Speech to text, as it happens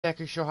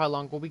exactly sure how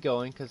long we'll be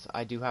going because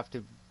I do have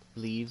to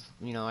leave.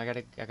 You know, I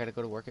gotta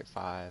go to work at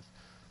 5.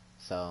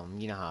 So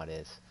you know how it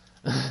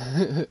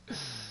is.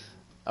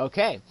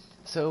 Okay,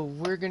 so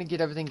we're gonna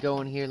get everything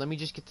going here. Let me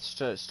just get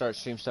the start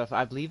stream stuff.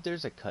 I believe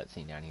there's a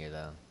cutscene down here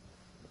though.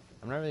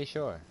 I'm not really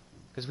sure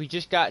because we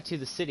just got to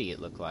the city. It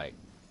looked like.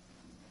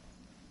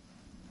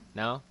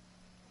 No?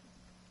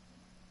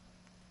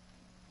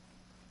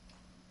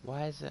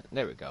 Why is it?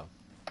 There we go.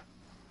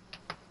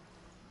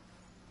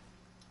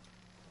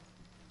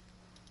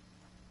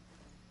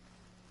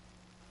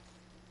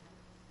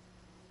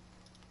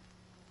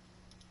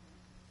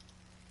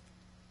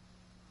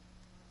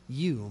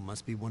 You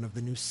must be one of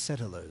the new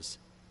settlers.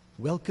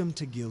 Welcome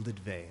to Gilded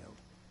Vale.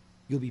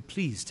 You'll be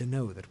pleased to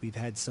know that we've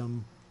had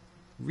some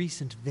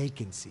recent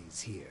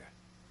vacancies here.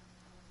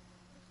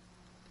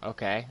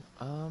 Okay.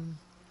 Do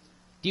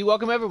you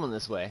welcome everyone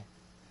this way?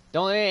 The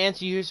only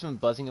answer you hear is some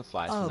buzzing of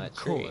flies from that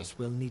tree. Of course,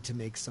 we'll need to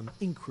make some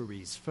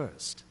inquiries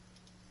first.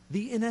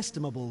 The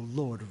inestimable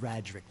Lord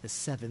Radric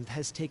VII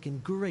has taken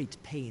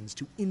great pains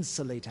to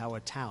insulate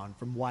our town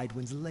from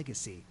Widewind's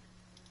legacy.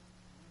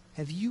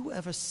 Have you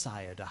ever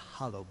sired a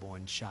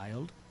Hollowborn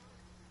child?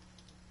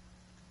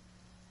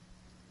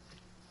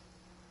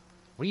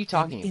 What are you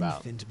talking An about?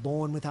 infant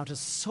born without a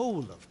soul,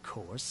 of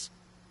course.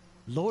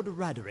 Lord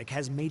Radric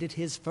has made it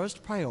his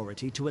first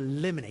priority to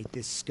eliminate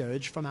this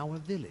scourge from our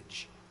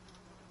village.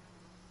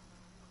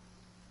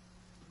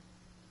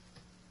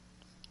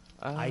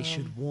 I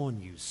should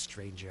warn you,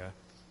 stranger.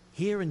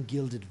 Here in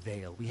Gilded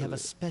Vale, we have a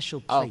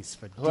special place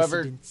for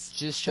dissidents,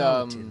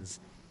 charlatans,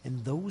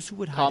 and those who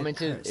would hide a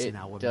curse in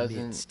our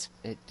midst.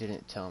 It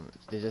didn't tell me.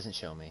 It doesn't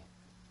show me.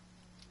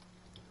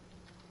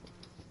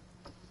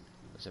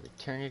 What's up,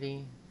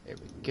 eternity? There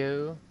we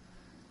go.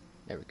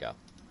 There we go.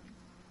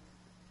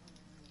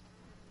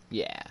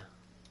 Yeah.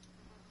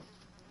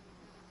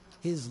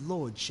 His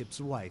lordship's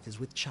wife is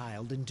with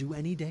child and due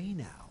any day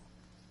now.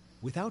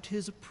 Without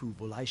his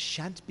approval, I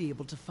shan't be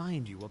able to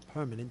find you a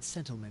permanent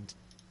settlement.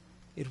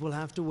 It will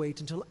have to wait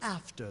until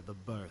after the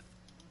birth.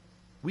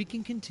 We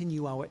can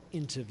continue our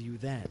interview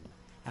then,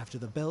 after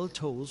the bell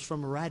tolls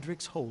from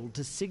Radric's hold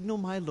to signal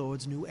my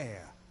lord's new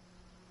heir.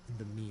 In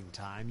the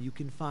meantime, you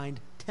can find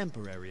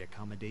temporary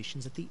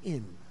accommodations at the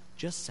inn,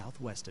 just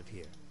southwest of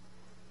here.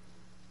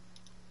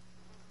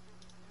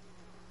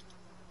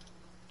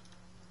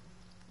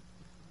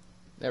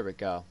 There we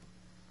go.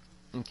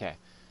 Okay.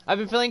 I've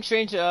been feeling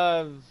strange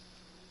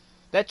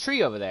that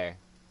tree over there.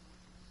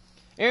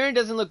 Aaron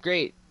doesn't look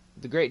great.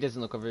 The great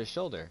doesn't look over his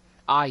shoulder.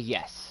 Ah,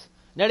 yes.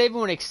 Not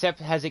everyone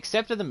has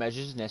accepted the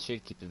measures necessary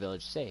to keep the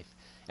village safe.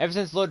 Ever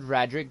since Lord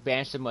Radric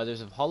banished the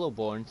mothers of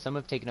Hollowborn, some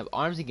have taken up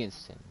arms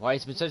against him. While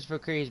he's been searching for a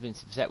career, he's been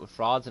beset with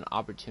frauds and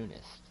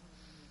opportunists.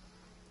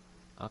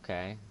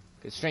 Okay.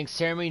 Constraining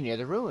ceremony near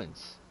the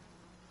ruins.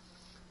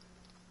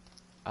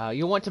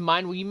 You'll want to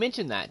mind when you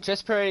mention that.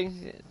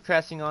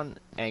 Trespassing on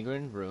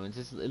Angren ruins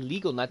is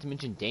illegal, not to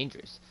mention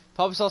dangerous.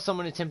 Probably saw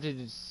someone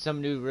attempted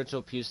some new ritual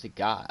appease the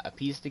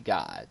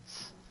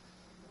gods.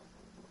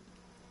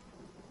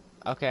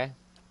 Okay.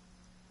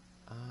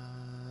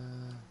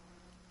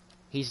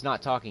 He's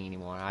not talking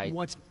anymore.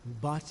 What?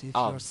 But if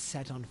you're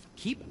set on...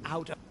 Keep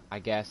out of... I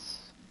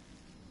guess.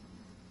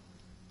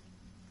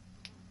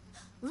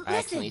 Listen. I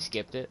accidentally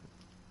skipped it.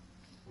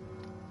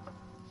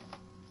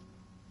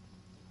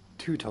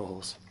 2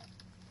 tolls.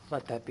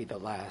 Let that be the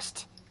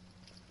last.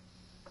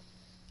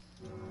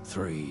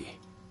 3.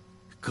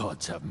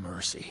 Gods have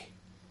mercy.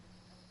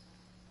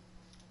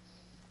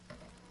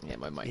 Yeah,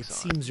 my mic's It on.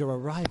 seems your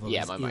arrival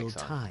is my mic's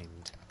on.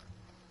 ill-timed.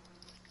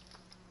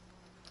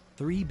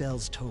 3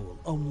 bells toll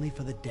only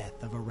for the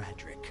death of a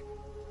Radric.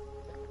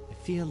 I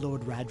fear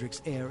Lord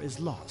Radric's heir is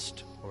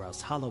lost, or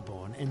else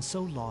Hollowborn, and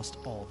so lost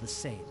all the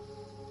same.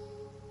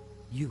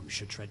 You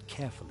should tread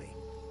carefully.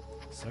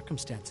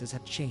 Circumstances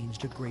have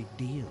changed a great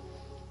deal.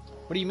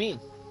 What do you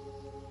mean?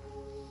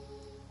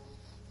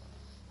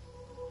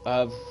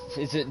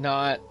 Is it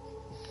not...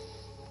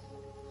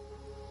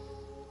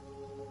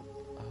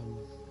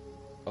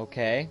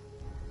 okay.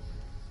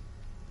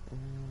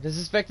 Does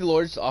this affect the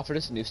Lord's offered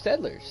us new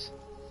settlers?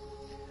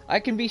 I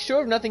can be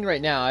sure of nothing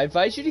right now. I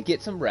advise you to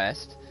get some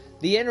rest.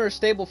 The inn or a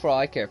stable for all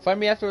I care. Find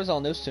me afterwards,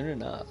 I'll know soon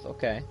enough.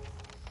 Okay.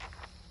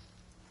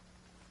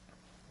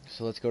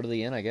 So let's go to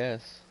the inn, I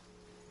guess.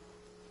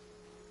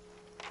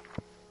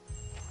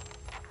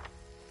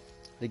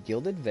 The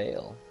Gilded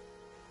Vale.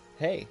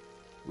 Hey.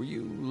 Were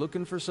you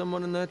looking for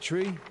someone in that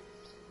tree?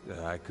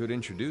 I could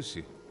introduce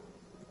you.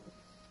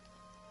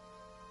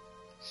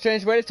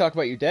 Strange way to talk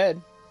about your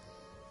dead.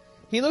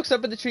 He looks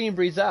up at the tree and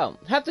breathes out.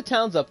 Half the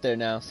town's up there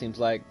now, seems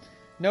like.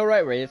 No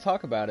right way to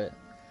talk about it.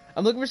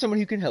 I'm looking for someone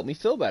who can help me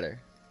feel better.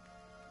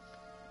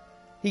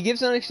 He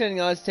gives an understanding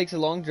eyes, takes a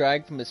long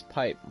drag from his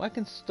pipe.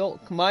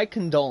 My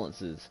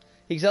condolences.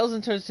 He exhales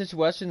and turns to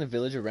western the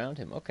village around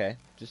him. Okay,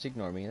 just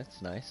ignore me,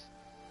 that's nice.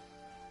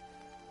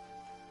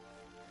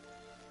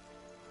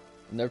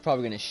 And they're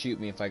probably gonna shoot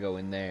me if I go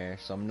in there,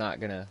 so I'm not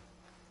gonna...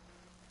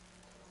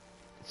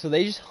 So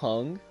they just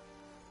hung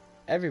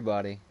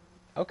everybody.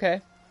 Okay.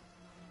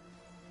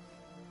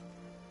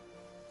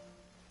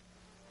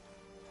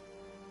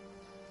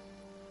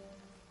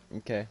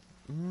 Okay.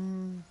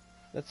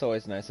 That's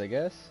always nice, I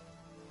guess.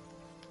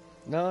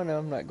 No,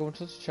 I'm not going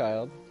to the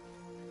child.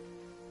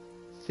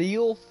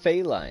 Theal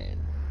Phaelion.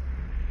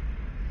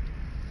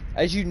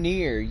 As you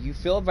near, you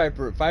feel a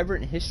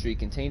vibrant history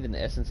contained in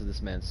the essence of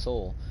this man's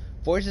soul.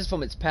 Voices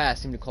from its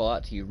past seem to call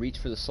out to you, reach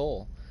for the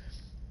soul.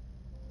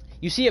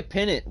 You see a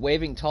pennant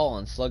waving tall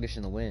and sluggish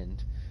in the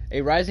wind.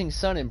 A rising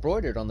sun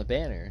embroidered on the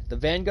banner, the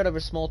vanguard of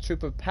a small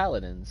troop of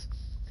paladins.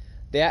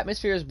 The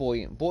atmosphere is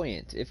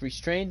buoyant, if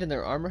restrained, and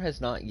their armor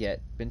has not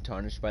yet been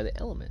tarnished by the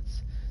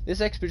elements. This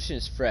expedition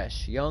is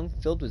fresh, young,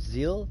 filled with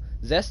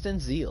zest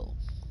and zeal.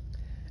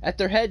 At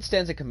their head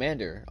stands a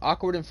commander,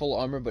 awkward in full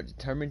armor but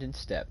determined in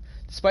step.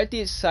 Despite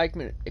the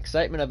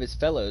excitement of his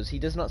fellows, he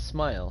does not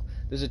smile.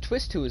 There's a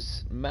twist to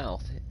his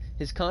mouth,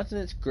 his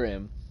countenance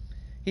grim.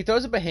 He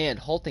throws up a hand,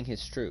 halting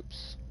his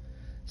troops.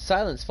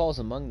 Silence falls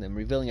among them,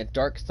 revealing a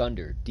dark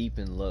thunder, deep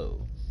and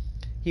low.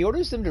 He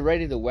orders them to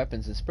ready their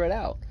weapons and spread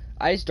out.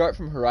 Eyes dart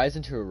from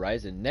horizon to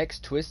horizon, necks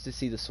twist to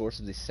see the source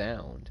of the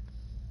sound.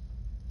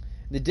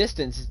 In the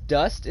distance,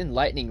 dust and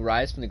lightning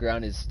rise from the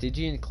ground as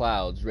Stygian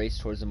clouds race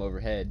towards them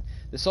overhead.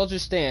 The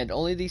soldiers stand,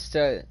 only the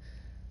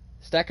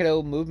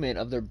staccato movement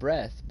of their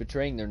breath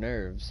betraying their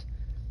nerves.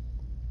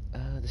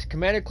 The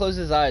commander closes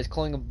his eyes,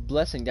 calling a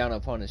blessing down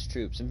upon his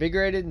troops.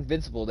 Invigorated,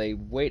 invincible, they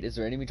wait as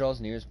their enemy draws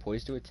near, is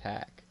poised to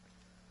attack.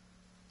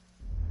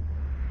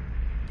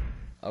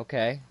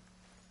 Okay.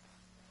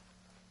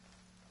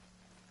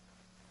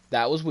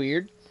 That was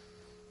weird.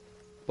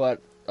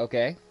 But,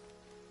 okay.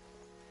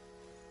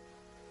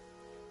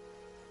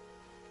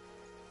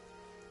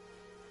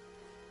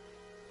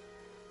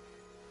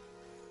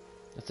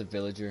 That's a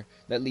villager.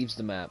 That leaves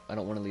the map. I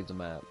don't want to leave the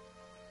map.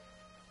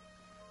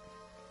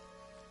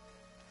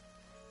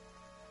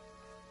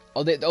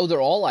 Oh, they're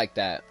all like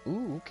that.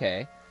 Ooh,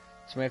 okay.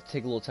 So I have to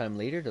take a little time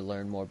later to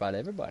learn more about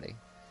everybody.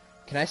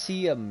 Can I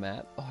see a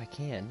map? Oh, I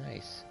can.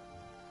 Nice.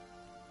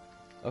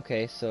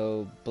 Okay,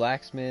 so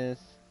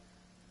blacksmith.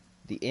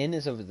 The inn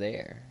is over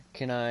there.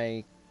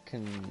 Okay.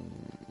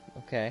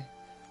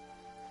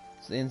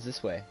 So the inn's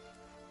this way.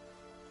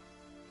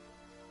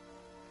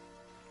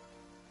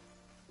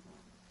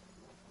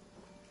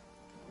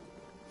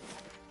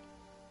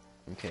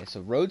 Okay, so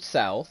road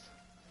south.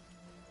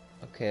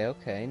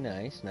 Okay,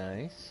 nice.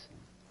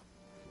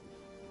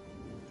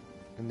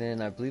 And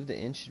then I believe the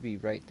inn should be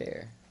right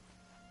there.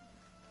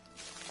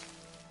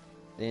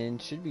 The inn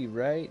should be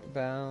right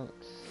about...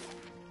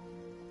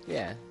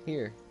 yeah,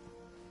 here.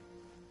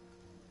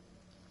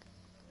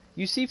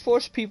 You see four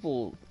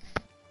people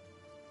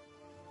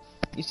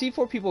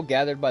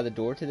gathered by the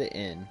door to the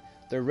inn.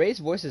 Their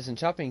raised voices and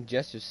chopping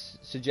gestures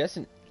suggest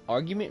an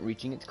argument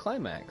reaching its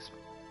climax.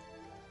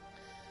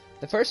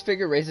 The first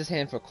figure raises his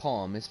hand for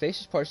calm. His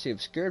face is partially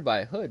obscured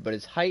by a hood, but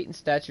his height and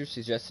stature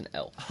suggest an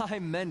elf. I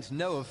meant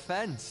no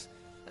offense.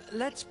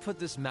 Let's put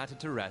this matter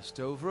to rest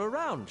over a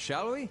round,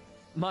 shall we?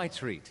 My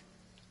treat.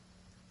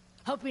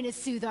 Hoping to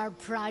soothe our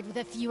pride with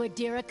a few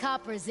Adira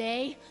coppers,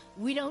 eh?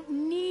 We don't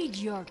need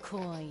your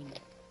coin.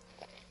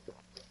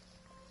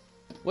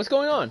 What's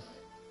going on?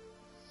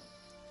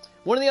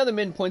 One of the other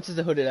men points at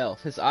the hooded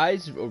elf. His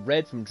eyes are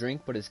red from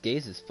drink, but his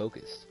gaze is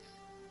focused.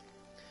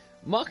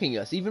 Mocking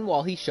us, even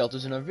while he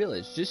shelters in our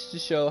village, just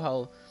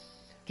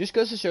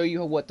goes to show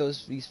you what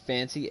these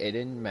fancy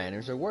Aedan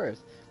manners are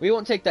worth. We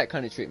won't take that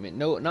kind of treatment.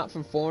 No, not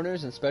from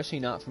foreigners, and especially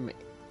not from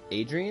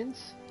Adrians.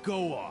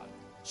 Go on.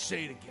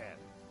 Say it again.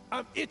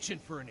 I'm itching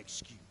for an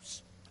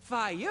excuse.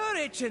 Fie, you're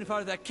itching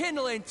for the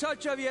kindling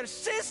touch of your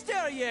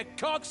sister, you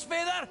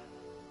cocksfeather!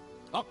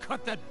 I'll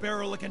cut that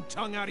barrel-licking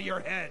tongue out of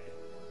your head.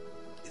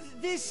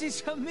 This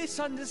is a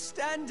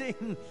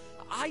misunderstanding.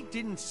 I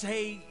didn't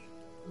say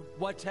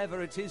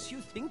whatever it is you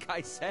think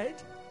I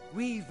said.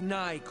 We've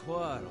nigh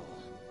quarrel.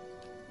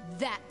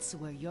 That's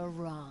where you're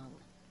wrong.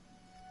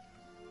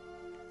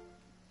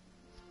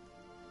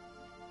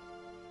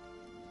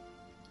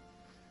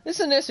 This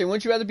is unnecessary.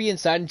 Wouldn't you rather be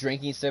inside and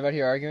drinking instead of out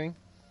here arguing?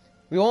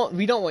 We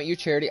don't want your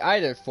charity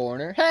either,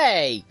 foreigner.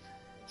 Hey!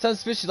 Sounds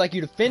suspicious like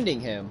you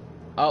defending him.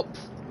 Oh,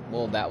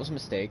 well, that was a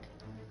mistake.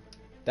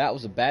 That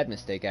was a bad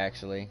mistake,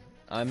 actually.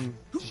 I'm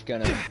just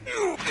gonna...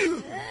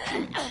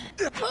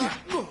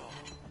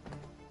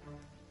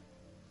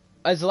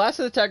 As the last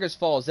of the attackers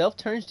falls, Elf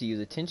turns to you,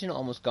 the tension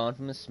almost gone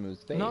from his smooth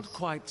face. Not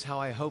quite how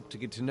I hoped to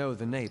get to know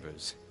the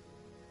neighbors.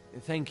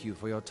 Thank you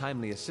for your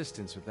timely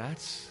assistance with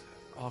that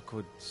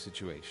awkward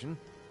situation.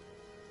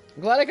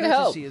 I'm glad I could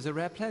help. Courtesy is a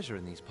rare pleasure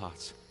in these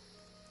parts,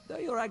 though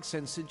your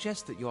accent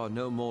suggests that you are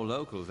no more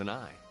local than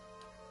I.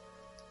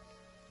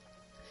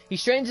 He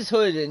strains his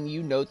hood, and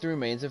you note the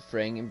remains of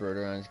fraying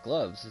embroidery on his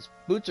gloves. His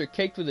boots are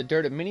caked with the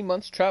dirt of many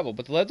months' travel,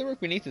 but the leatherwork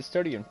beneath is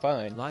sturdy and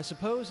fine. Well, I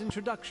suppose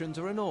introductions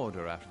are in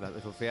order after that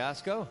little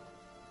fiasco.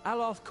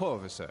 Aloth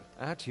Corvusser,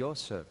 at your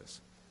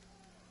service.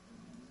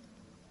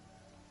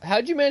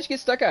 How'd you manage to get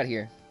stuck out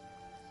here?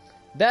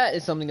 That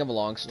is something of a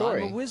long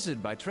story. I'm a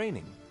wizard by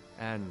training,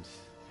 and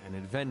an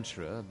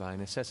adventurer by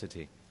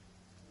necessity.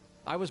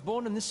 I was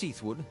born in the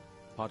Seathwood,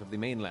 part of the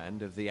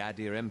mainland of the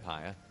Adir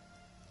Empire.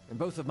 and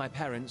both of my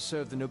parents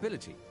served the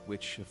nobility,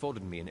 which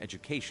afforded me an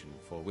education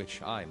for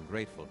which I am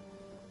grateful.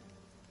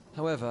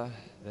 However,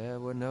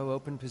 there were no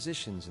open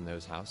positions in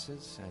those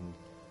houses, and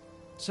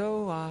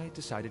so I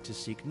decided to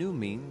seek new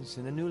means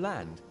in a new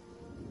land.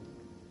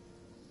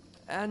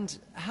 And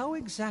how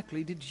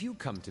exactly did you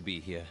come to be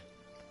here?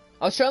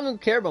 I was traveling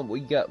with Caravan,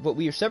 but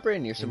we were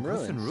separated near some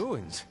ruins.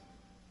 Ruins?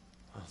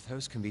 Oh,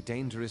 those can be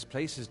dangerous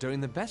places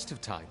during the best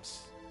of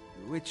times,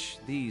 which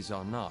these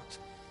are not.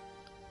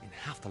 And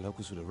half the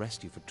locals would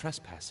arrest you for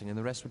trespassing, and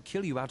the rest would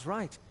kill you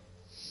outright.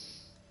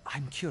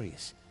 I'm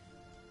curious,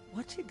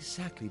 what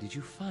exactly did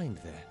you find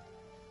there?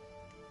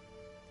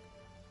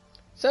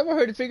 Several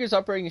herded figures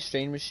operating a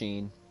strange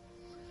machine.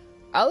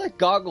 Alec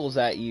goggles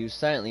at you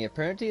silently,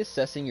 apparently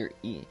assessing your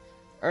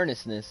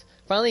earnestness.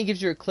 Finally, he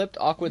gives you a clipped,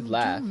 awkward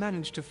laugh. You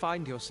managed to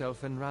find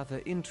yourself in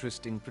rather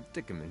interesting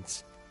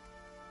predicaments.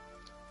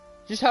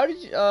 Just how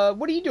did you,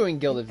 what are you doing,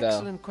 Gilded Vale?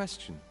 Excellent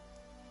question.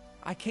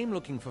 I came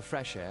looking for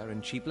fresh air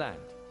and cheap land.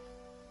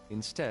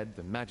 Instead,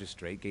 the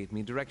magistrate gave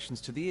me directions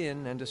to the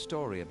inn and a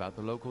story about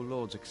the local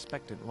lord's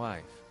expectant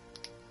wife.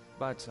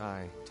 But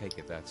I take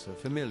it that's a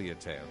familiar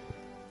tale.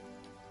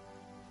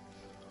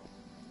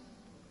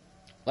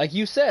 Like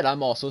you said,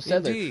 I'm also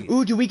Settler. Indeed.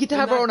 Ooh, do we get to In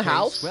have our that own case,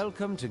 house?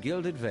 Welcome to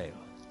Gilded Vale,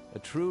 a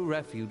true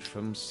refuge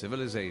from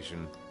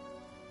civilization.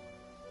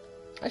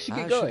 I should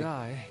get As going. should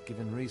I,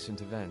 given recent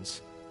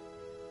events.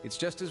 It's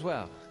just as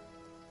well.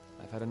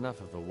 I've had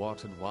enough of the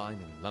watered wine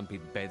and lumpy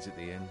beds at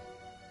the inn.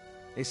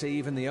 They say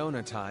even the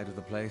owner tired of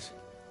the place.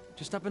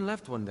 Just up and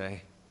left one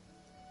day.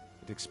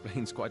 It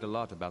explains quite a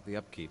lot about the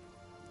upkeep.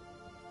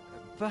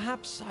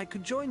 Perhaps I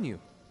could join you.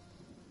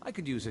 I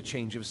could use a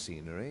change of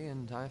scenery,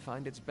 and I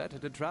find it's better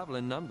to travel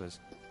in numbers.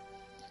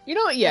 You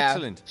know what? Yeah,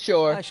 Excellent.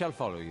 sure. I shall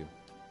follow you.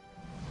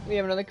 We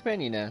have another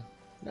companion now.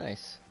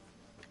 Nice.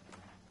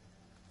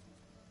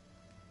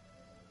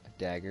 A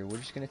dagger. We're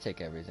just gonna take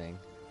everything.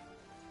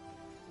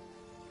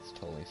 It's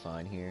totally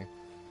fine here.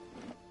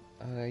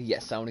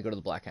 Yes, I want to go to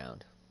the Black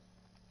Hound.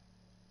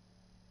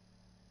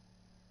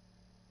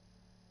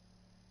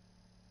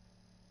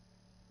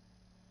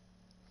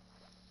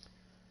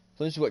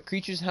 Flames what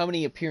creatures, how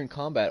many appear in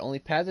combat? Only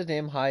paths of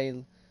damn high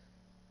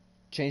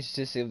change the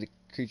statistic of the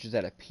creatures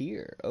that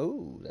appear.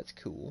 Oh, that's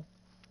cool.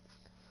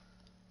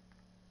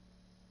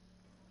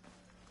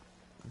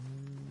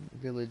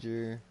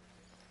 Villager.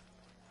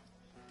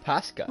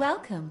 Pasca.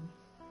 Welcome.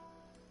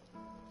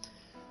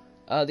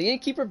 The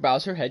innkeeper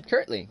bows her head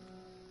curtly.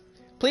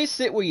 Please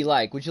sit where you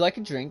like. Would you like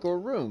a drink or a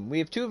room? We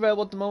have two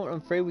available at the moment.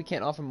 I'm afraid we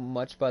can't offer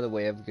much by the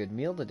way of a good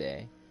meal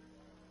today.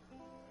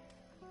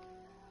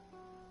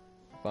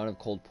 Bound of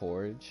cold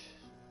porridge.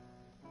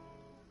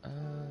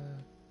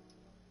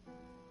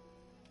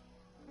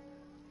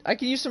 I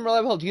could use some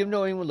reliable help. Do you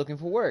know anyone looking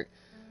for work?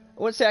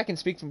 I wouldn't say I can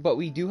speak from, but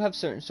we do have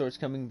certain sorts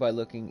coming by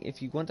looking.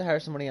 If you want to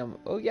hire somebody,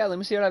 oh yeah, let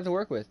me see what I have to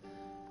work with.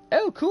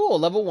 Oh, cool.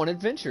 Level 1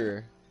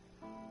 adventurer.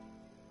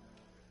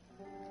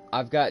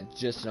 I've got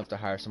just enough to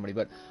hire somebody,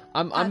 but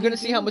I'm gonna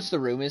see how much the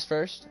room is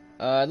first.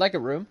 I'd like a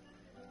room.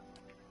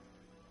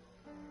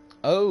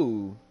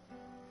 Oh.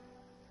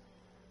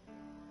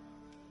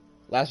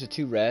 Lasts with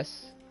 2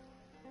 rests.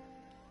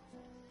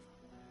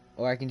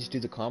 Or I can just do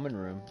the common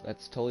room.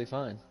 That's totally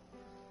fine.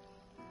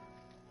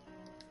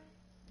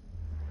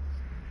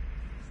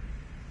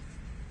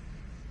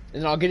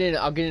 And then I'll get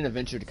an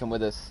adventurer to come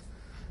with us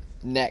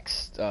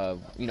next.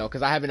 You know,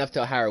 because I have enough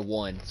to hire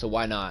 1, so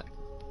why not?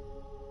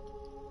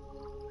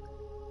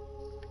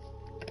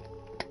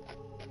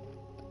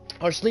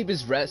 Our sleep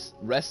is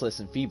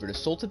restless and fevered,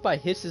 assaulted by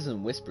hisses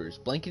and whispers,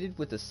 blanketed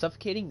with a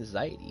suffocating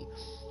anxiety.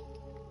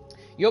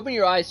 You open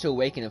your eyes to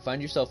awaken and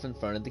find yourself in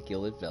front of the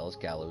Gilded Vale's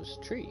gallows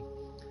tree.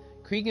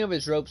 Creaking of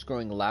his ropes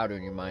growing louder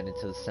in your mind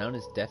until the sound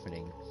is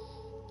deafening.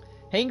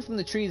 Hanging from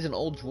the tree is an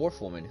old dwarf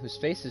woman whose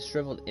face is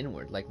shriveled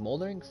inward like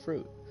moldering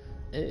fruit.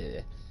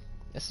 Ugh.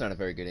 That's not a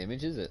very good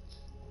image, is it?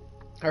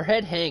 Her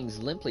head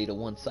hangs limply to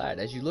one side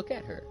as you look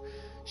at her.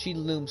 She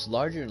looms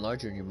larger and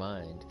larger in your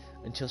mind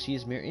until she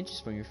is mere inches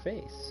from your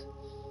face.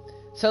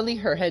 Suddenly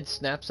her head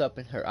snaps up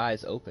and her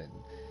eyes open,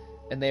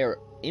 and they are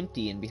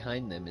empty, and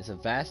behind them is a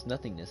vast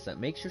nothingness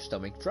that makes your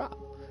stomach drop.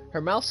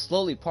 Her mouth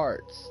slowly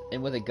parts,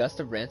 and with a gust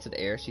of rancid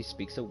air she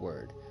speaks a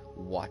word.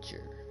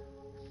 Watcher.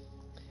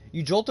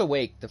 You jolt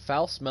awake, the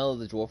foul smell of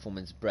the dwarf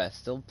woman's breath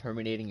still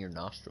permeating your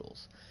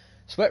nostrils.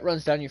 Sweat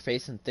runs down your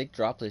face in thick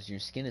droplets, and your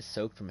skin is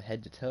soaked from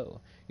head to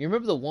toe. You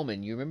remember the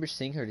woman. You remember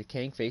seeing her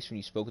decaying face when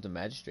you spoke with the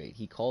magistrate.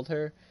 He called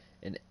her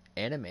an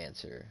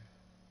animancer.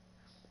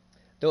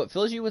 Though it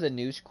fills you with a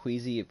new,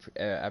 queasy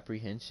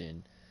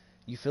apprehension,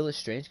 you feel a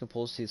strange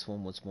compulsion to see this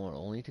woman once more,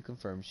 only to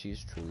confirm she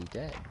is truly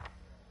dead.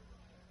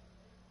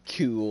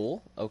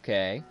 Cool.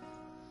 Okay.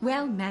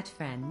 Well met,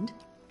 friend.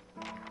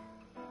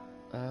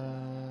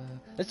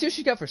 Let's see what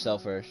she got for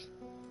herself first.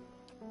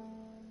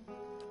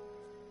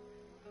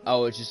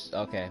 Oh, it's just,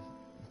 okay.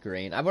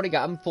 Green.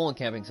 I'm full on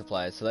camping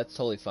supplies, so that's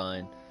totally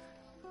fine.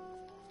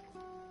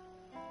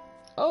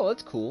 Oh,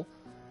 that's cool.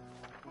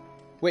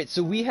 Wait,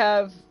 so we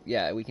have,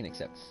 yeah, we can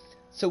accept.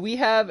 So we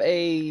have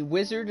a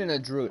wizard and a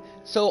druid.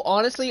 So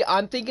honestly,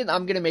 I'm thinking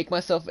I'm gonna make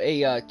myself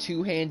a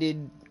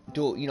two-handed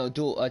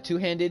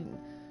two-handed.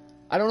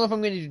 I don't know if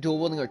I'm gonna do dual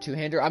wielding or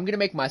two-hander. I'm gonna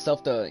make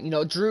myself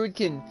the druid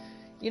can,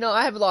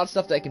 I have a lot of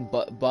stuff that can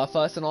buff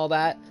us and all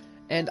that,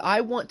 and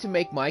I want to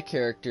make my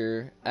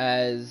character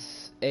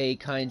as a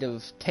kind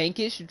of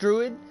tankish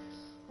druid,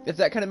 if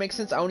that kind of makes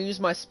sense. I want to use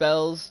my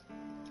spells.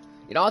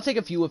 I'll take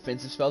a few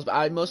offensive spells, but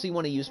I mostly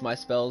want to use my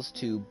spells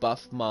to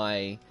buff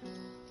my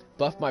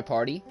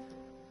party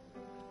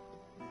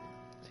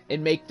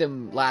and make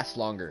them last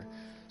longer.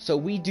 So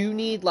we do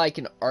need like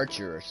an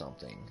archer or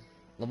something.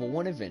 Level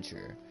 1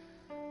 adventurer.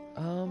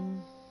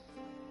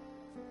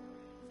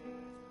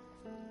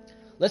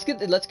 Let's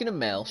get a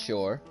male,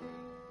 sure.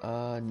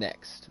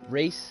 Next.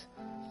 Race.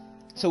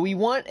 So we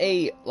want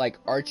a like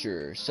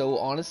archer. So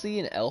honestly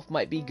an elf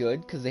might be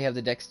good because they have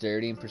the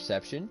dexterity and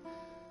perception.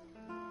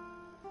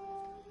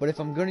 But if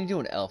I'm going to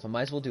do an elf, I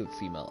might as well do a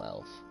female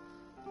elf.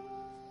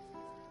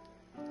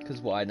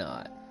 Because why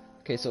not?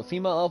 Okay, so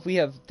female elf, we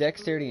have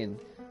dexterity and...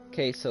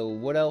 Okay, so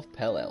wood elf,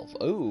 pale elf.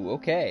 Oh,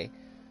 okay.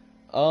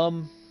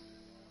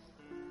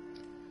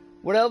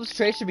 Wood elves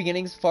trace their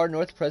beginnings far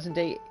north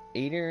present-day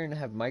Aedir and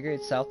have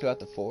migrated south throughout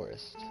the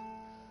forest.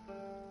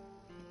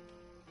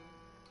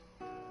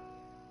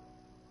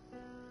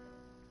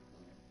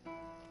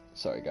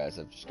 Sorry guys,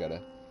 I've just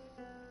gotta...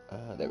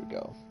 there we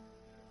go.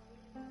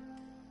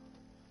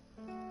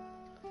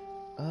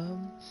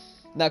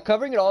 Now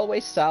covering it all the way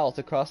south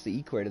across the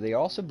equator, they are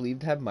also believed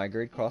to have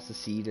migrated across the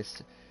sea to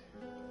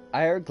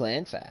Aer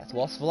Glanfath.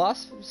 Whilst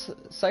philosophers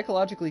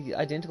psychologically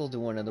identical to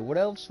one another, wood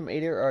elves from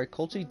Aedir are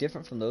culturally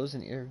different from those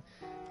in Aedir.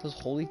 Those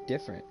wholly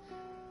different.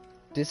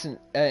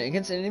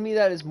 Against an enemy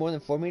that is more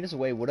than 4 meters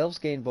away, wood elves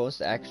gain bonus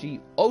to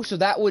accuracy. Oh, so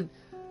that would...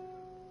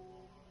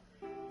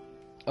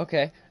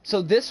 Okay,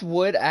 so this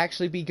would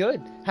actually be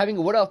good, having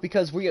a wood elf,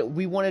 because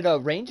we wanted a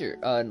ranger,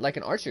 like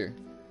an archer.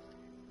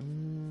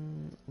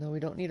 No, we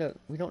don't need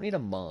a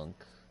monk.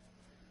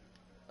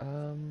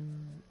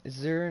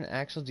 Is there an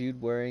actual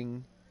dude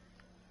wearing...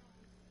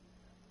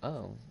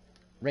 Oh,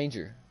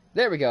 ranger.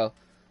 There we go.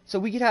 So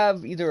we could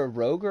have either a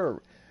rogue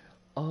or...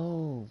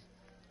 Oh,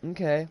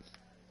 okay.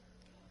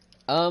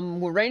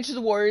 We're rangers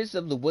and warriors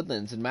of the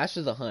woodlands and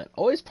masters of the hunt.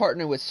 Always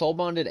partner with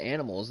soul-bonded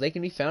animals. They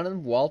can be found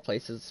in wild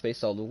places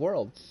spaced all over the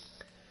world.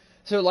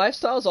 So their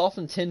lifestyles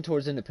often tend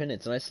towards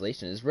independence and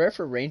isolation. It is rare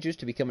for rangers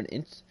to become an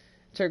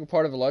integral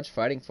part of a large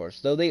fighting force,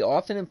 though they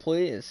often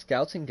employ as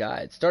scouts and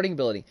guides. Starting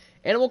ability: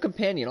 Animal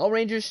Companion. All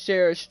rangers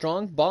share a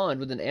strong bond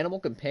with an animal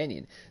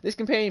companion. This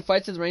companion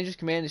fights as the ranger's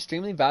command, is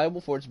extremely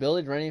valuable for its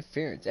ability to run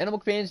interference. Animal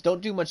companions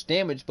don't do much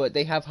damage, but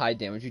they have high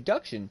damage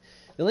reduction.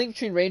 The link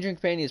between ranger and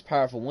companion is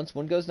powerful. Once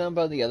one goes down,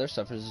 the other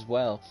suffers as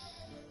well.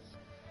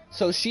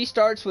 So she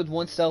starts with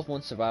 1 stealth,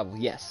 1 survival.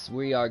 Yes,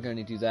 we are going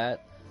to do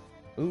that.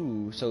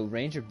 Ooh, so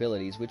ranger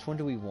abilities. Which one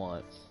do we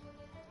want?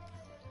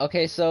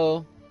 Okay,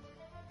 so...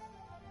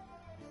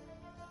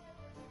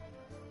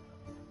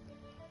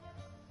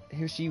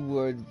 Here she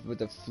would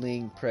with a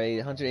fleeing prey.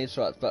 The hunter aims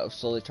shot but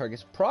slowly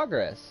targets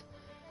progress.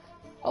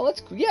 Oh,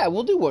 yeah,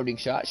 we'll do warding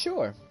shot,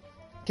 sure.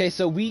 Okay,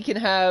 so we can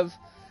have...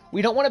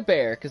 We don't want a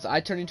bear, because I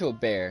turned into a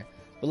bear.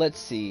 But let's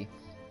see.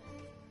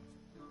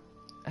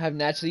 Have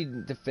naturally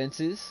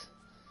defenses.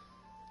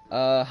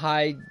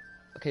 High...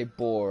 Okay,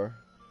 boar.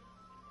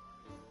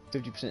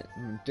 50%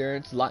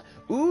 endurance.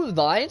 Ooh,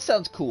 the lion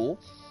sounds cool.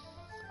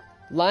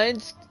 Lion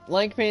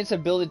companions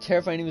have ability to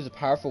terrify enemies with a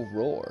powerful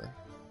roar.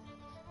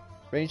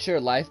 Rangers share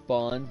a life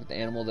bond with the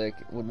animal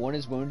that when one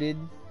is wounded...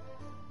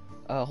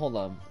 hold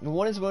on. When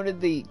one is wounded,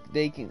 they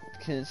can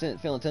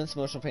feel intense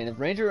emotional pain. If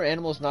ranger or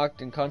animal is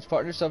knocked unconscious,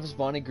 partner suffers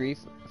bonding grief,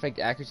 affect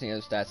accuracy and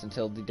other stats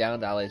until the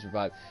downed ally is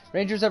revived.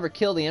 Rangers ever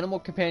killed, the animal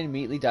companion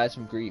immediately dies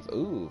from grief.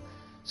 Ooh.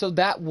 So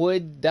that's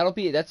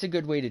a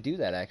good way to do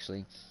that,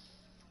 actually.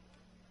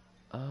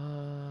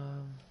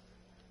 I'm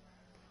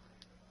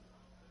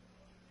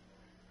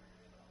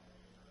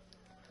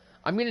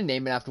gonna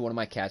name it after one of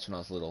my cats when I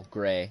was little,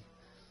 Gray.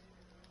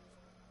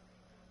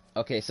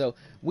 Okay, so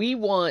we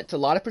want a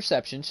lot of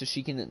perception, so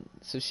she can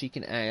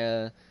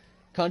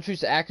contribute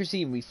to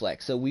accuracy and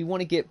reflex. So we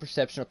want to get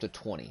perception up to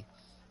 20.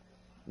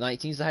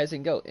 19 is the highest it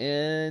can go,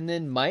 and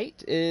then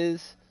might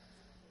is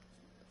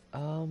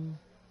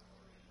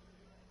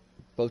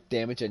both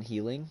damage and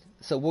healing.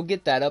 So we'll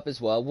get that up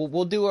as well.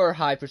 We'll do our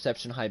high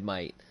perception, high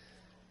might.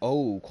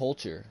 Oh,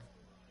 culture.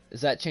 Does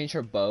that change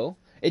her bow?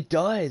 It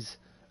does.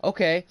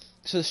 Okay,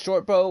 so the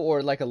short bow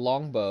or like a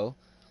long bow.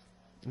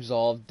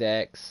 Resolve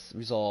dex,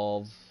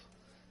 resolve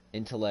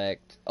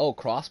intellect. Oh,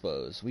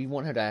 crossbows. We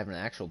want her to have an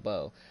actual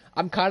bow.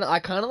 I kind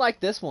of like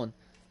this one.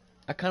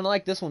 I kind of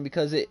like this one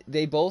because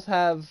they both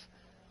have.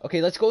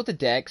 Okay, let's go with the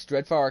dex,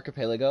 Dreadfire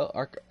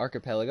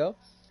Archipelago,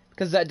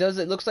 because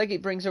it looks like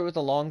it brings her with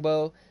a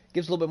longbow,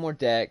 gives a little bit more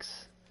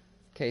dex.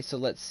 Okay, so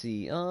let's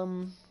see.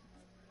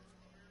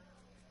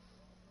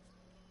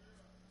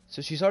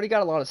 So she's already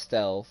got a lot of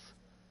stealth,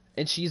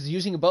 and she's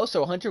using a bow,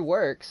 so a hunter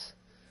works.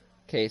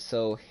 Okay,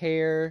 so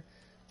hair.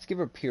 Let's give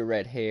her pure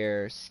red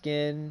hair.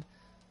 Skin.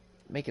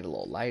 Make it a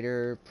little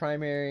lighter.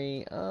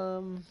 Primary.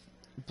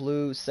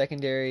 blue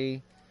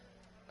secondary.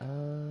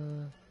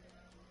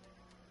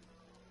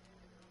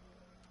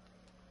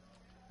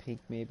 Pink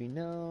maybe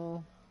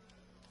no.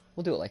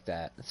 We'll do it like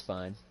that. That's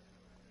fine.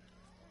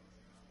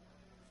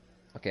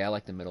 Okay, I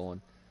like the middle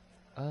one.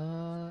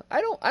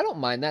 I don't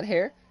mind that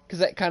hair because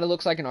that kind of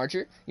looks like an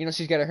archer. You know,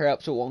 she's got her hair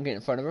up so it won't get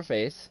in front of her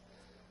face.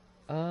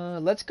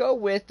 Let's go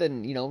with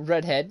an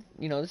redhead.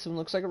 You know, this one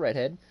looks like a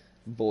redhead.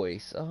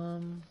 Voice.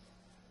 I'll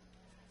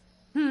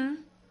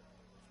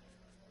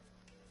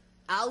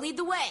lead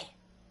the way.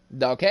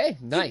 Okay,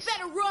 nice. You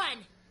better run.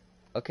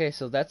 Okay,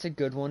 so that's a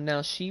good one.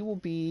 Now she will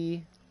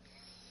be.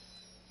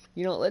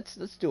 You know, let's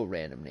do a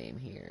random name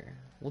here.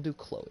 We'll do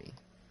Chloe.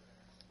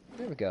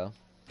 There we go.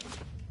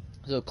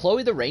 So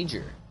Chloe the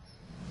Ranger.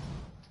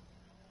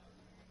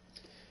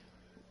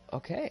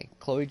 Okay,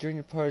 Chloe during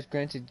your party is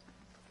granted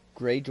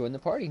Gray join the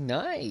party.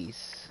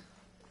 Nice.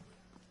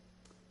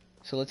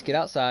 So let's get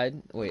outside.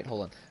 Wait,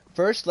 hold on.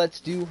 First, let's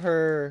do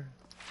her.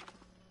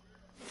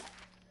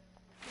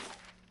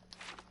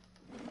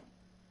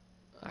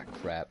 Ah,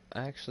 crap.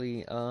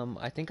 Actually,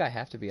 I think I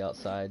have to be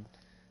outside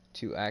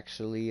to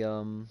actually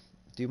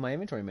do my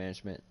inventory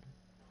management.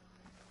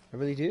 I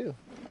really do.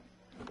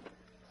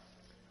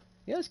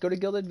 Yeah, let's go to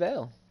Gilded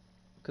Vale.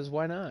 Because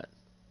why not?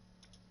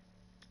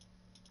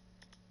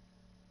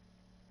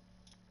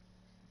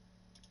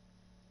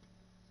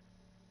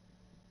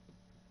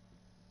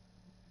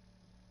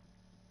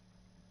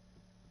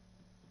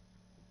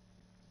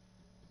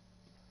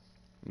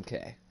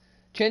 Okay.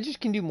 Chanters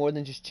can do more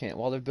than just chant.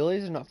 While their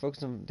abilities are not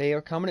focused on... They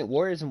are competent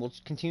warriors and will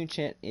continue to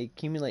chant,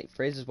 accumulate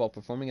phrases while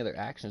performing other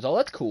actions. Oh,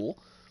 that's cool.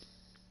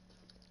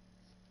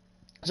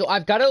 So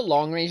I've got a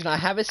long range and I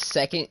have a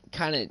second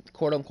kind of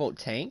quote-unquote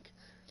tank.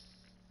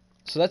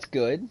 So that's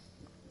good.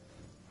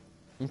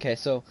 Okay,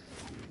 so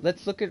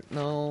let's look at...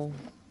 No.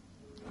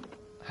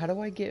 How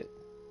do I get...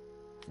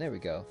 There we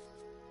go.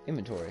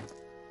 Inventory.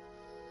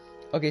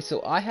 Okay,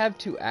 so I have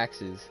 2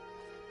 axes.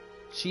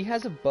 She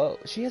has a bow.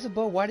 She has a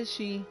bow. Why does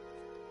she...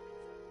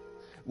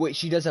 Wait,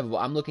 she does have a bow.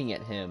 I'm looking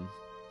at him.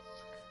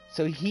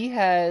 So he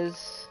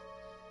has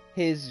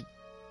his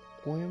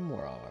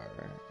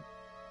grimoire.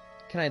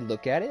 Can I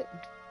look at it?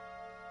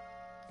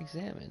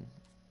 Examine.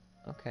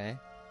 Okay.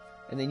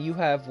 And then you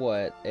have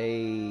what?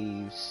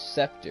 A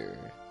scepter.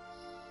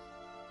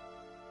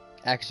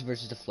 Action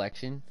versus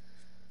deflection.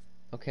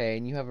 Okay,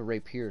 and you have a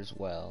rapier as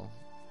well.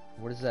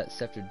 What does that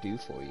scepter do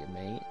for you,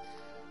 mate?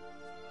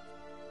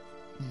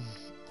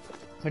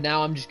 But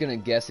now I'm just gonna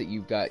guess that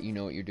you've got, you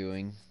know what you're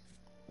doing.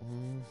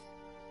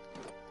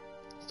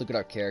 Let's look at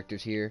our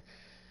characters here.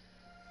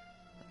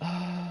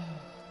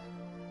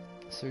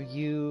 So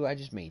you, I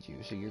just made you,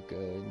 so you're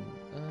good.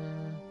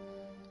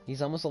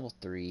 He's almost level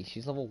 3.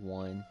 She's level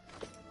 1.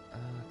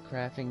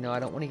 Crafting, no, I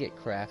don't want to get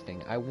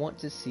crafting. I want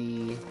to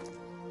see...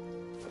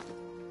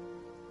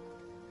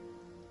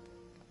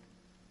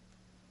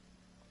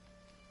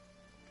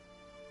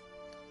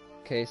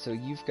 Okay, so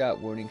you've got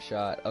warning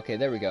shot. Okay,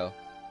 there we go.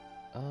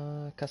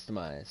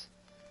 Customize.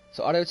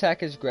 So auto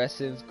attack is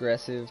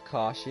aggressive,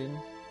 caution.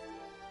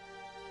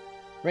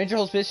 Ranger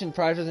holds position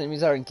prior to the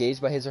enemies that are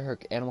engaged by his or her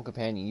animal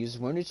companion. Uses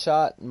wounded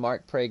shot and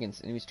mark prey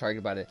against enemies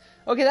targeted by it.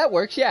 Okay, that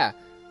works, yeah.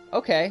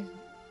 Okay.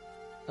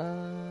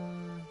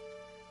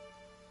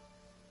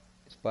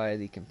 It's by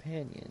the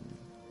companion.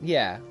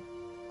 Yeah.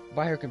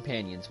 By her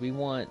companions. We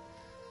want...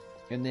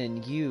 And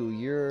then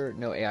you're...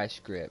 No AI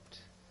script.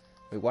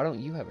 Wait, why don't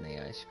you have an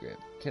AI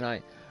script? Can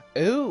I...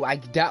 Ooh,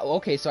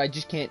 okay, so I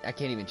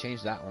can't even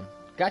change that one.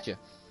 Gotcha.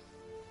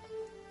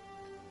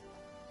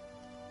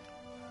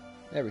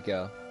 There we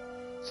go.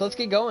 So let's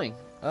get going.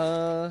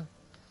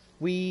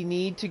 We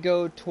need to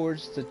go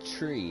towards the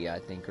tree, I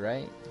think,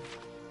 right?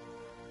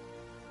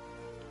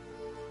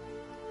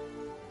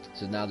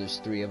 So now there's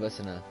 3 of us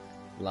in a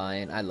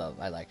line. I love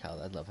how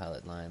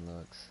that line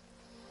looks.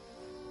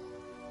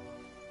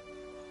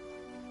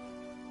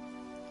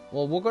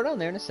 Well, we'll go down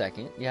there in a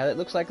second. Yeah, that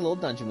looks like a little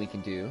dungeon we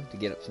can do to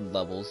get up some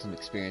levels, some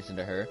experience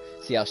into her.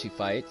 See how she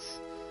fights.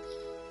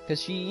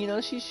 Because she, you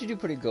know, she should do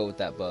pretty good with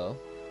that bow.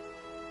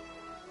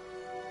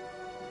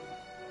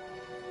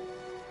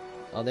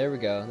 Oh, there we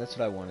go. That's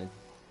what I wanted.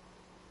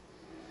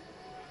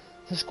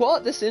 The squall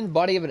at this end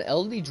body of an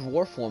elderly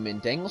dwarf woman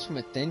dangles from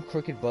a thin,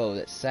 crooked bow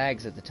that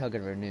sags at the tug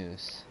of her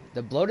noose.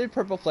 The bloated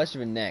purple flesh of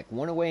her neck,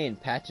 worn away in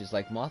patches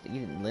like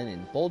moth-eaten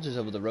linen, bulges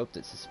over the rope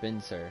that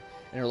suspends her,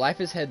 and her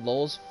lifeless head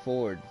lolls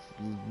forward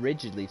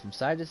rigidly from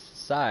side to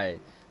side,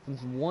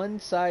 from one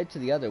side to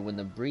the other when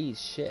the breeze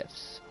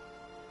shifts.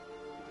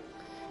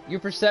 You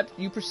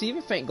perceive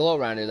a faint glow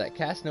around her that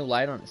casts no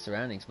light on its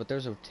surroundings, but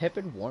there's a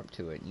tepid warmth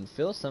to it, and you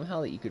feel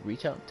somehow that you could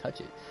reach out and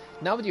touch it.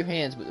 Not with your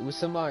hands, but with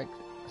some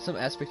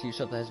aspect of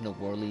yourself that has no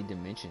worldly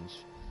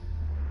dimensions.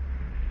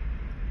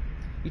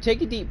 You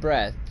take a deep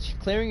breath,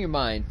 clearing your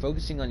mind,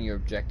 focusing on your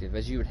objective.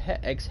 As you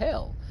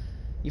exhale,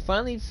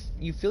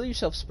 you feel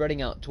yourself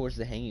spreading out towards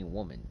the hanging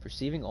woman,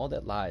 perceiving all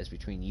that lies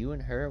between you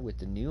and her with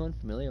the new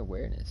unfamiliar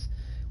awareness.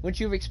 Once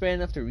you've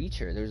expanded enough to reach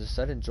her, there's a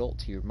sudden jolt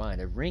to your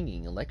mind, a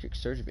ringing, electric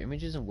surge of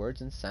images and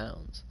words and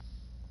sounds.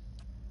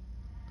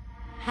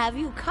 Have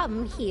you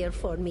come here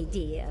for me,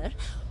 dear?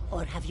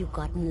 Or have you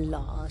gotten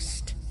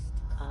lost?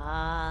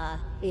 Ah,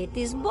 it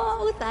is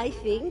both, I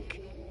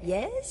think.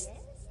 Yes?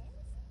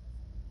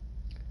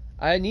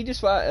 I need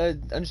to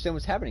understand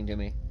what's happening to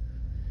me.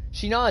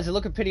 She nods, a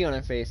look of pity on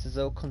her face, as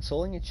though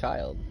consoling a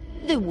child.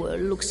 The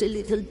world looks a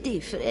little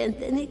different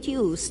than it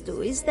used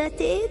to, is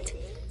that it?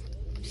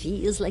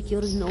 Feels like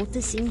you're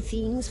noticing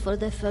things for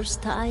the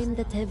first time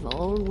that have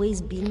always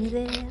been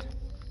there.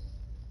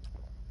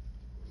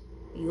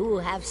 You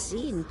have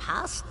seen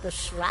past the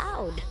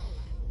shroud.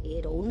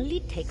 It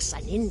only takes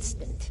an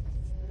instant.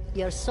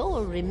 Your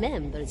soul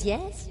remembers,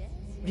 yes?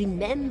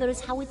 Remembers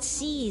how it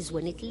sees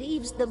when it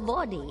leaves the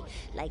body,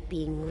 like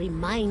being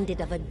reminded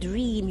of a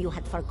dream you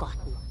had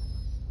forgotten.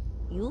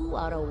 You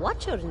are a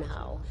watcher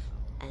now,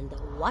 and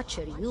a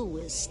watcher you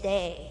will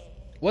stay.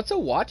 What's a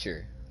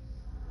watcher?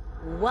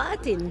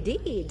 What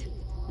indeed?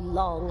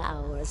 Long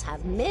hours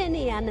have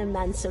many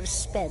animancers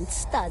spent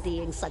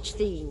studying such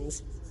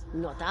things.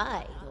 Not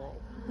I,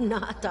 though.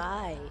 Not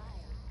I.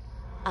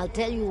 I'll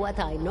tell you what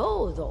I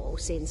know, though,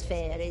 since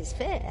fair is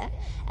fair.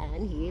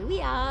 And here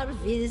we are,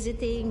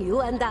 visiting,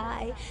 you and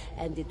I,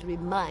 and it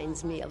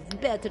reminds me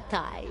of better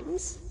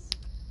times.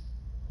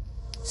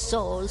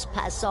 Souls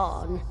pass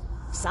on.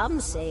 Some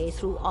say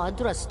through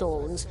Audra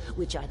stones,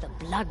 which are the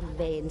blood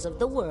veins of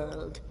the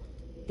world.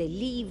 They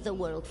leave the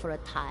world for a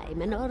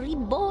time and are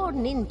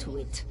reborn into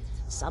it,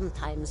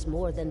 sometimes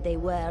more than they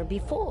were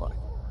before,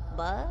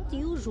 but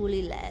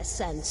usually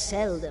less and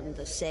seldom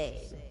the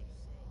same.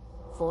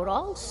 For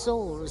all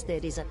souls there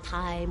is a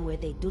time where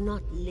they do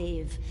not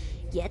live,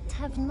 yet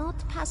have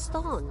not passed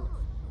on,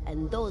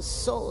 and those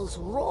souls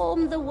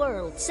roam the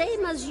world,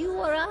 same as you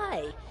or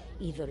I,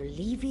 either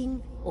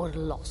living or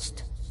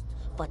lost.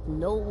 But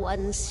no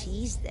one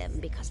sees them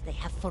because they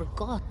have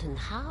forgotten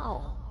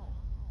how.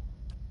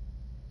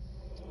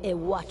 A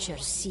watcher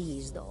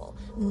sees, though,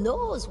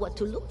 knows what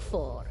to look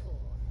for.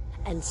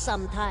 And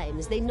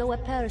sometimes they know a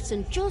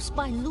person just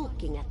by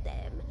looking at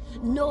them,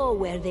 know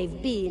where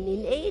they've been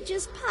in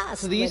ages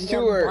past. So these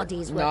two are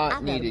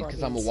not needed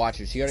because I'm a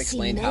watcher, so you gotta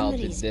explain how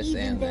did this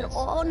and their this.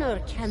 honor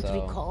can't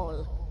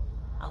recall.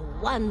 A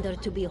wonder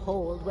to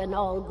behold when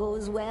all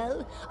goes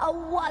well. A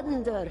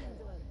wonder.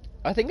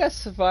 I think I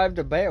survived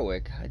a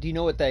Bearwick. Do you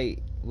know what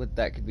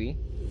that could be?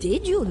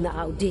 Did you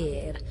now,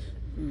 dear?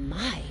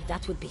 My,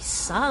 that would be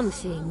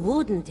something,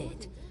 wouldn't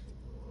it?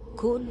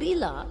 Could be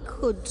luck,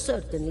 could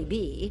certainly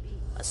be.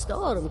 A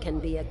storm can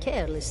be a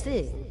careless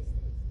thing.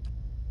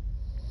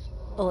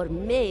 Or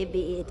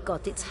maybe it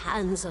got its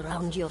hands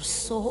around your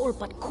soul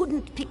but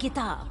couldn't pick it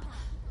up.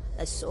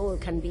 A soul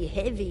can be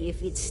heavy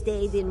if it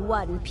stayed in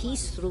one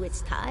piece through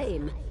its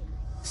time.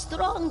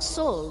 Strong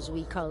souls,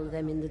 we call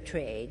them in the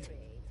trade.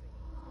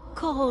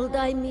 Cold,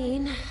 I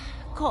mean.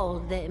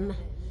 Called them.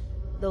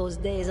 Those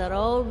days are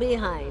all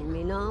behind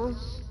me, no?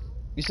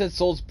 You said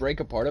souls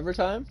break apart over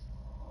time?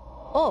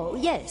 Oh,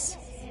 yes.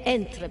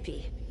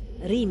 Entropy.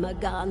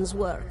 Rimagan's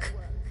work.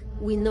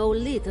 We know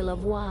little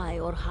of why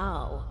or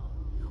how.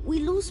 We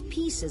lose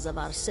pieces of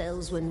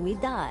ourselves when we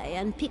die,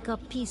 and pick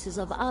up pieces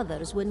of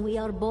others when we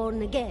are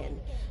born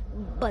again.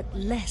 But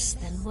less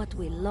than what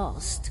we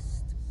lost.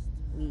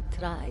 We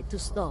tried to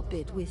stop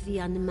it with the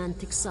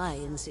animantic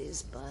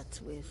sciences, but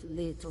with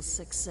little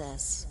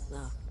success.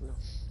 No.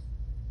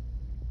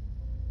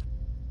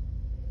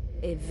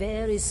 A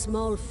very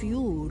small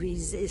few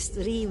resist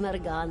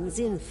Rimergan's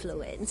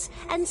influence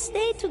and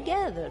stay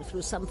together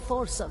through some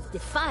force of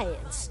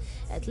defiance,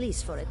 at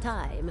least for a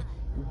time.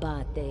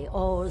 But they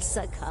all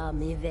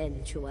succumb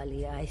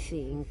eventually, I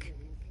think.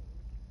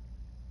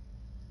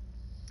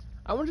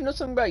 I want to know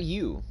something about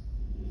you.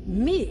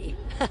 Me?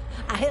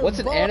 What's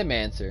an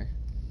animancer?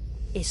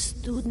 A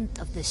student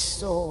of the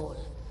soul.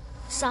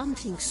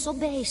 Something so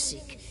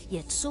basic,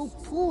 yet so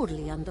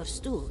poorly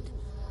understood.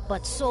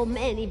 But so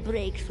many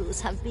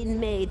breakthroughs have been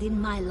made in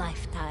my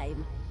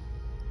lifetime.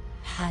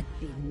 Had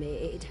been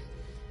made.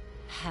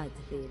 Had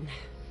been.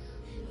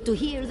 To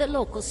hear the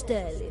locals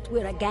tell it,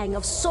 we're a gang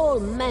of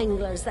soul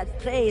manglers that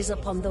preys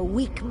upon the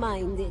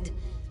weak-minded.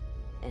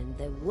 And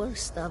the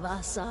worst of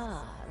us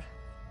are.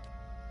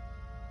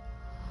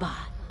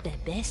 But the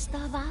best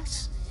of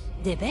us?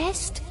 The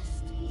best?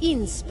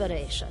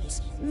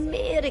 Inspirations.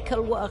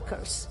 Miracle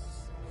workers.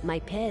 My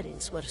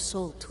parents were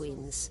soul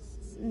twins.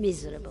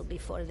 Miserable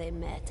before they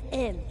met,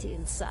 empty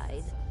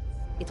inside.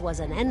 It was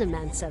an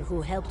animancer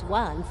who helped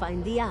one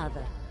find the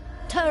other,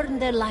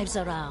 turned their lives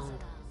around.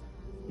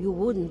 You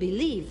wouldn't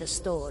believe the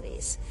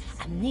stories.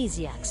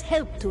 Amnesiacs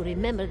helped to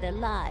remember their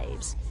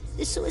lives.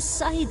 The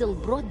suicidal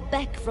brought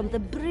back from the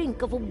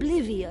brink of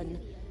oblivion.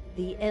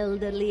 The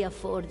elderly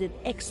afforded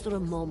extra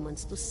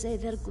moments to say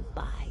their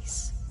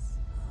goodbyes.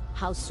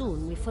 How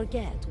soon we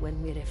forget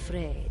when we're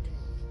afraid.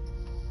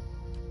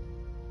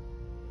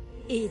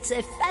 It's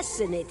a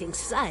fascinating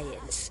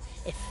science.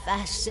 A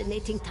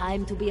fascinating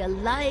time to be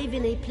alive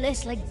in a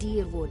place like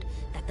Deerwood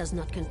that does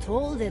not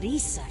control the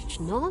research,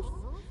 no?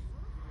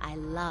 I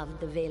love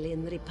the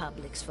Valian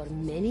Republics for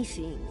many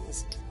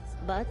things,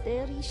 but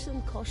their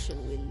recent caution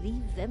will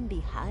leave them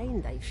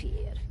behind, I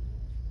fear.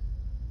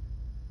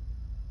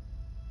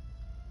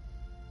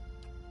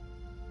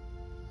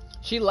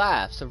 She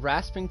laughs, a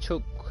rasping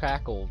choke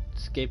crackle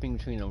escaping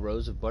between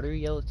rows of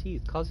buttery yellow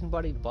teeth, causing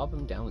body to bob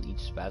him down with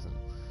each spasm.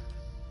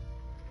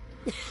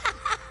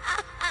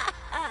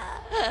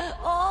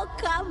 Oh,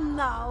 come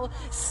now.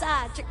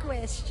 Such a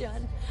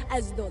question.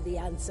 As though the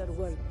answer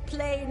were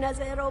plain as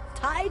a rope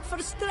tied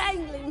for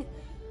strangling.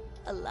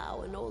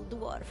 Allow an old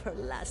dwarf her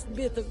last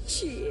bit of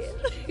cheer.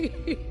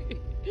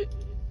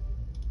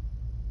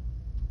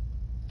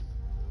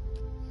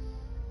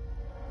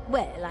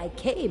 Well, I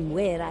came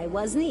where I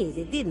was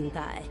needed, didn't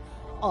I?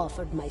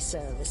 Offered my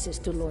services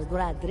to Lord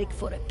Radric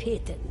for a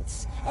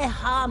pittance. A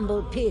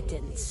humble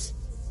pittance.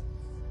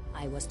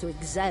 I was to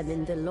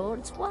examine the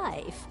Lord's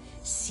wife,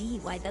 see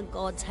why the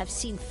gods have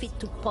seen fit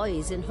to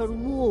poison her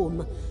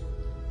womb.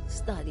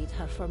 Studied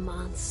her for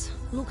months,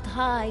 looked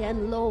high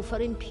and low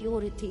for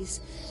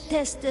impurities,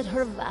 tested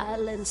her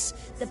valence,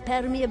 the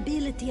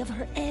permeability of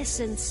her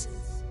essence.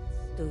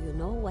 Do you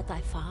know what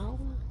I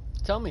found?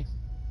 Tell me.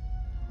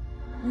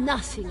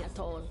 Nothing at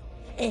all.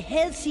 A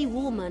healthy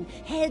woman,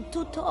 head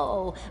to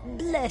toe,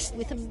 blessed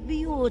with a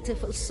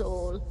beautiful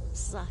soul.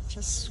 Such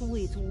a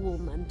sweet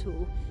woman,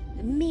 too.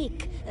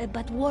 Meek,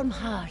 but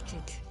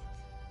warm-hearted.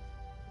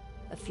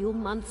 A few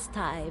months'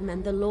 time,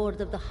 and the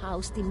lord of the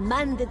house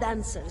demanded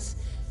answers.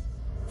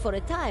 For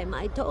a time,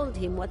 I told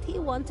him what he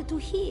wanted to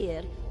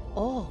hear.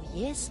 Oh,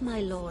 yes,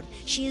 my lord.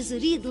 She is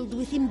riddled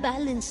with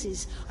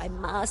imbalances. I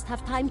must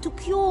have time to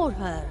cure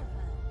her.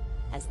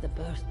 As the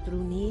birth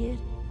drew near,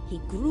 he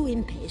grew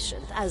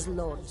impatient, as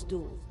lords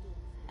do.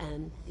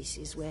 And this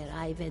is where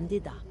I've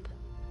ended up.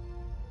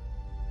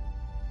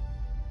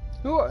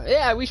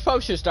 Yeah, we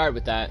probably should start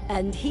with that.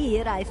 And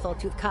here I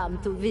thought you'd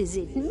come to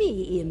visit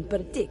me in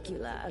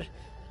particular.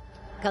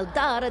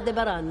 Caldara de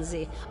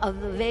Baranzi, of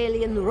the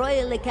Valian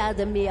Royal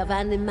Academy of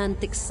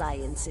Animantic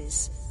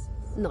Sciences.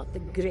 Not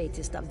the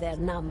greatest of their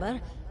number,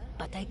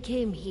 but I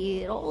came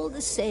here all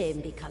the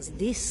same because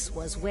this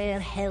was where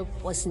help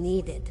was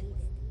needed.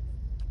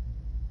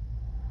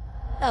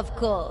 Of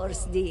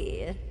course,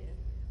 dear.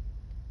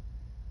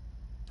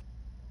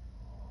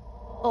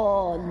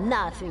 Oh,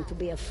 nothing to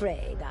be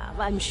afraid of,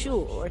 I'm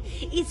sure.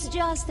 It's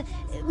just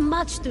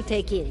much to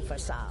take in for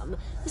some.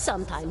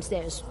 Sometimes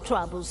there's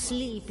trouble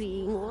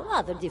sleeping or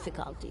other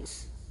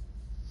difficulties.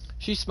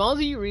 She smiles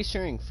at you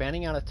reassuring,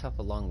 fanning out a tuft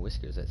of long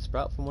whiskers that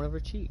sprout from one of her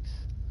cheeks.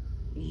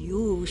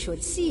 You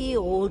should see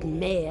old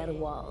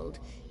Merwald.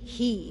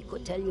 He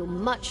could tell you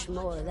much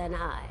more than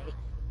I.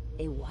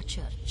 A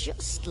watcher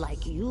just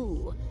like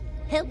you.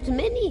 Helped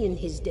many in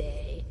his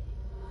day.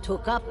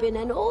 Took up in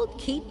an old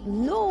keep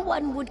no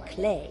one would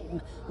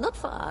claim. Not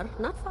far,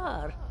 not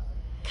far.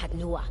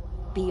 Kadnua,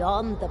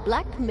 beyond the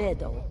Black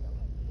Meadow.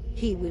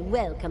 He will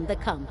welcome the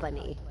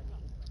company.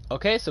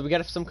 Okay, so we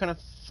gotta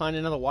find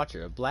another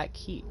watcher, a Black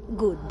Keep.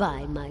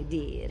 Goodbye, my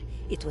dear.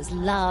 It was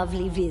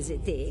lovely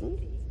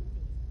visiting.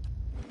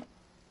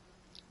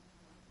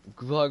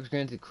 Gulag's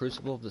granted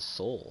Crucible of the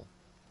Soul.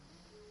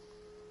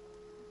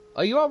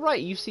 Are you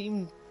alright? You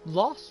seemed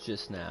lost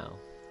just now.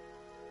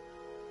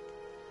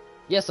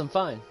 Yes, I'm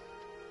fine.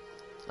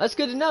 That's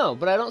good to know,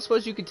 but I don't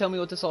suppose you could tell me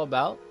what this is all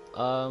about?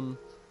 I'm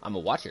a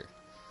watcher.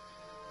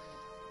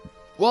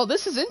 Well,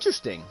 this is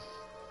interesting.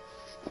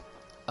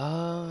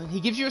 He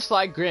gives you a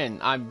sly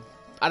grin. I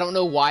don't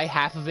know why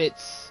half of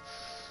it's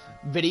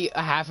video,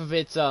 half of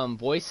it's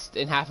voiced,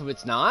 and half of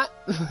it's not.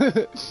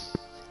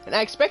 And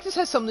I expect this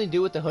has something to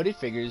do with the hooded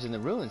figures in the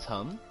ruins,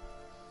 In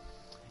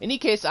any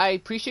case, I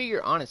appreciate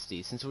your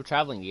honesty. Since we're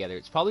traveling together,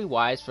 it's probably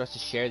wise for us to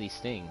share these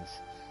things.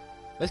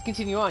 Let's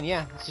continue on,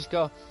 yeah. Let's just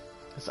go.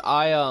 'Cause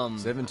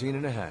 17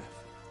 and a half.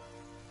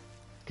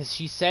 Because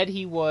she said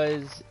he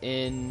was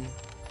in...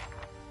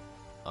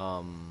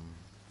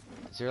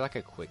 Is there like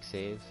a quick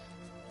save?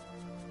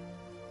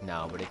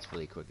 No, but it's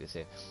really quick to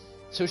save.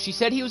 So she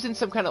said he was in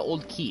some kind of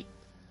old keep.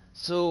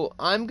 So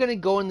I'm gonna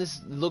go in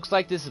this, looks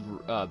like this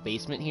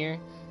basement here,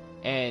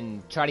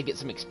 and try to get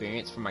some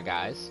experience for my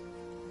guys.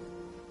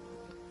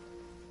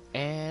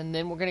 And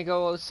then we're gonna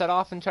go set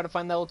off and try to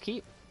find that old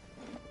keep.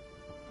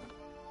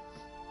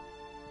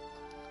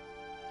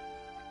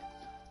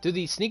 Do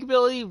the sneak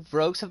ability,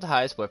 rogues have the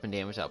highest weapon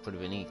damage output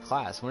of any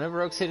class. Whenever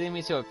rogues hit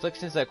enemies who have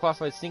afflictions that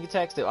qualify as sneak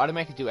attacks, they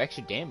automatically do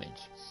extra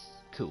damage.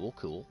 Cool,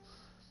 cool.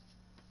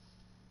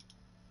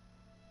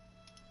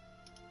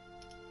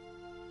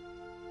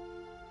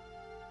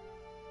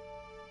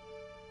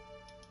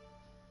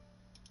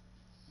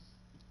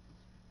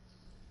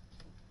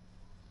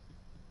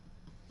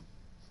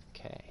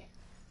 Okay.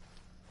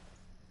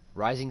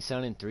 Rising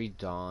sun and 3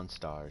 dawn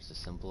stars, the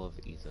symbol of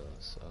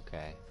ethos.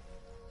 Okay.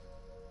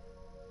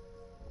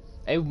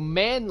 A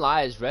man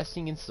lies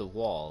resting against the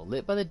wall,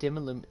 lit by the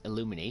dim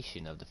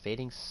illumination of the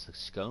fading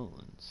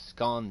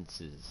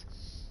sconces.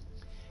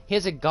 He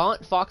has a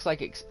gaunt,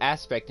 fox-like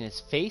aspect, and his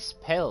face is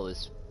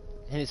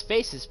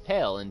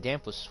pale and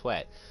damp with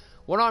sweat.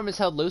 One arm is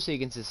held loosely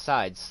against his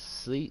side,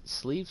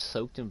 sleeve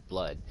soaked in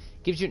blood.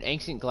 Gives you an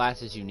ancient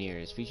glass as you near.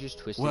 His features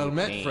twisted. Well with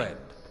met, pain. friend.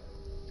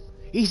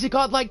 He's a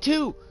godlike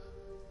too.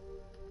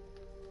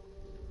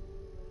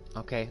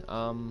 Okay.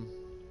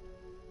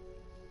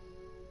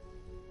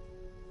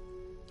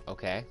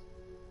 Okay.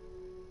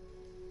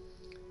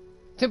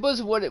 Temple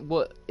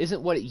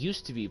isn't what it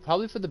used to be,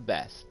 probably for the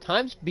best.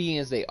 Times being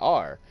as they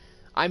are.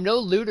 I'm no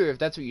looter if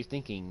that's what you're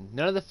thinking.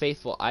 None of the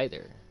faithful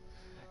either.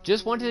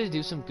 Just wanted to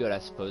do some good, I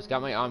suppose.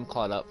 Got my arm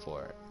clawed up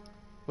for it.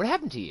 What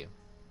happened to you?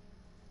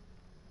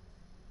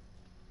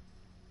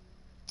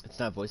 It's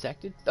not voice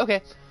acted?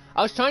 Okay.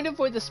 I was trying to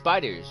avoid the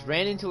spiders.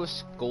 Ran into a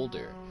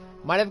scolder.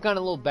 Might have gone a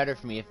little better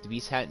for me if the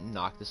beast hadn't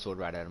knocked the sword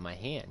right out of my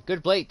hand.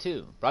 Good blade,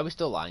 too. Probably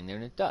still lying there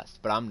in the dust.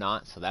 But I'm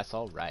not, so that's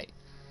alright.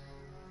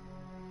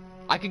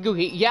 I could go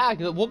get... Yeah,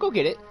 we'll go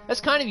get it.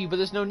 That's kind of you, but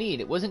there's no need.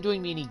 It wasn't doing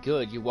me any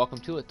good. You're welcome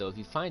to it, though, if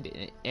you find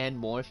it. And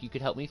more if you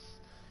could help me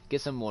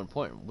get something more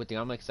important with the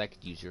armor, because I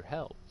could use your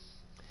help.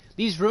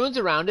 These ruins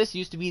around us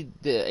used to be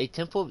a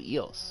temple of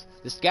Eos,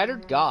 the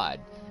scattered god.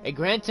 A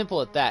grand temple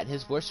at that.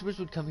 His worshippers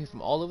would come here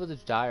from all over the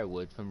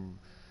Direwood,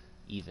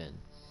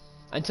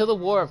 until the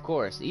war, of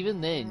course.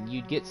 Even then,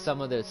 you'd get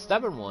some of the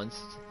stubborn ones,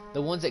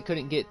 the ones that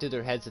couldn't get through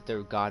their heads that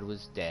their god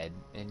was dead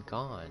and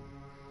gone.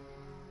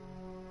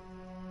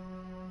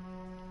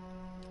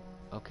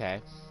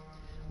 Okay.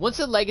 Once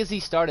the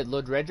legacy started,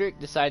 Lord Redrick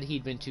decided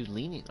he'd been too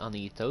lenient on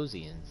the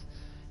Ethosians.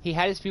 He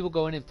had his people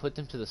go in and put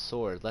them to the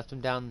sword, left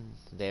them down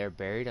there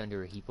buried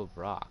under a heap of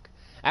rock.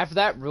 After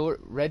that,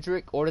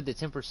 Redrick ordered the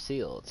Temple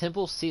sealed.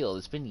 Temple sealed.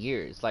 It's been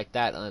years like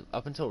that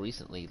up until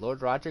recently. Lord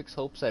Roderick's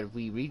hopes that if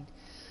we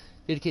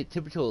rededicate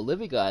Temple to a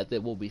living god,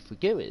 that we'll be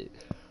forgiven,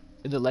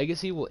 and the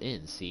legacy will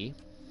end. See.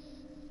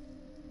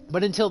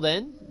 But until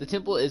then, the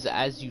temple is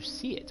as you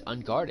see it,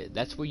 unguarded.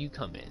 That's where you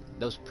come in.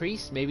 Those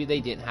priests, maybe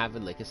they didn't have a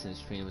lick of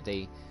sinistry, but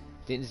they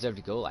didn't deserve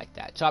to go like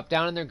that. Chopped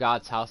down in their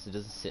god's house, it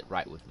doesn't sit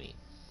right with me.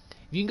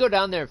 If you can go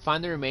down there and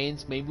find the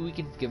remains, maybe we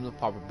can give them the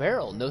proper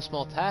burial. No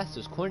small task.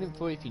 There's coin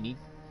for you if you need.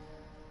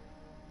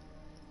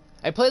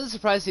 I play the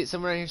surprise to get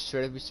someone around here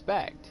straight of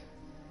respect.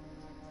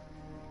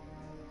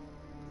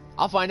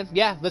 I'll find him.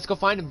 Yeah, let's go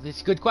find him.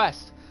 It's a good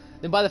quest.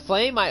 Then by the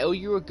flame, I owe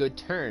you a good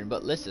turn.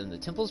 But listen, the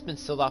temple's been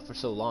sealed off for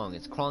so long,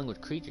 it's crawling with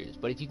creatures.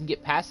 But if you can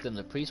get past them,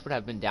 the priests would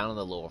have been down on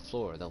the lower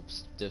floor.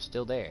 They're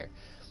still there.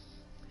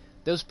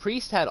 Those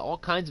priests had all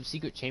kinds of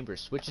secret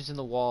chambers, switches in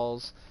the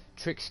walls,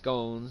 trick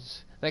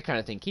scones, that kind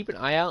of thing. Keep an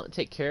eye out and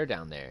take care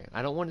down there.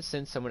 I don't want to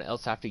send someone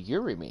else after your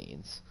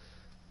remains.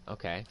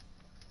 Okay.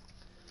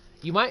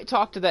 You might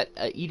talk to that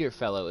eater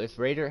fellow if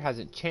Raider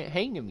hasn't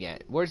hanged him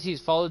yet. Whereas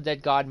he's followed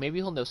dead god, maybe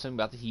he'll know something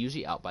about the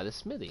usually out by the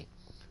smithy.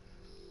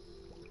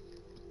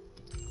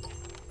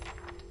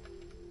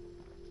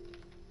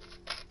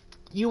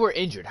 You were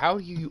injured. How are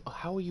you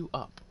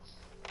up?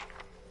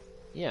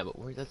 Yeah, but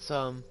that's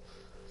so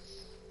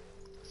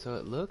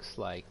it looks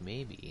like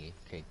maybe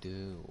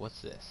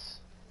what's this?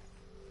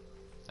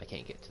 I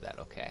can't get to that.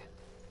 Okay.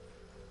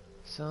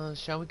 So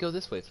shall we go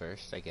this way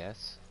first, I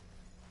guess?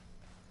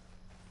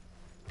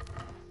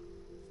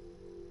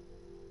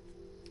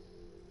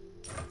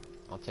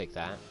 I'll take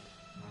that.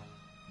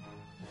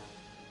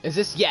 Is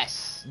this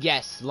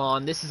yes,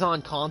 Lon, this is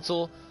on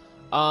console.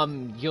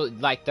 You'll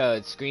like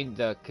the screen,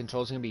 the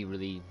controls are gonna be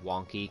really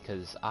wonky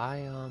because I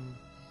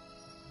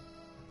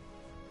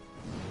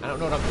don't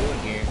know what I'm doing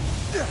here.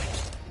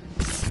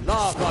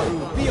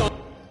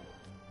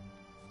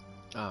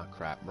 Oh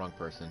crap, wrong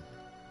person.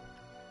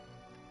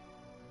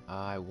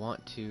 I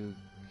want to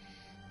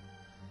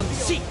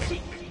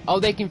Oh,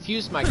 they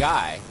confused my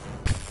guy.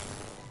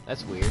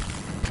 That's weird.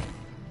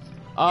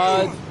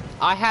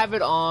 I have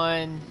it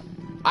on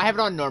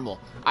normal.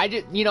 I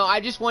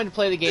just wanted to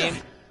play the game.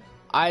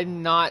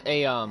 I'm not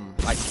a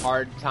like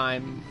hard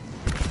time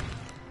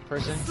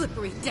person.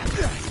 Slippery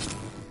death.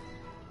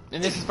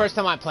 And this is the first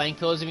time I'm playing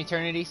Pillars of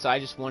Eternity, so I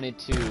just wanted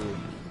to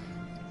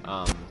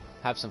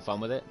have some fun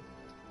with it.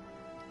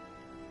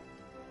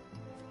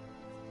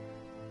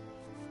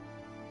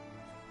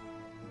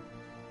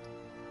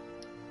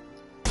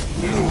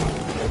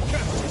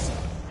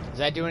 Does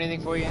that do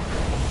anything for you?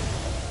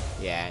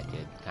 Yeah, it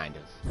did, kind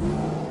of.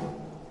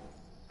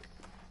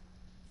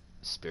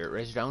 Spirit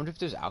Razor. I wonder if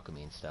there's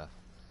alchemy and stuff.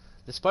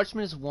 This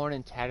parchment is worn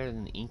and tattered,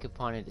 and the ink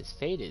upon it is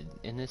faded.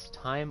 In this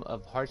time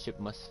of hardship,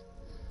 must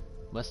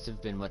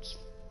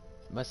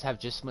have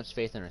just much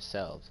faith in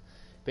ourselves.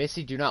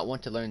 Basically, do not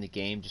want to learn the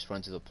game, just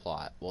run through the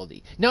plot. Well,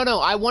 no,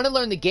 I want to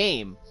learn the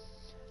game.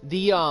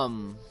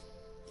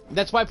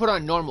 That's why I put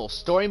on normal.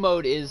 Story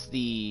mode is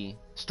the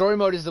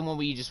one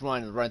where you just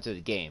run through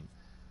the game.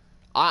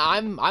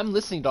 I'm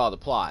listening to all the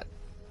plot.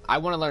 I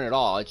want to learn it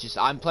all. It's just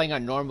I'm playing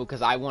on normal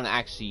because I want to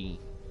actually,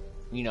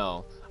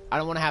 I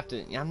don't want to have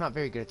to. I'm not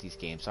very good at these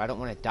games, so I don't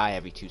want to die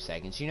every 2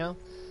 seconds.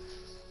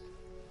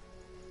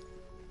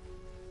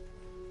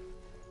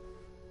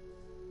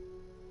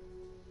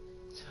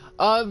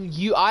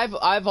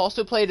 I've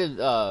also played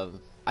I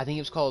think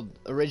it was called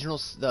Original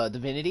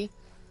Divinity,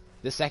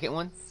 the second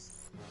one.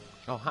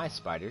 Oh, hi,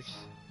 spiders.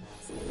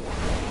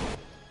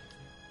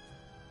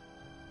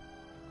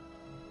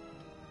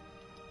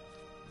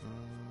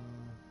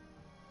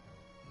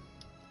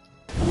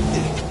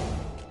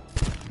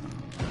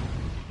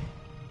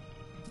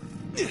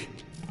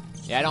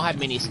 Yeah, I don't have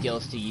many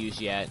skills to use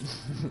yet.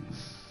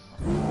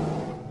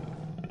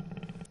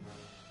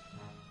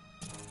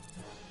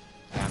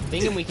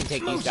 Thinking we can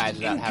take these guys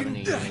without having to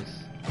use.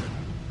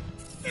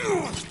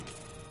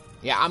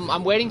 Yeah,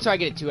 I'm waiting till I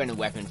get a two-handed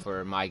weapon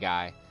for my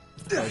guy.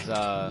 Cause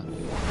wow,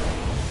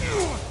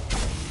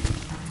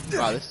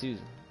 this dude,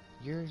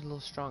 you're a little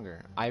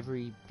stronger.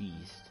 Ivory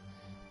Beast.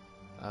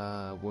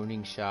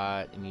 Wounding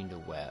shot, immune to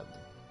web.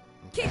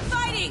 Keep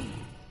fighting!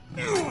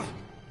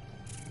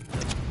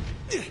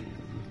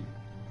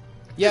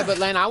 Yeah, but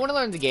Len, I want to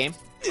learn the game.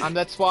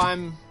 That's why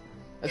I'm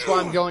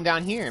going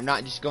down here. I'm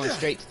not just going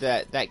straight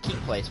to that key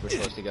place we're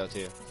supposed to go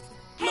to.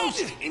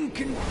 Most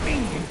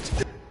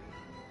inconvenient.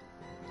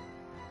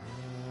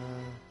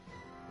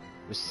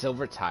 With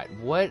Silver Tide.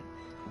 What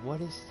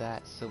is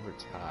that Silver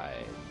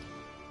Tide?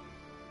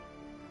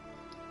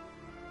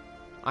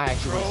 I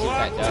actually want to see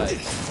what that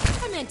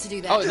does. I meant to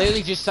do that. Oh, it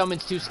literally just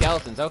summons 2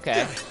 skeletons.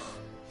 Okay.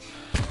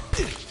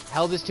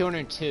 Held is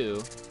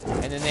 202,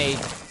 and then they.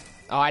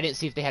 Oh, I didn't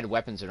see if they had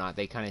weapons or not.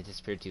 They kind of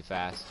disappeared too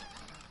fast.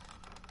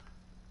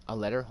 A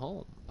letter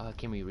home.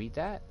 Can we read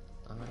that?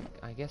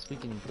 I guess we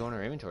can go in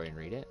our inventory and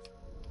read it.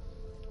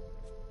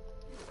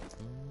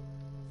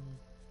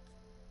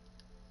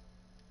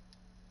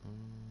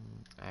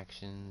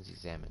 Actions,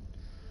 examine.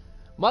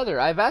 Mother,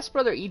 I've asked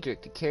Brother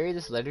Edric to carry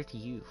this letter to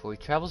you, for he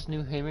travels to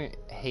New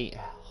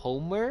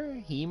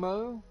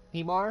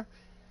Hemar.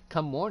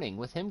 Come morning,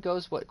 with him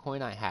goes what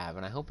coin I have,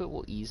 and I hope it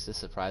will ease the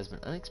surprise of an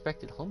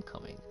unexpected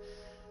homecoming.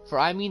 For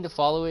I mean to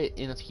follow it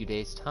in a few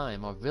days'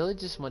 time. Our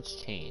village is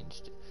much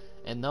changed,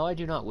 and though I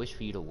do not wish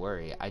for you to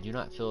worry, I do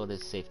not feel it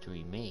is safe to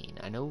remain.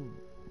 I know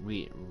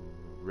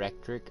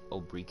Rectric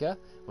Obrica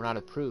will not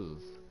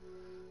approve.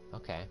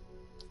 Okay.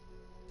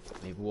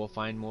 Maybe we'll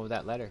find more of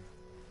that letter.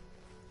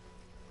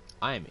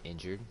 I am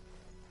injured.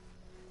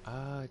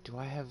 Do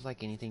I have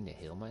like anything to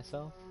heal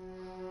myself?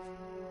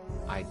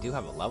 I do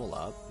have a level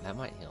up. That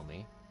might heal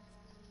me.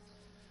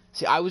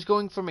 See, I was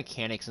going for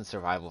mechanics and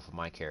survival for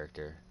my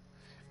character.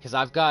 Because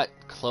I've got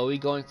Chloe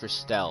going for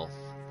stealth.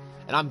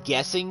 And I'm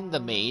guessing the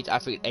mage, I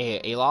forget,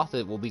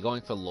 Aloth, will be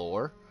going for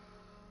lore.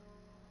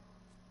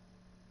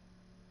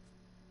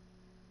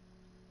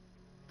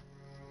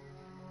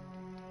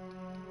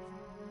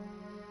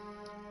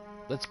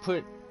 Let's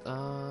put,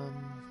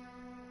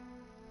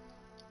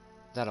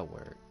 that'll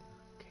work.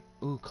 Okay.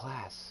 Ooh,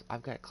 class.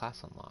 I've got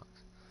class unlocked.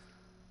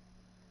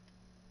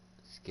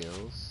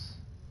 Skills.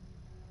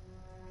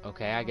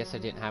 Okay, I guess I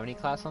didn't have any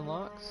class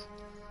unlocks.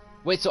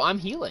 Wait, so I'm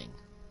healing.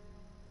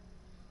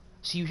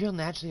 So you heal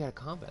naturally out of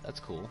combat.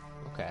 That's cool.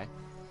 Okay.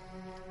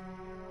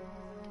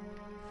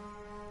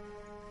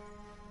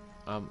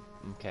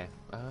 Okay.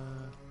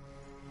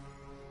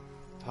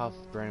 Puff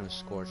burning with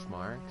scorch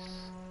marks.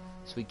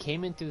 So we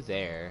came in through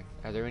there.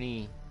 Are there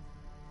any...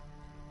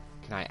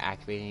 Can I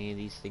activate any of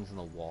these things on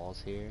the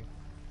walls here?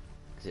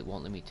 Because it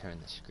won't let me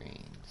turn the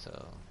screen,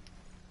 so...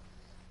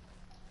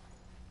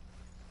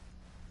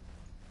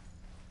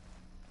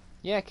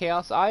 Yeah,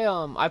 Chaos.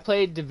 I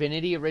played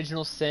Divinity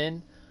Original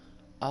Sin.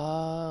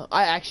 I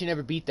actually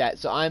never beat that,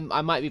 so I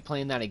might be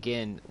playing that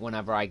again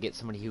whenever I get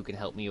somebody who can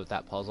help me with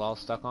that puzzle I was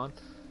stuck on.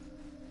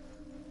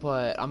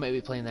 But I might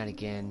be playing that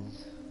again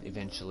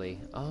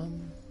eventually.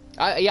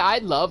 Yeah, I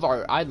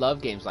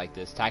love games like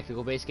this,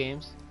 tactical based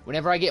games.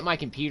 Whenever I get my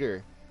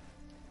computer,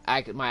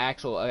 an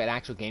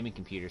actual gaming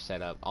computer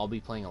set up, I'll be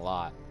playing a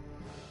lot.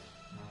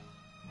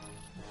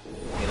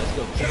 Okay, let's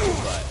go kick his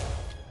butt.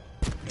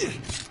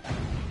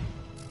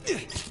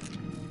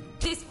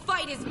 This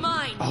fight is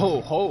mine.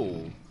 Oh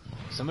ho!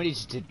 Somebody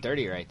just did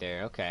 30 right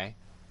there. Okay.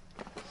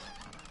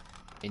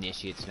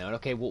 Initiate's note.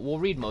 Okay, we'll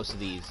read most of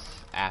these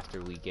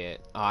after we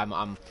get. Oh,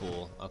 I'm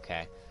full.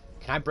 Okay.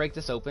 Can I break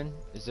this open?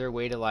 Is there a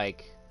way to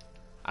like?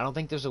 I don't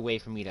think there's a way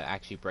for me to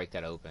actually break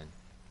that open.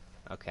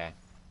 Okay.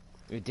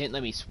 It didn't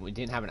let me. It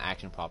didn't have an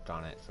action popped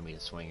on it for me to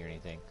swing or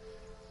anything.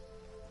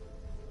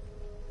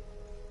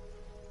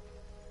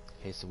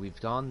 Okay, so we've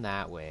gone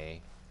that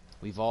way.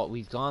 We've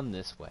gone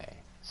this way.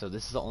 So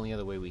this is the only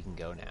other way we can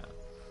go now.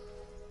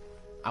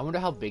 I wonder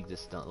how big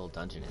this little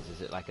dungeon is.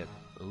 Is it like a...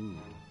 Ooh.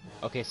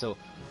 Okay, so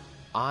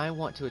I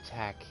want to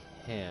attack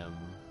him.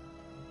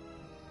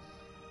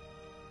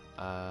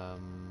 So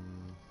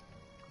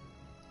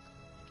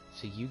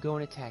you go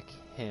and attack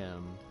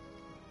him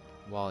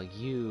while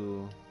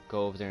you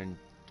go over there and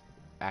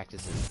act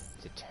as a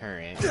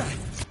deterrent.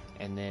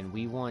 And then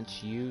we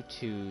want you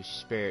to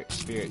spirit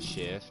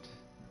shift.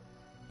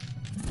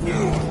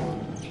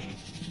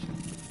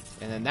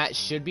 And then that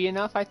should be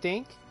enough, I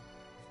think.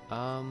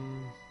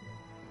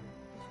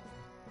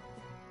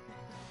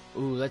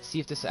 Ooh, let's see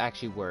if this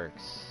actually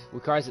works.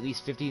 Requires at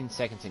least 15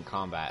 seconds in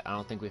combat. I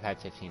don't think we've had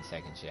 15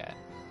 seconds yet.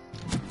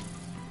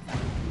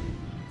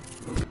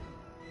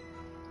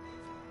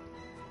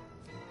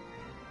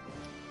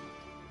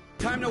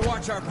 Time to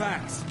watch our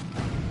backs.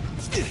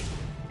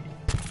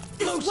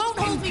 This won't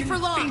hold me for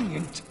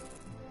long.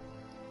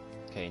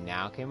 Okay,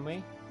 now can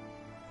we?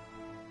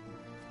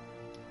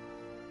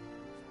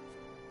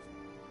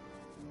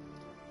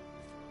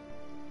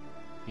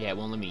 Yeah, it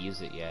won't let me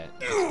use it yet.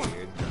 That's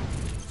weird.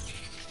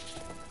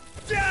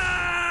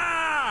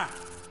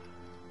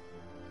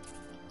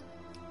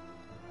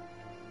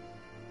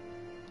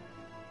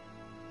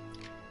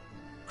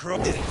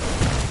 Crooked.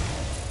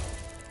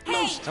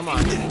 Come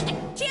on.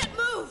 Can't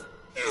move!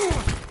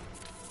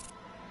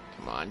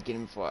 Come on, get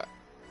him for it.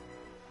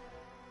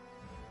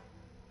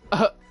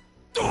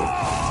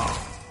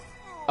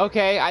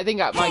 Okay, I think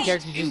my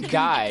character just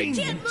died.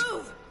 Can't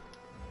move!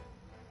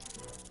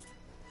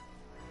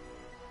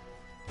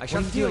 I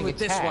shall deal with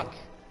this one.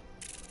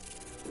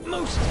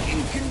 Most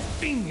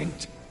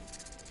inconvenient.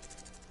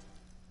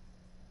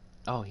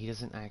 Oh, he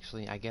doesn't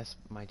actually. I guess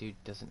my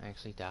dude doesn't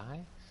actually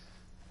die.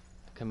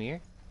 Come here.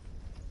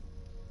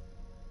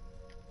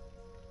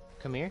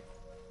 Come here.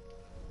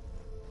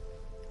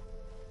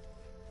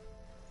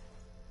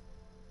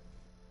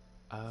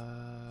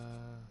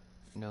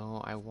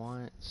 No, I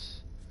want.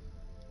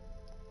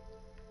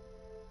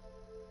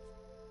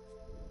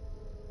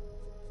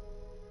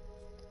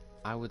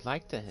 I would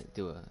like to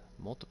do a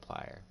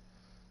multiplier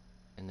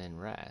and then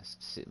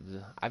rest.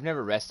 I've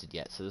never rested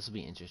yet, so this will be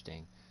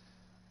interesting.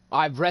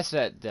 I've rested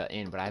at the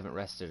inn, but I haven't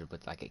rested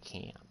with like a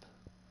camp.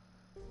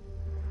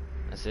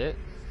 That's it?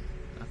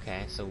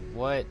 Okay, so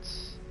what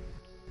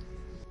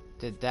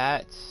did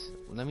that...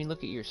 Let me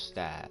look at your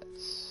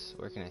stats.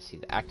 Where can I see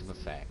the active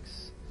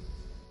effects?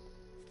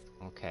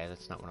 Okay,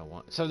 that's not what I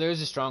want. So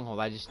there's a stronghold,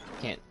 I just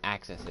can't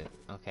access it.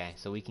 Okay,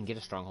 so we can get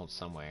a stronghold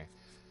somewhere.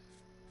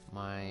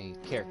 My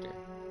character.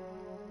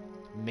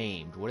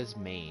 Maimed. What is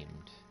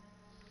maimed?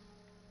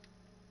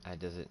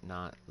 Does it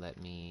not let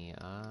me,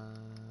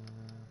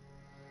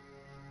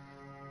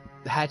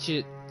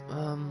 hatchet,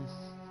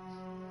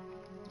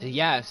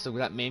 yeah, so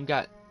that maimed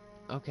got,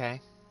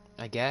 okay,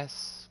 I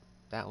guess,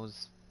 that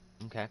was,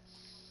 okay.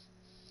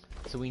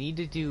 So we need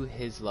to do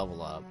his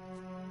level up.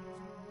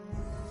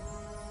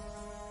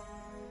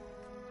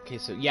 Okay,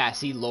 so, yeah,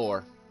 see,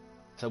 lore.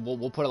 So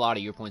we'll put a lot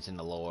of your points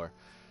into lore.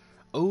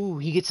 Oh,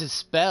 he gets a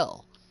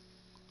spell.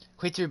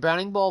 Creates a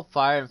rebounding ball of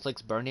fire and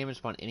inflicts burn damage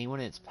upon anyone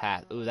in its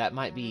path. Ooh, that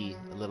might be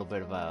a little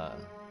bit of a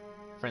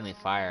friendly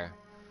fire.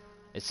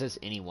 It says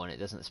anyone, it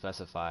doesn't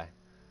specify.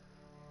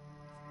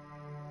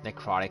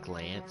 Necrotic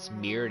Lance,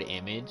 mirrored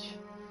image.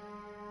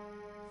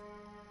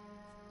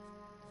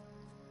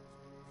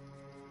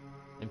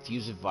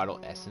 Infused with vital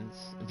essence.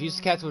 Infused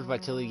the cats with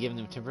vitality, giving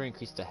them temporary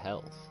increase to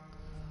health.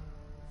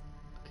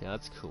 Okay,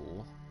 that's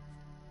cool.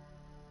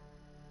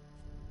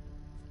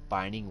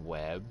 Binding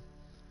web.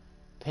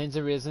 Pins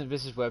a resident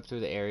vicious web through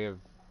the area,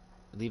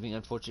 leaving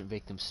unfortunate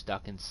victims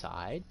stuck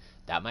inside.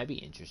 That might be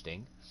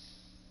interesting.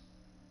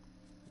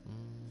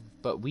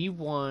 But we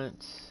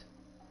want...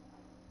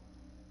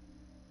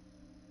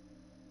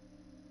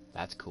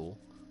 That's cool.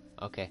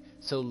 Okay,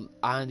 so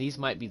these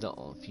might be the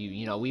few.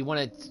 You know, we want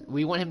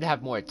him to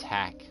have more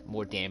attack,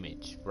 more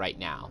damage right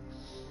now.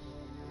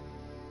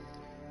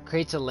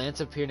 Creates a lance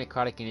of pure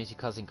necrotic energy,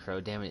 causing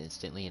crow damage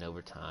instantly and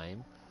over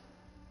time.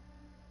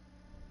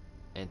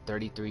 And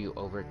 33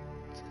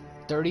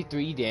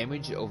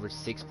 damage over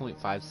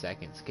 6.5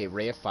 seconds. Okay,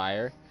 Ray of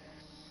Fire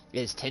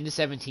is 10 to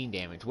 17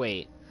 damage.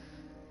 Wait.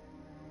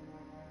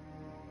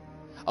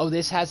 Oh,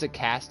 this has a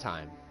cast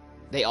time.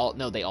 They all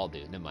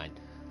do. Never mind.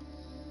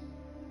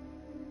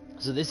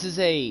 So this is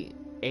a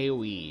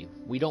AoE.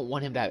 We don't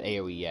want him to have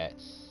AoE yet.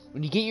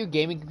 When you get your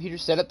gaming computer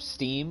set up,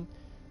 Steam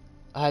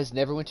has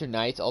Neverwinter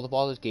Nights, all the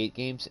Baldur's Gate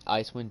games,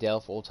 Icewind Dale,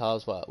 Full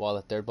Tiles, while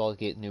the third Baldur's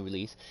Gate new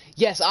release.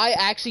 Yes, I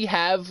actually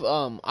have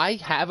I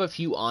have a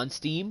few on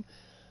Steam.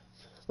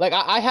 Like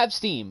I have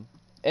Steam,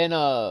 and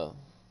I'm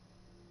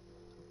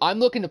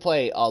looking to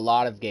play a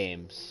lot of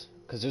games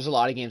because there's a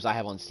lot of games I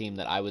have on Steam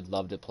that I would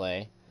love to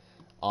play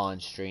on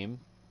stream.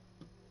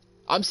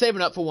 I'm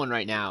saving up for one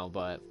right now,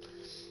 but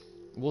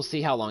we'll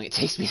see how long it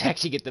takes me to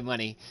actually get the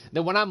money.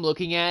 The one I'm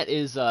looking at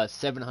is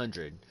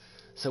 700,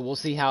 so we'll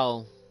see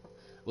how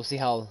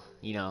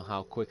you know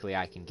how quickly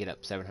I can get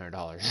up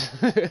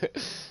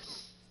 $700.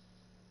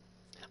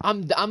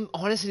 I'm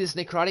honestly, this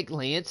Necrotic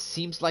Lance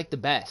seems like the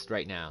best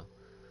right now.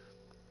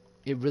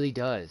 It really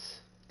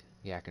does.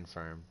 Yeah,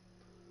 confirm.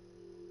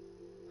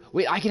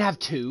 Wait, I can have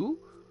two?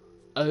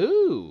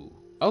 Oh.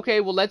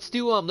 Okay, well let's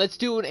do an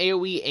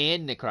AoE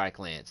and Necrotic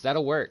Lance.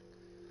 That'll work.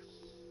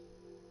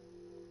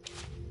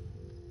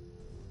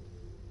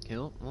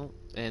 Cool. Well,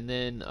 and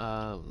then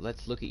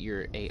let's look at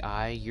your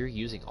AI. You're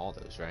using all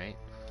those, right?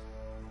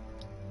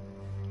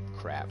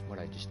 Crap,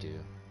 what'd I just do?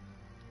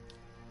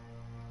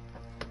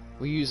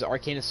 We use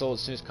Arcane Assault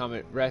as soon as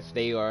combat ref.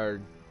 They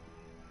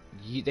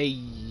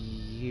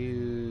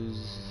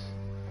use...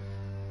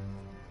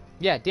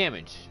 Yeah,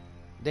 damage.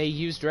 They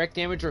use direct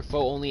damage or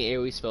foe-only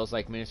AoE spells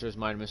like Minister's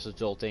Mind, Missile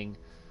Jolting,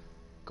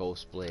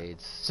 Ghost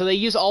Blades. So they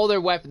use all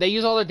their they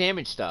use all their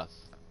damage stuff.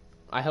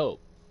 I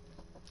hope.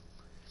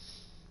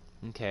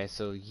 Okay,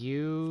 so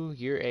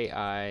your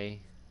AI...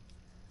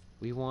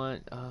 We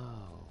want...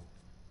 Oh...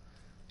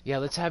 Yeah,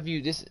 let's have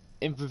you...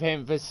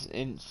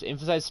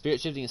 Emphasize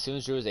spirit shifting as soon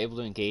as Druid is able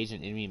to engage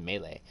an enemy in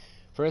melee.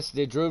 First,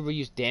 the Druid will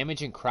use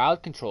damage and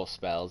crowd control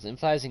spells,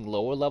 emphasizing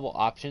lower level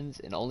options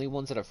and only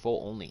ones that are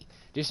full only.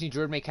 Additionally,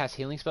 Druid may cast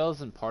healing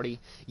spells and party...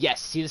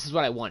 Yes, see, this is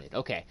what I wanted.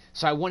 Okay,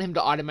 so I want him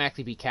to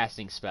automatically be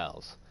casting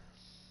spells.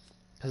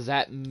 Because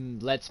that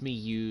lets me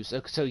use...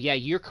 So yeah,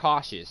 you're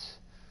cautious.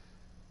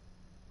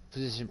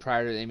 position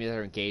prior to the enemy that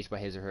are engaged by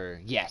his or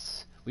her.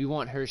 Yes, we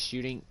want her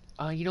shooting.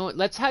 You know what?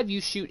 Let's have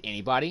you shoot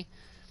anybody.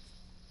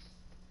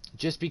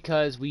 Just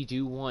because we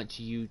do want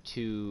you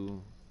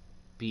to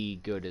be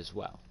good as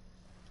well.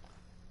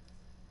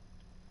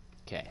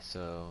 Okay,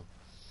 so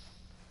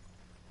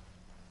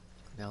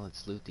now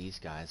let's loot these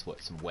guys.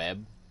 What, some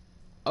web?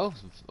 Oh,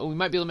 we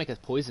might be able to make a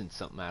poison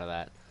something out of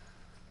that.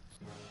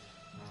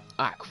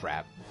 Ah,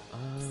 crap.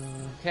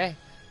 Okay.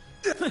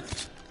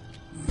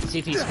 See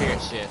if he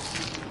spirit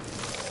shifts.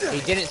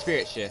 He didn't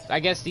spirit shift. I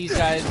guess these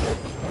guys...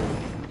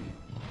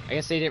 I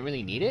guess they didn't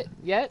really need it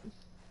yet?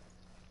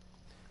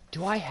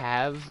 Do I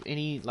have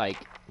any, like,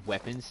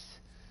 weapons?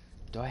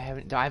 Do I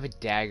have a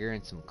dagger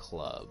and some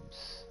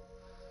clubs?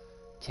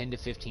 10 to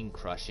 15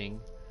 crushing.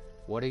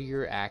 What are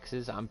your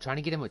axes? I'm trying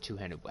to get him a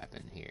two-handed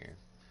weapon here.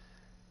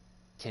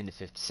 10 to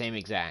 50. Same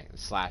exact.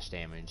 Slash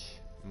damage.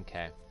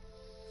 Okay.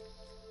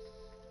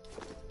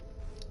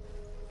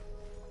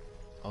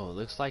 Oh, it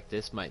looks like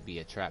this might be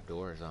a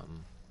trapdoor or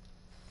something.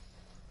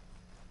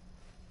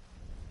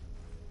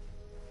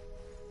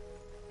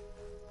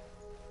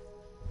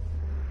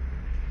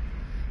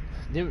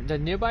 The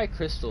nearby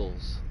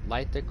crystals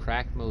light the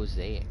cracked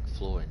mosaic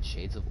floor in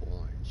shades of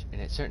orange,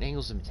 and at certain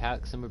angles the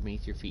metallic simmer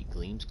beneath your feet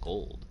gleams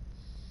gold.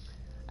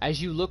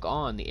 As you look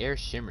on, the air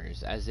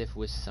shimmers as if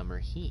with summer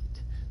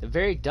heat. The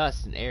very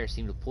dust and air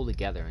seem to pull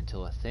together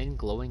until a thin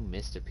glowing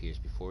mist appears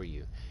before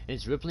you. In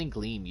its rippling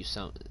gleam you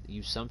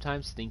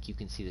sometimes think you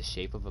can see the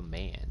shape of a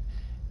man,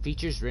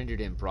 features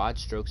rendered in broad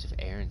strokes of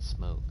air and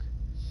smoke.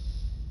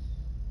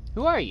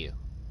 Who are you?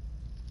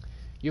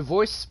 Your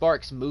voice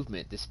sparks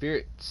movement. The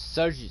spirit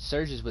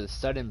surges with a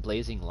sudden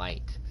blazing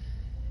light,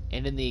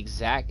 and in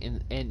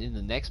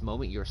the next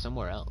moment you are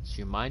somewhere else.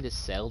 Your mind is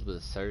sailed with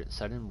a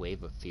sudden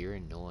wave of fear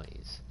and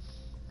noise.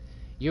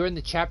 You are in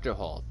the chapter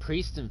hall.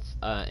 Priests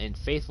and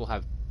faithful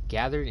have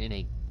gathered in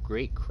a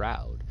great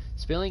crowd,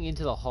 spilling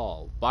into the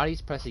hall. Bodies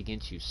press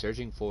against you,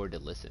 surging forward to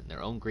listen.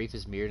 Their own grief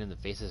is mirrored in the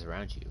faces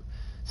around you.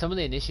 Some of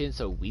the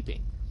initiates are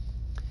weeping.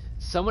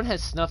 Someone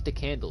has snuffed the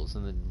candles,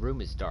 and the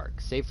room is dark,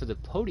 save for the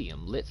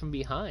podium lit from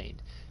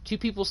behind. Two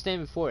people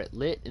stand before it,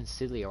 lit in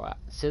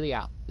silhouettes.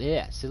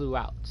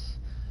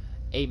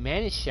 A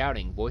man is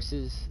shouting,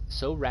 voices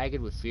so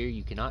ragged with fear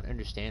you cannot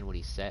understand what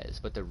he says,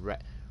 but the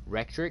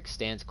rectrix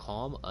stands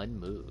calm,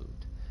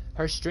 unmoved.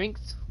 Her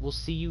strength will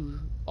see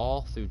you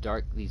all through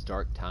these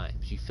dark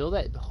times. You feel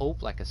that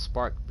hope like a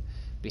spark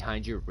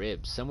behind your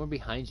ribs. Somewhere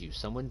behind you,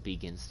 someone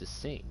begins to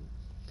sing.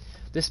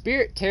 The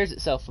spirit tears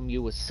itself from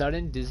you with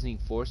sudden, dizzying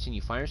force, and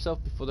you find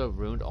yourself before the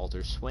ruined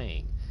altar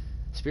swaying.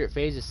 The spirit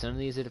fades as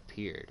suddenly as it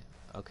appeared.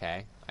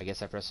 Okay, I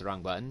guess I pressed the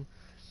wrong button.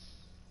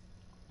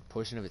 A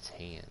portion of its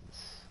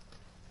hands.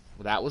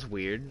 Well, that was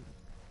weird.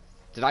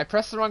 Did I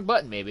press the wrong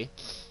button, maybe?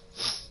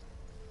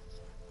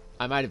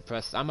 I might have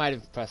pressed the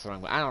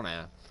wrong button. I don't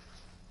know.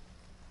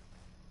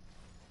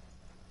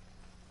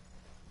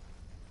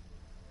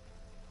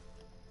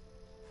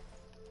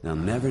 They'll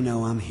never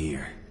know I'm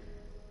here.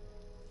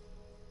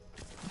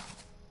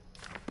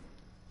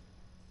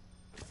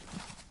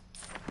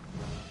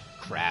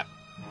 Crap.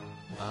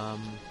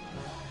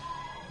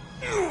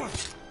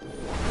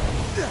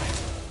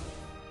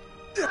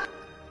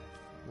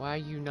 Why are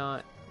you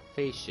not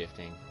phase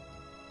shifting?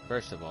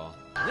 First of all.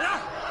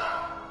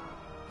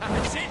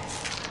 That's it.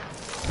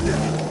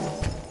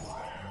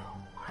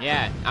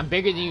 Yeah, I'm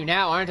bigger than you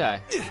now, aren't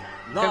I?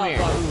 Come here.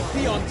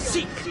 Beyond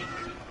seek.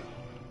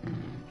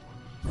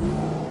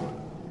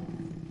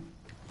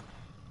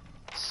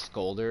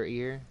 Scolder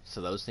ear?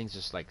 So those things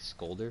just like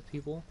Scolder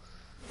people?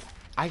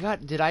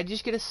 Did I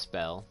just get a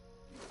spell?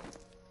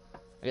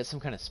 I got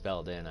some kind of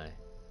spell, didn't I?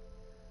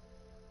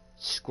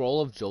 Scroll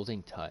of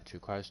Jolting Touch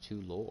requires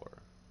 2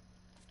 lore.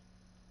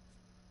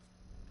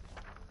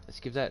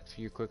 Let's give that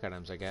for your quick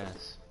items, I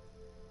guess.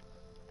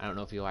 I don't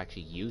know if you'll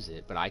actually use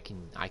it, but I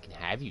can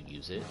have you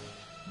use it.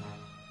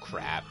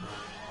 Crap.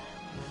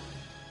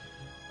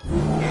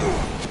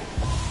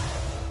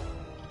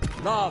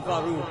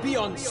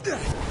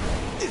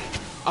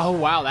 Oh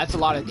wow, that's a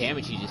lot of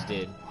damage he just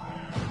did.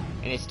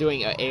 And it's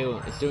doing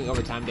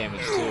overtime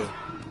damage too.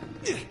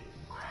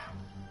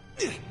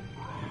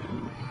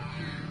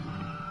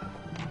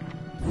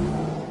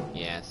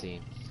 Yeah, see.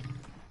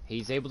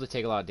 He's able to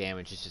take a lot of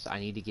damage. It's just I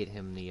need to get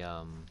him the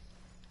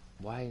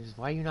why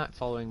are you not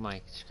following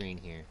my screen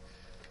here?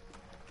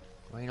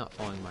 Why are you not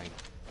following my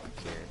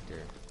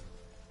character?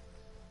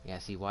 Yeah,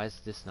 see, why is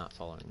this not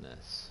following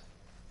this?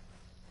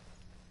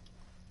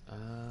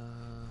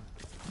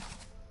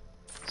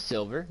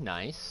 Silver,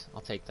 nice.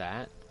 I'll take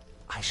that.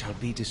 I shall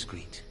be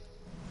discreet.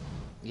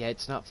 Yeah,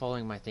 it's not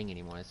following my thing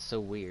anymore. It's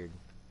so weird.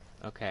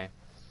 Okay.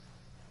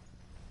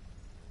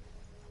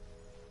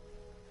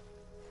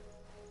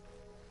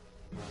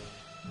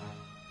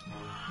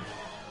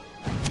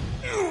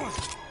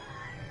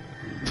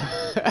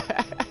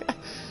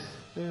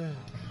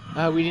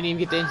 We didn't even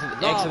get to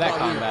the X of that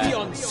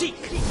combat.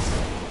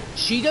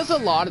 She does a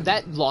lot of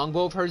that.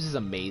 Longbow of hers is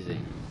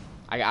amazing.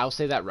 I'll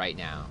say that right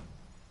now.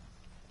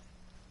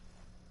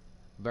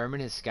 Berman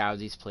has scoured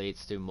these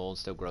plates through mold,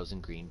 still grows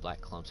in green black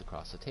clumps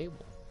across the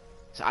table.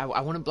 So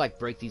I want to like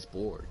break these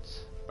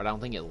boards, but I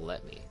don't think it'll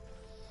let me.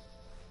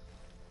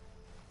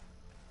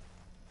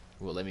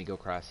 Will it let me go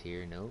across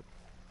here? Nope.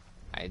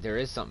 There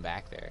is something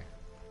back there.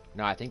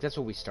 No, I think that's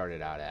what we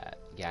started out at.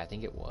 Yeah, I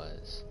think it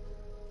was.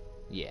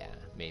 Yeah,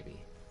 maybe.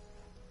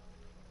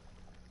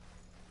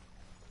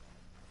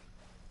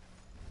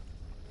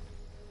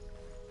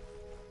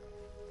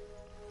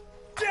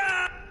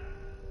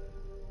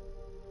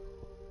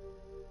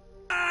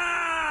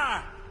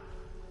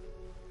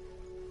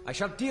 I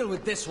shall deal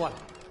with this one.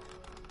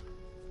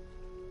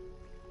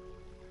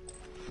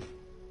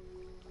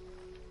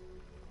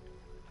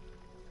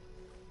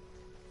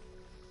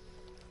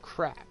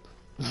 Crap.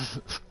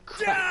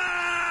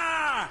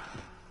 Crap.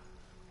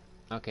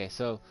 Okay,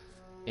 so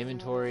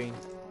inventory.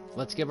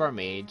 Let's give our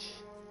mage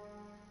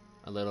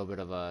a little bit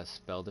of a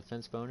spell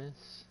defense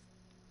bonus.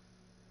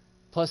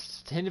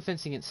 Plus 10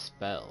 defense against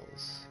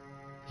spells.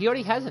 He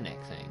already has a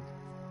neck thing.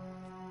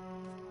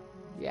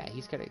 Yeah,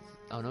 he's got a...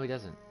 Oh, no, he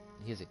doesn't.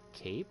 He has a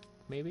cape,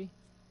 maybe?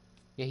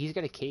 Yeah, he's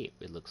got a cape,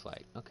 it looks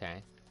like.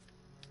 Okay.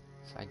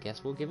 So I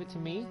guess we'll give it to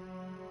me.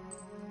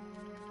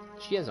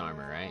 She has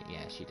armor, right?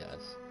 Yeah, she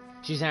does.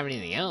 She doesn't have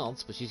anything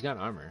else, but she's got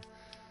armor.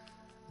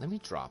 Let me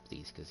drop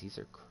these, because these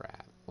are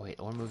crap. Wait,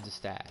 or move the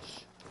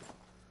stash.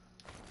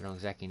 I don't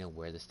exactly know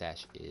where the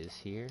stash is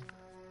here.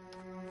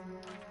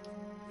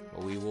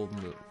 But we will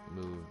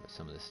move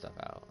some of this stuff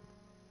out.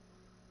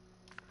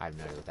 I have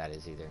no idea what that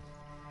is either.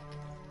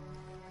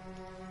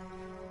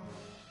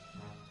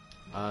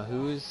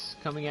 Who's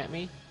coming at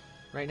me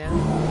right now?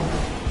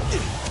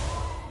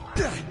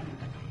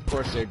 Of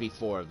course, there'd be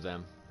 4 of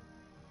them.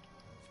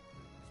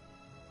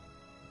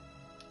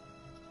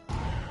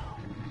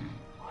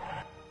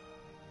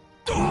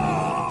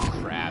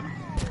 Crap.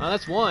 Oh,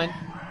 that's one.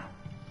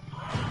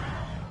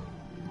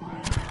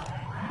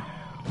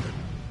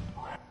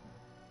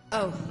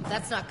 Oh,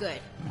 that's not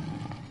good.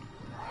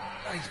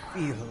 I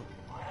feel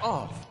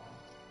off.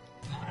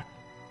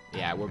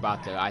 Yeah, we're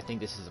about to... I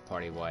think this is a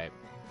party wipe.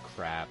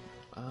 Crap.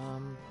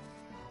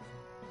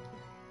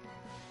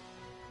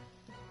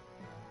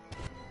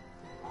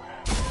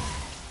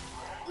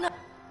 No,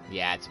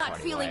 yeah, it's a party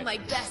not feeling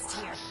wipe. my best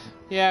here.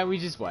 Yeah, we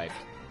just wiped.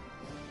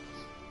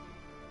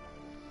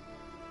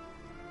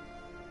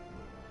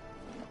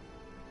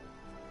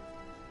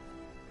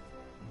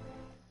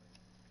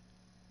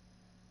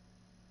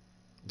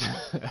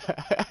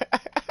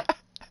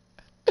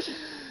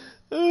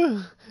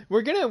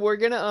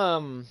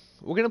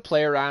 We're gonna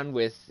play around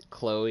with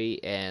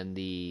Chloe and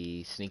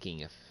the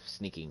sneaking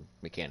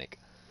mechanic.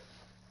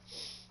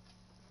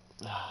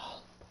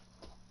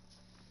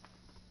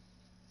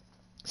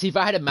 See, if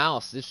I had a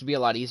mouse, this would be a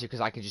lot easier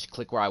because I could just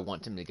click where I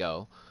want him to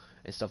go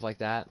and stuff like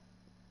that.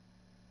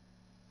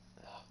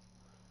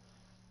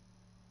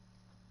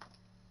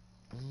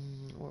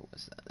 Where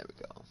was that? There we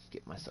go.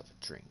 Get myself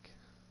a drink.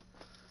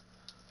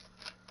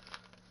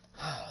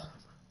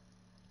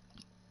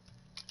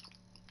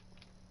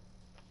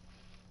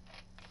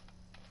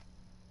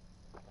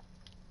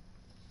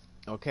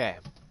 Okay.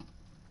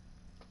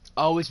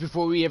 Oh, it's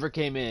before we ever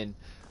came in.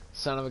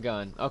 Son of a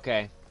gun.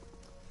 Okay.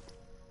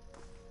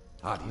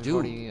 How do you do?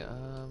 Already,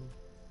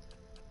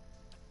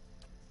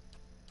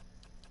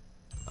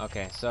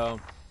 okay, so...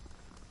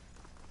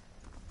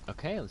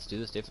 Okay, let's do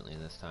this differently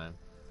this time.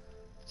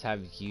 Let's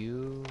have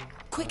you...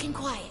 Quick and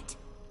quiet.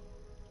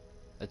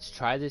 Let's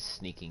try this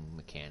sneaking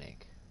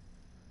mechanic.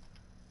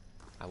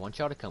 I want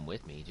y'all to come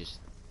with me, just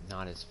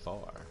not as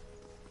far.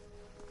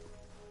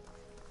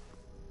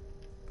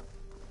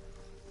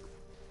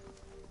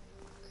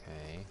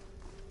 Okay.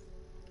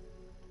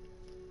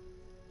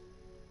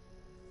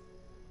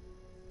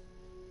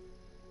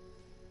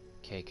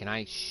 Okay, can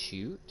I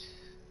shoot?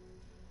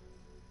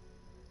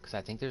 Because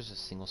I think there's a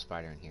single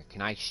spider in here.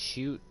 Can I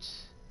shoot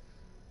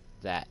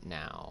that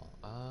now?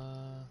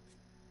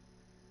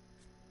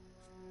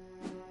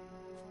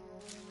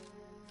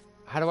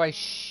 How do I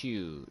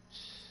shoot?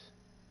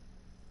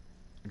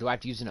 Do I have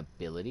to use an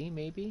ability,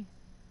 maybe?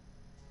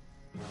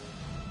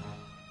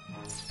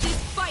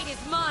 This fight is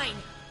mine.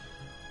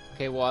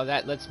 Okay, well,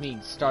 that lets me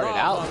start it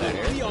out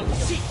better.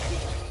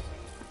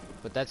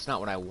 But that's not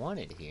what I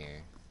wanted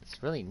here.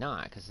 It's really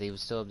not, because they would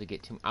still have to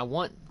get to... I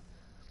want...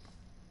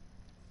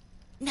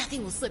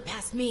 Nothing will slip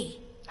past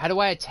me. How do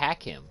I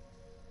attack him?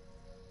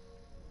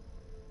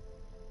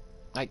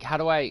 Like, how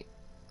do I...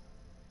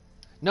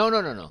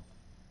 No.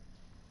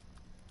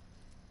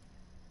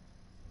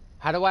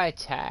 How do I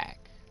attack?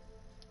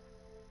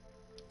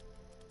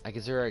 Like,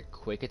 is there a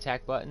quick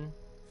attack button?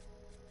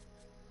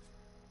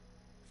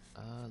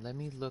 Let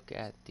me look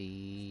at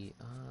the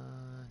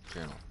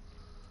journal.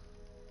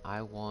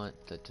 I want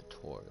the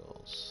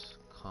tutorials.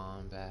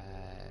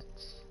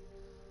 Combat.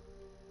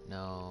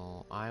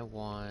 No, I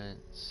want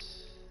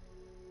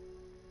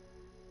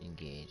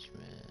engagement.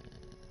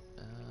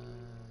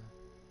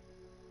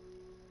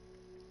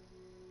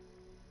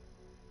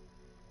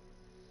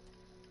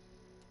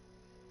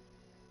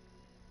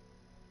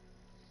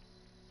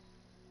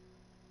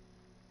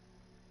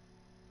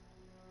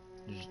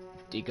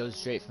 It goes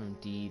straight from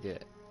D to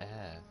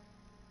F.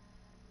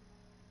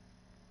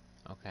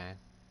 Okay.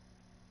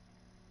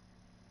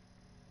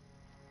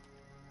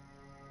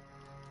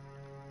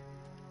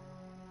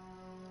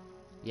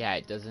 Yeah,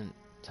 it doesn't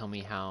tell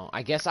me how.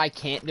 I guess I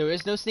can't. There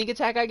is no sneak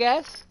attack, I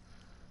guess?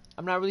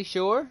 I'm not really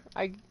sure.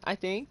 I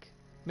think.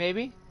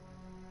 Maybe.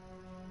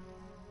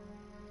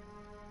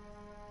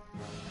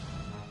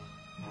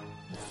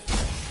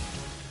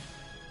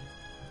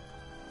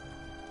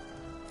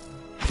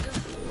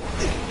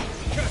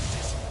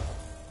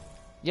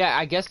 Yeah,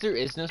 I guess there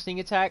is no sneak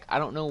attack. I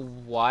don't know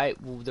why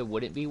there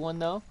wouldn't be one,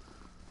 though.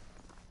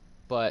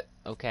 But,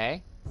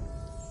 okay.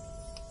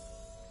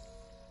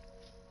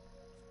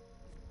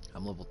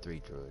 I'm level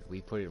 3 druid. We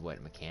put it,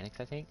 what,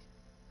 mechanics, I think?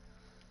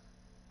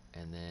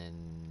 And then...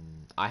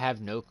 I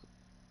have no...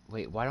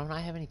 Wait, why don't I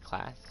have any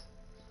class?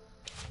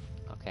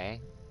 Okay.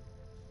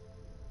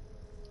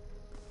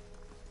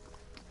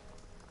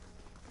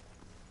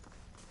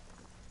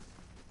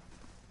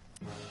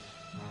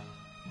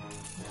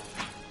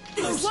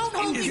 This won't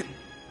hold me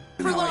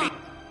for long.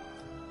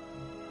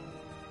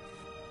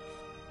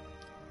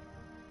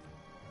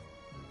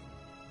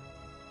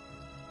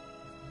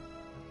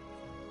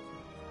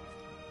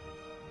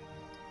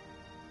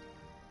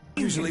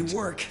 Usually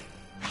work.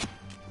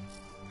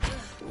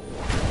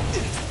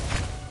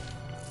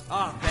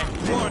 Ah,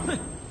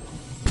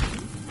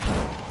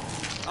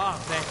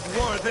 that's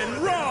more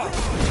than raw.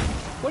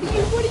 What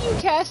are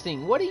you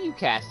casting? What are you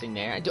casting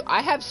there? Do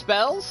I have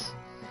spells?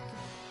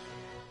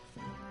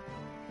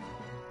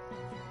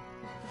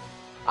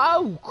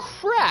 Oh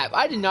crap!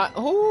 I did not.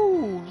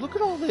 Oh, look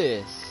at all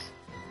this.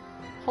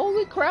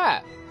 Holy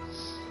crap!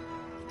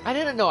 I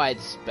didn't know I had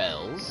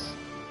spells.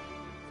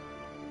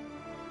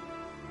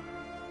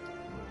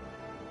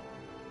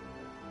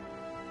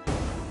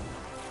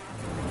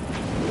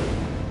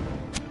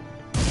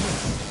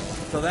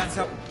 So that's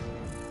how...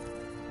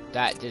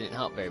 That didn't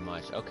help very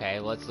much. Okay,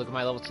 let's look at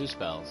my level 2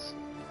 spells.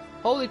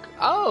 Holy...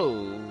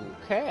 Oh,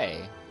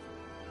 okay.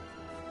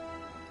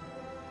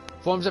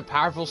 Forms a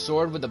powerful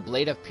sword with a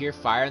blade of pure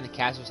fire in the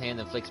caster's hand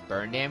that inflicts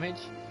burn damage.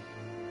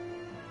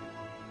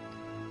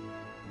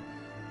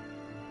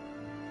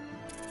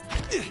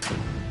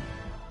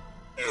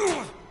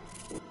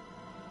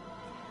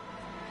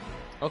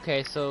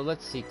 Okay, so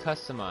let's see.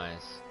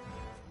 Customize.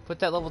 Put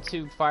that level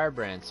 2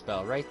 firebrand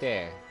spell right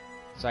there.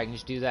 So I can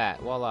just do that.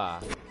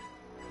 Voila.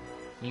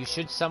 You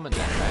should summon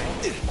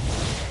that, right?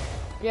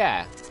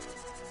 Yeah.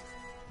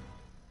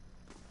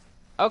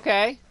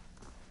 Okay.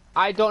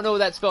 I don't know where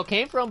that spell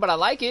came from, but I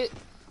like it.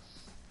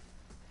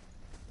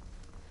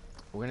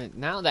 We're gonna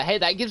now that hey,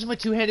 that gives him a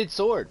two-handed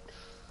sword.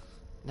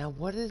 Now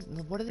what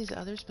are these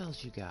other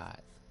spells you got?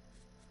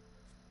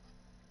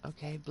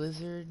 Okay,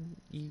 Blizzard,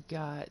 you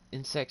got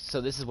insects.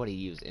 So this is what he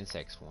used,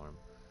 insect swarm.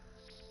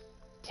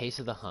 Taste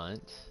of the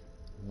Hunt,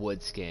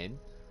 wood skin.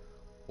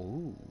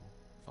 Ooh,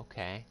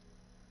 okay.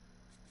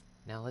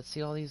 Now let's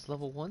see all these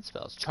level 1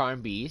 spells.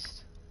 Charm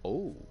Beast.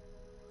 Oh,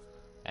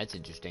 that's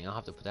interesting. I'll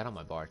have to put that on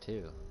my bar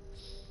too.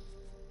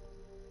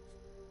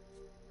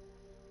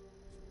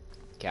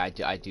 Okay,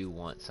 I do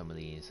want some of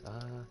these.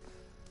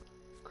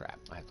 Crap,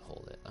 I have to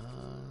hold it.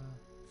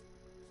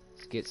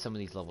 Let's get some of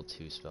these level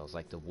 2 spells.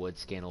 Like the wood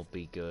skin will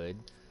be good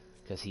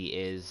because he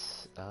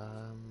is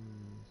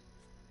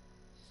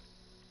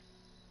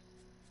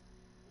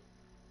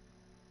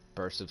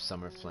Burst of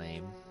Summer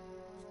Flame.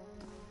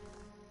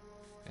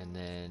 And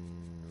then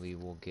we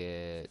will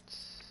get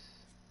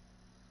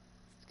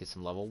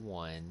some level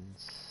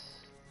 1s.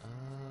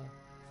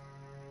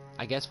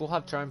 I guess we'll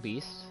have Charm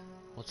Beast.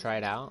 We'll try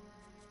it out.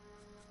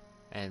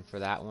 And for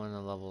that one,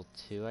 a level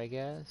 2, I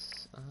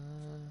guess.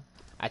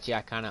 Actually,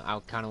 I kind of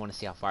want to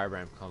see how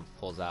Firebrand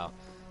pulls out.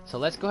 So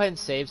let's go ahead and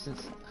save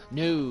since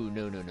no.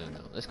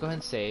 Let's go ahead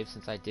and save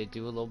since I did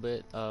do a little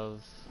bit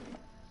of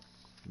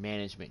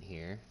management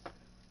here.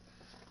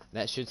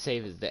 That should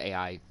save the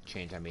AI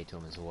change I made to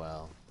him as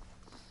well.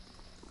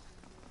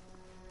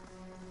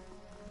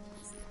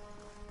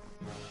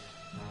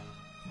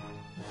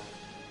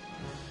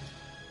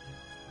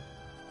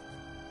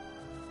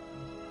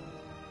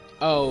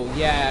 Oh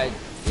yeah,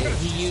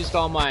 he used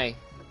all my...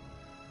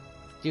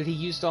 Dude, he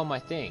used all my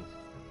thing.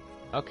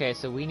 Okay,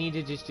 so we need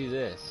to just do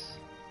this.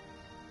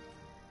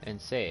 And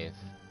save.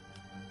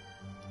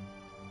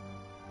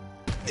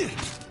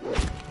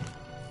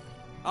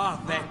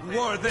 Ah, that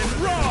more than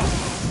raw!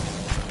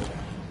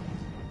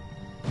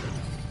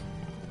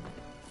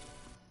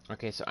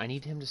 Okay, so I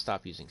need him to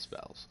stop using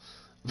spells.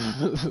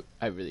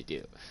 I really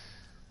do.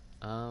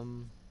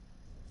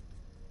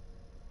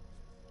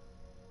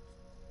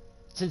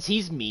 Since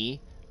he's me,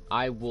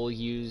 I'll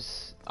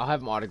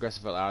have him auto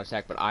aggressive for auto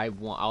attack, but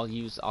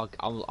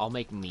I'll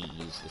make me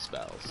use the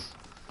spells.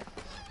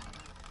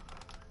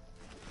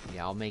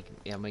 Yeah, I'll make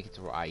it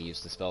to where I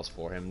use the spells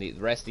for him. The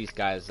rest of these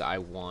guys I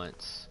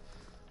want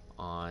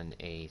on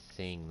a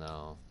thing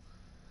though.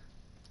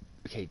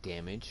 Okay,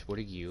 damage. What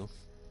are you?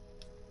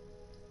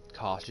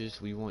 Cautious.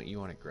 We want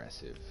you on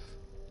aggressive.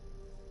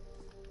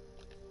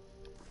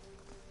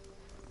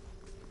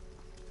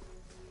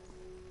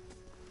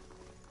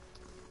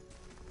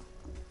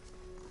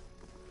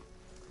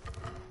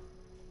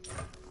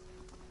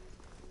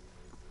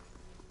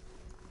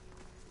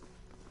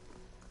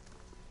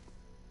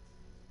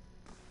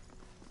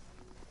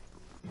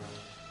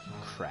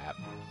 crap.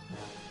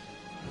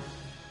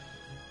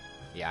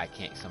 Yeah, I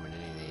can't summon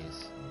any of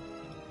these.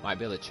 Might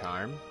be able to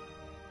charm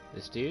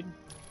this dude?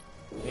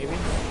 Maybe?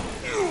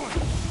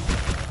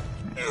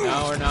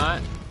 No, or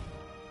not?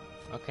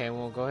 Okay,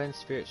 well, go ahead and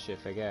spirit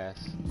shift, I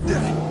guess.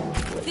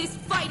 This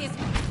fight is...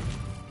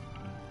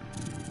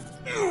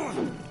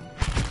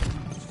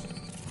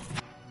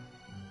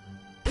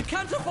 We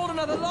can't afford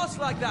another loss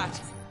like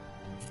that!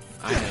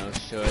 I know,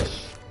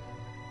 shush.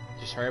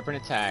 Just hurry up and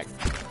attack.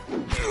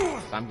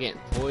 If I'm getting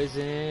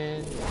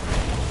poisoned...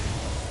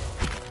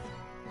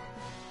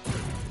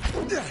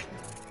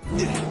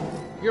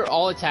 You're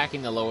all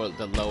attacking the lower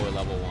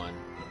level one.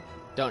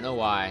 Don't know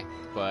why,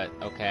 but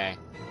okay.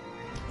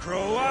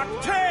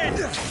 Croak 10!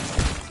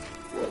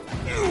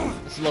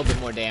 It's a little bit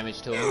more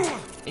damage to him.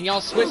 And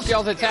y'all switched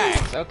y'all's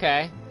attacks.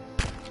 Okay.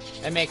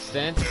 That makes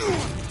sense.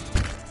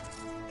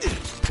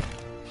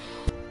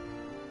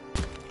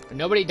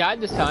 Nobody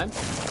died this time,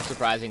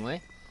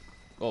 surprisingly.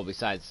 Well,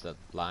 besides the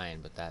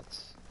lion, but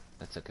that's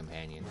a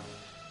companion.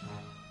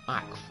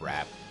 Ah,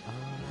 crap.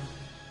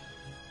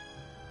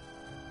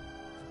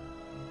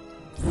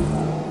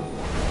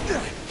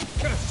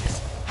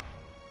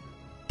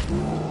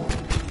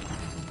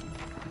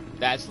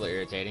 That's a little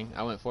irritating.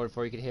 I went forward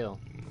before he could heal.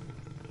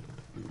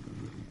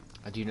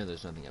 I do know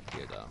there's nothing up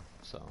here though,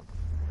 so.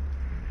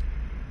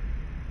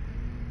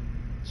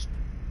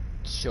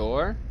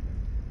 Sure.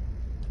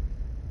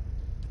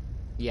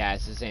 Yeah,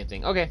 it's the same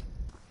thing. Okay.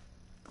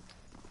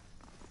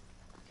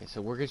 Okay,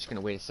 so we're just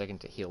gonna wait a second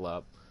to heal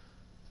up.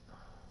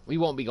 We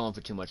won't be going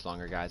for too much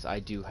longer, guys. I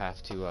do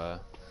have to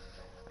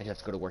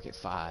go to work at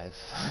 5.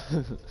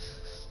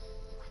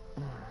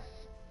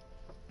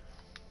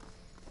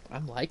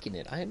 I'm liking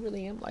it. I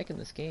really am liking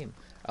this game.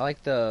 I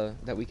like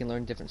that we can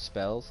learn different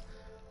spells.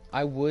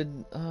 I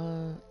would,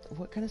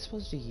 what kind of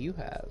spells do you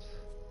have?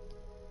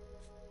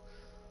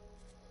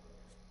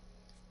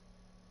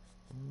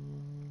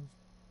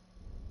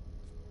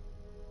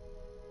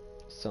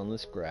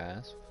 Sunless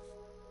Grasp,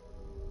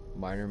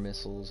 Minor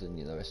Missiles, and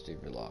the rest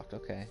of your locked.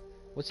 Okay.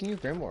 What's in your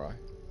grimoire?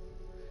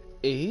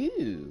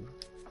 Ooh.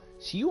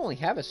 So you only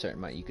have a certain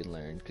amount you can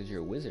learn because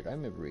you're a wizard. I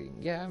remember reading.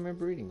 Yeah, I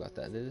remember reading about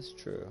that. That is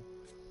true.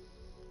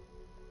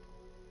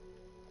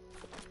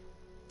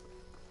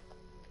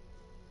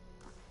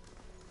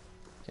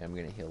 Okay, I'm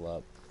gonna heal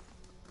up.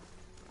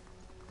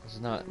 It's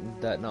not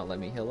let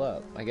me heal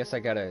up. I guess I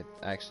gotta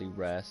actually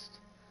rest.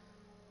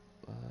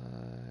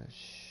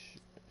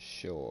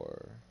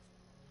 Sure.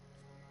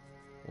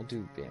 We'll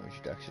do damage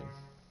reduction.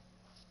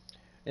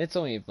 It's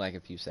only like a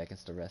few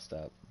seconds to rest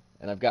up,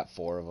 and I've got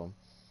 4 of them.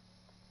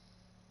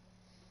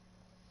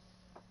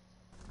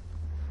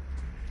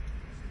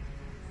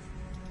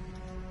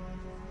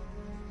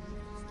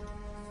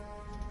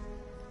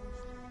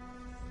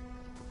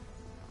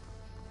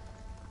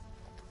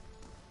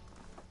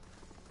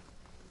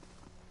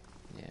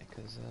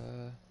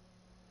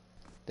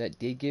 That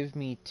did give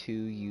me 2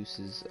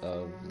 uses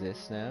of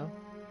this now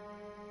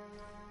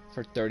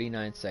for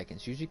 39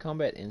 seconds. Usually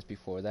combat ends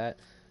before that.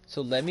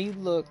 So let me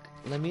look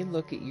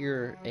at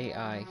your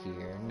AI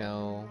here.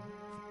 No.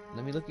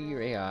 Let me look at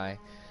your AI.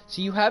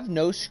 So you have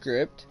no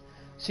script.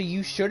 So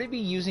you shouldn't be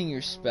using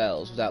your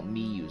spells without me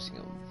using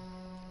them.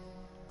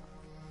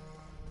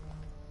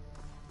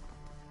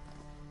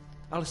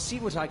 I'll see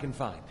what I can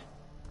find.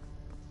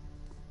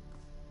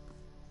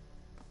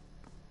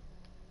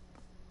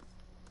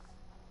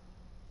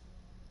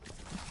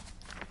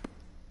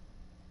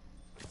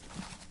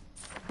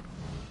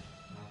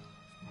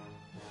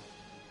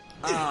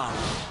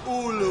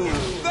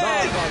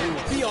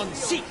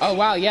 Oh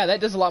wow, yeah,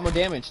 that does a lot more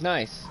damage.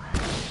 Nice.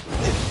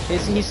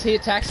 He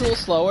attacks a little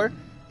slower,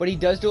 but he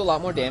does do a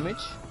lot more damage.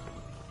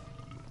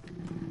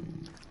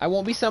 I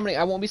won't be summoning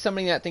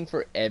that thing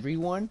for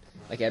everyone,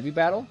 like every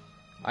battle.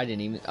 I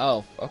didn't even.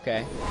 Oh,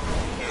 okay.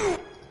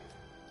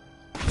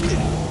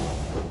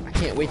 I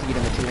can't wait to get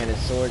him a 2-handed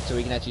sword so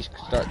we can actually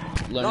start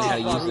learning how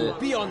to use it.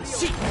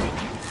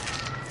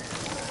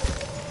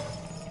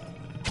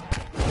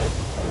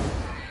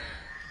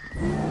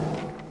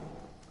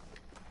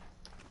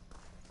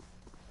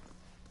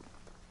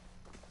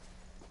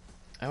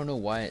 I don't know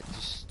why it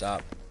just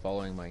stopped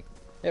following my...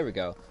 There we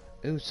go.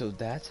 Ooh, so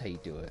that's how you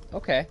do it.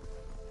 Okay.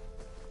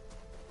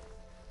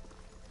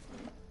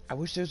 I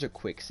wish there was a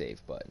quick save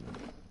button,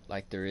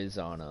 like there is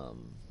on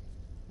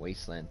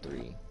Wasteland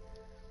 3.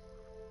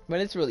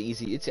 But it's really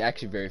easy. It's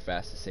actually very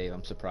fast to save.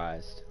 I'm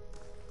surprised.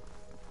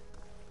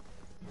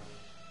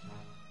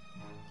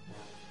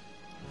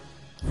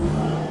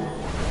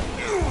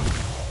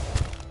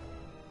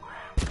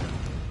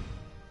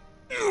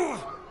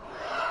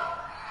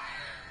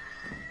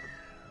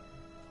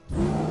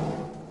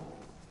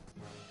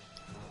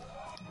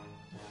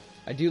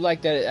 I do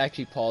like that it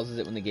actually pauses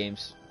it when the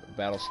game's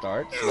battle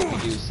starts, so let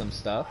me do some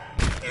stuff.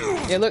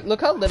 Yeah,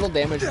 look how little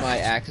damage my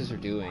axes are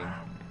doing.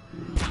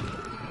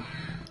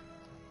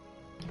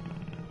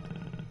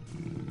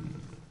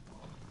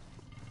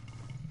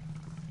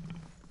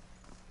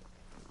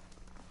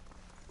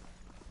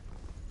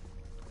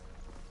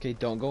 Okay,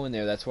 don't go in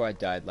there. That's where I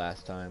died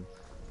last time.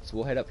 So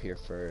we'll head up here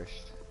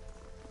first.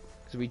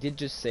 Because we did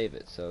just save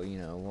it, so, you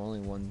know, we're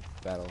only one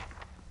battle.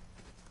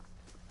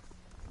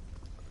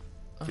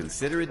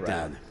 Consider it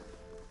done.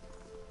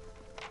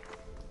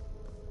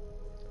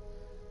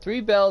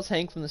 3 bells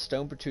hang from the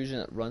stone protrusion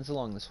that runs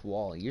along this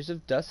wall. Years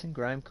of dust and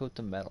grime coat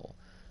the metal.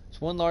 There's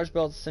one large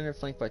bell at the center,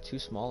 flanked by 2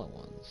 smaller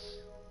ones.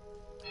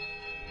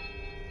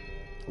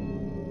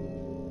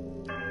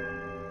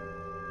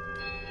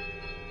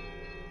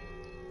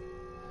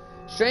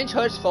 Strange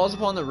hush falls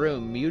upon the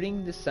room,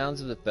 muting the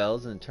sounds of the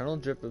bells and eternal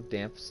drip of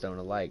damp stone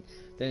alike.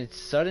 Then its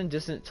sudden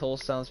dissonant toll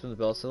sounds from the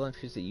bell so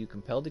increased that you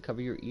compelled to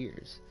cover your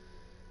ears.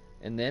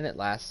 And then at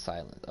last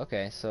silence.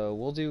 Okay, so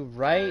we'll do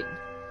right,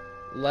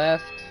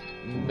 left,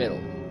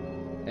 middle,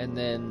 and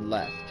then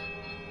left.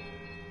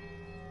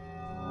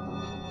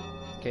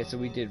 Okay, so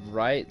we did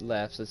right,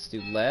 left. So let's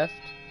do left,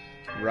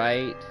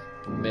 right,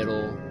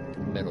 middle,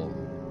 middle.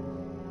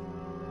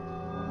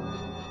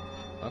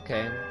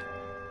 Okay.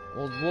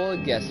 We'll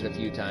guess it a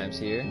few times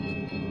here.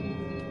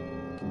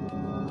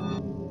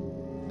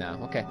 No,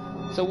 okay.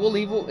 So we'll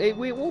leave.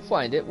 We'll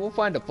find it. We'll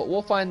find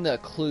the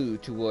clue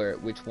to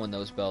which one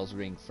those bells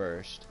ring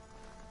first.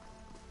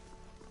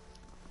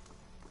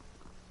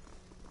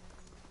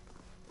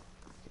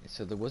 Okay,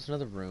 so there was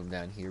another room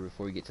down here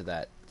before we get to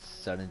that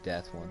sudden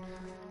death one.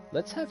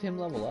 Let's have him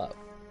level up.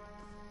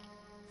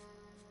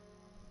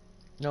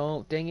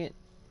 No, dang it.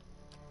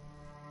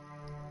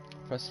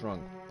 Press the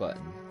wrong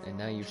button, and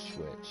now you've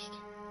switched.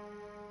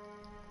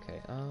 Okay,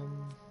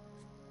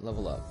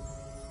 level up.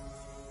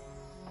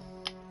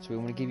 So we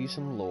want to give you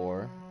some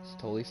lore. It's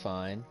totally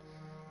fine.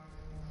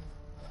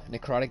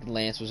 Necrotic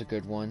Lance was a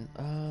good one.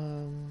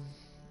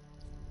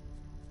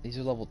 These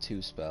are level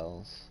 2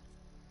 spells.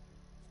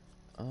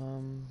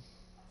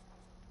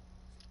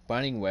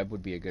 Binding Web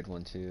would be a good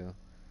one too.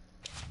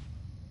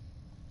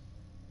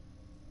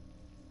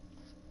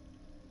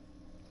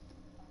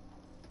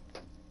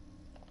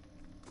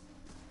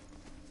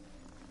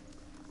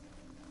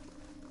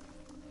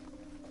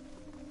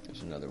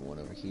 There's another one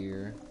over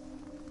here.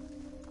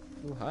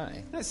 Ooh,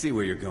 hi. I see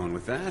where you're going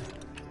with that.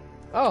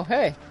 Oh,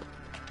 hey.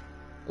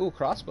 Ooh,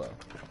 crossbow.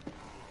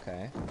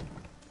 Okay.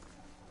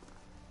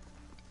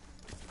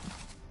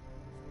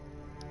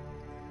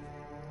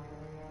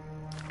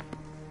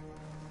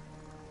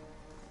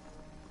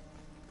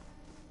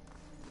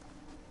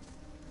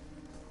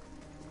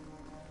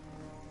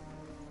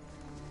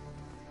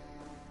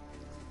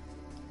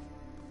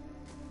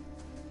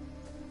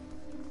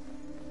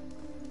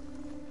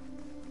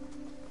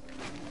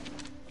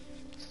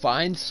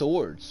 Fine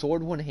sword.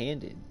 Sword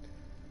one-handed.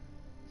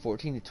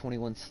 14 to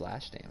 21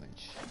 slash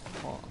damage.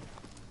 Oh,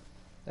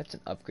 that's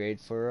an upgrade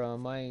for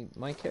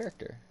my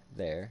character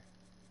there.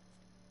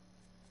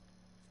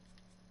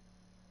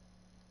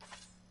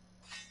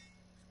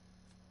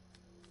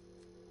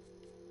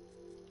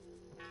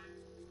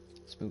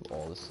 Let's move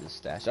all this to the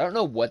stash. I don't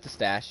know what the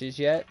stash is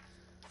yet,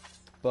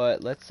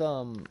 but let's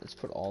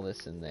put all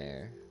this in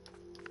there.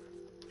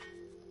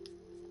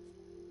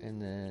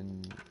 And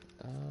then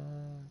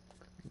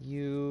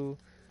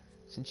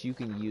since you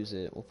can use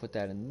it, we'll put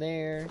that in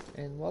there,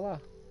 and voila.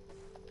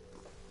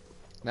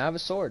 Now I have a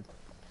sword.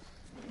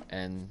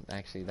 And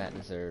actually that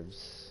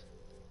deserves...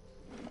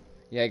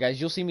 Yeah,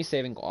 guys, you'll see me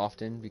saving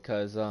often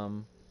because I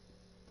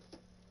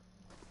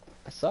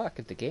suck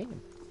at the game.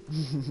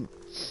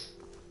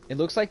 It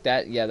looks like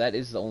that, yeah, that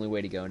is the only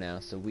way to go now,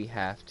 so we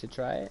have to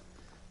try it.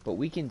 But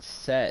we can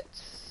set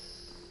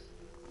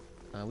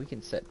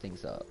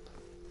things up.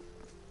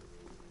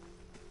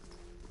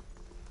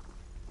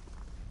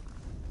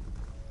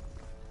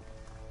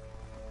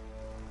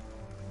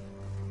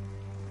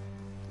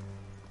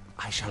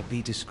 I shall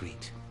be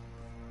discreet.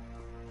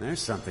 There's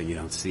something you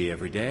don't see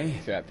every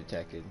day. Trap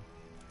detected.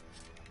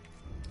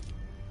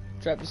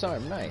 Trap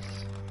disarmed, nice.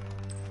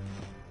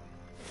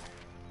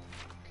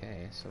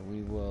 Okay, so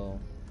we will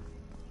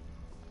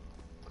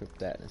equip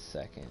that in a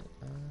second.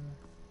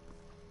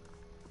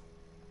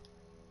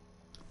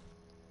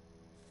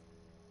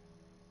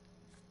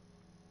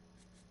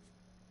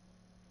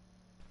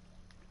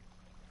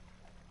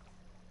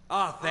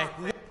 Ah, thank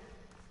you.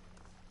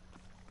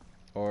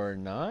 Or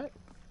not?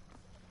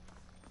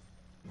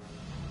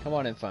 Come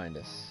on and find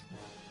us.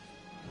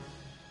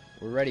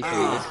 We're ready for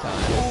you this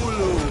time.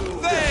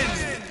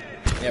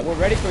 Yeah, we're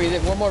ready for you.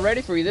 We're more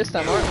ready for you this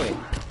time, aren't we?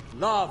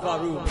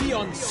 Lavaru,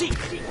 beyond seek.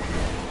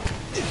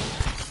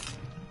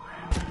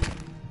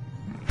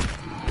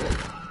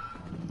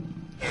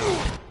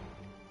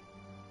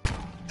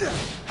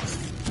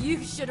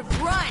 You should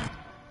have run.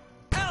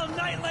 Hell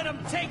Knight, let him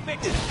take me.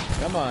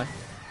 Come on.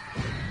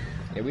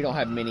 Yeah, we don't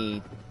have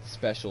many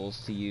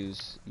specials to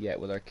use yet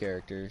with our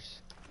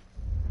characters.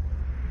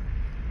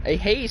 A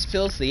haze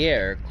fills the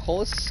air,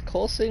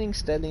 pulsating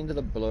steadily into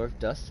the blur of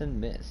dust and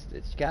mist.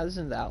 It gathers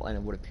into the outline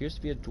of what appears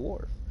to be a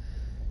dwarf,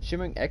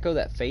 shimmering echo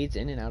that fades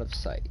in and out of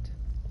sight.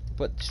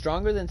 But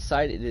stronger than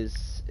sight it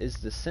is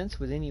the sense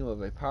within you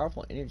of a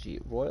powerful energy.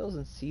 It roils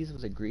and seethes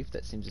with a grief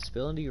that seems to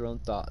spill into your own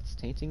thoughts,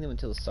 tainting them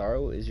until the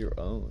sorrow is your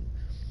own.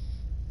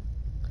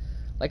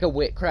 Like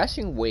a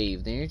crashing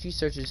wave, the energy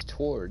surges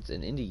towards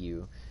and into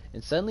you,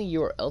 and suddenly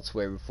you are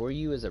elsewhere. Before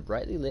you is a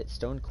brightly lit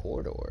stone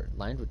corridor,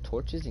 lined with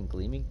torches and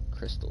gleaming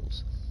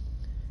crystals.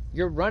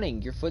 You're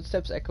running, your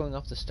footsteps echoing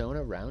off the stone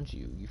around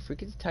you. You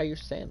forget to tie your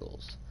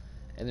sandals,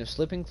 and they're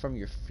slipping from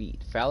your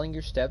feet. Fouling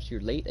your steps,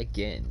 you're late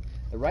again.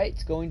 The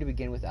right's going to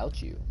begin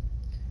without you.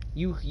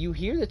 You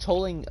hear the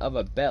tolling of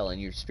a bell, and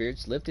your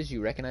spirits lift as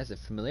you recognize the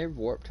familiar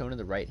warp tone of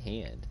the right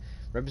hand,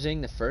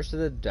 representing the first of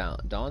the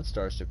dawn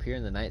stars to appear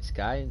in the night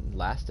sky and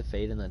last to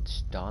fade in the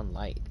dawn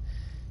light.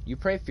 You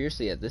pray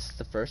fiercely that this is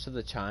the first of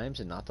the chimes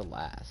and not the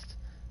last.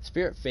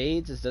 Spirit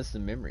fades as does the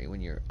memory.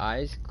 When your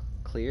eyes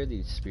clear,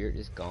 the spirit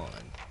is gone.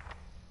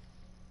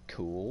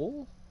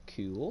 Cool.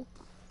 Cool.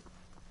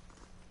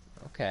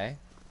 Okay.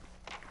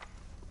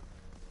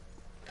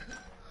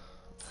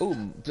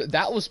 Ooh,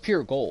 that was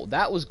pure gold.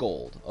 That was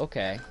gold.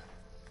 Okay.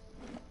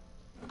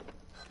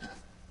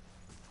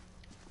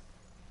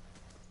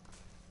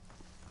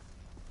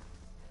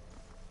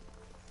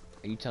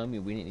 Are you telling me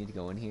we didn't need to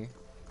go in here?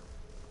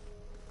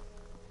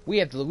 We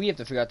have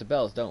to figure out the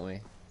bells, don't we?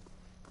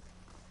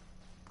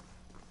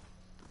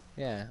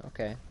 Yeah,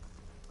 okay.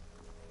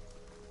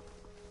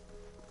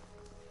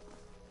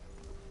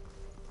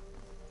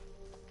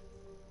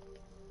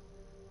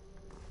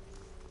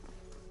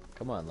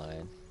 Come on,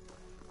 lion.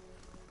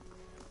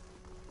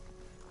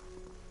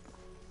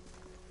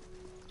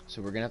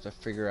 So we're gonna have to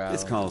figure out.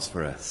 This calls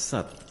for a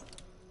subtle.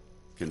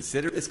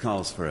 Consider this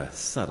calls for a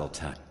subtle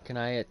touch. Can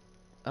I?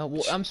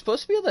 Well, I'm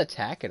supposed to be able to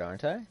attack it,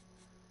 aren't I?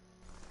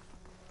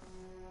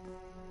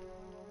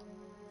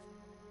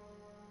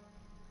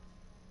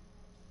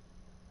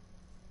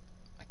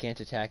 I can't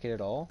attack it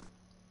at all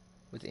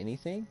with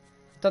anything.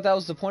 I thought that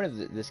was the point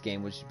of this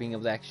game, was being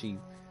able to actually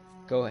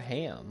go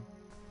ham.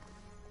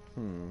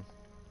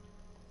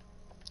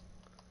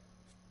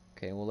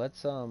 Okay, well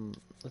let's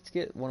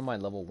get one of my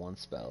level 1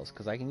 spells,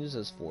 because I can use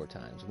those 4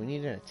 times. We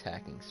need an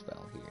attacking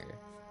spell here.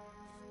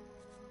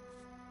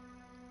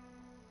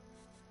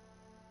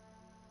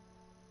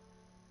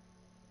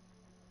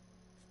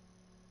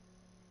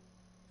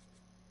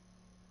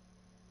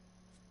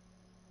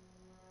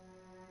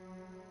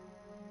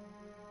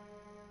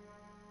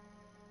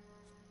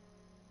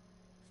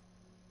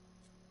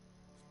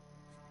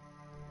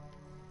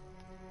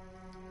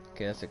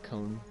 Okay, that's a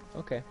cone.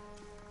 Okay.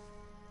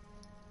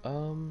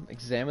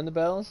 Examine the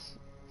bells.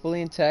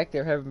 Fully intact,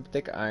 they're having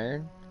thick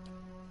iron.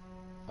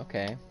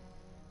 Okay.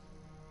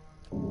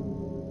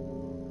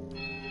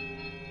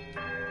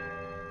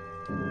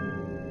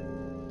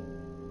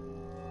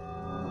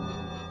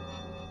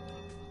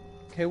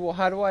 Okay, well,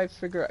 how do I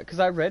figure out? Because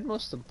I read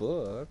most of the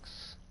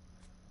books.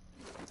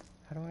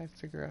 How do I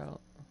figure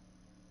out?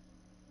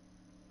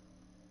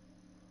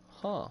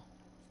 Huh.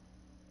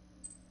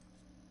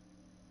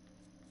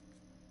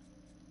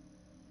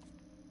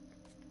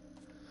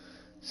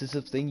 Is this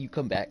a thing you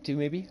come back to,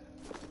 maybe?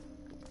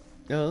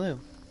 I don't know.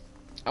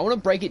 I want to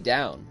break it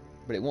down,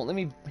 but it won't let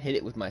me hit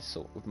it with my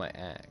sword, with my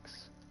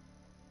axe.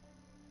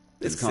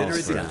 This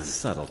calls for a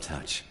subtle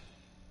touch.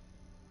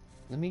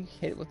 Let me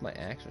hit it with my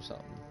axe or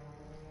something.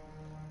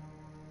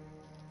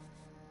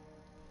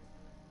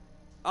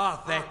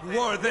 Arthek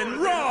more than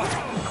raw!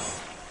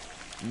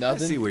 Nothing. I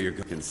see where you're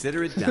going.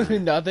 Consider it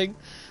done. Nothing.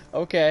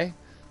 Okay.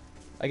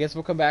 I guess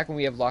we'll come back when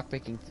we have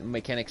lockpicking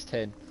mechanics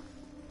 10.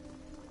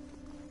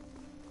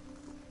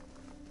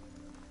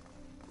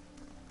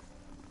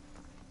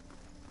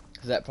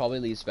 Because that probably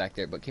leads back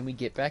there. But can we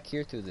get back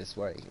here through this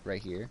way?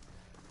 Right here?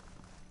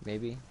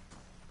 Maybe?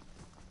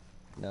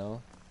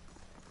 No?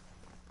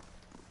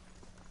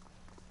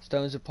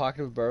 Stones are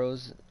pocketed with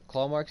burrows.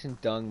 Claw marks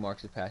and dung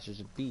marks the passage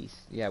of beasts.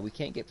 Yeah, we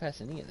can't get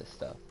past any of this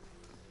stuff.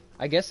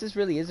 I guess this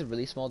really is a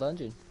really small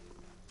dungeon.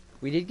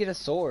 We did get a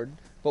sword.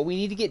 But we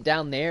need to get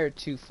down there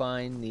to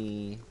find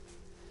the...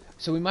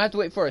 So we might have to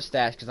wait for a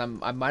stash. Because I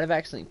might have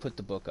accidentally put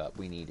the book up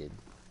we needed.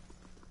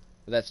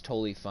 But that's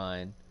totally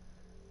fine.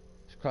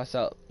 Cross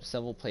out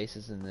several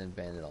places and then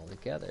band it all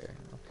together.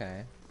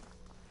 Okay.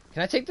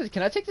 Can I take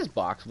this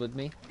box with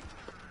me?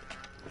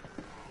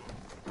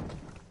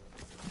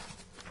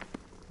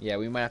 Yeah,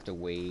 we might have to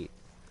wait.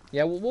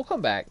 Yeah, we'll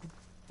come back.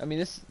 I mean,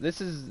 this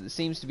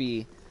seems to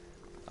be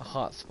a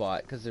hot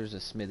spot because there's a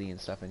smithy and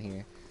stuff in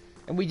here.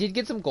 And we did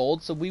get some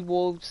gold, so we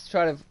will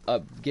try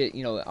to get,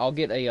 you know, I'll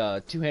get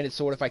a two-handed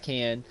sword if I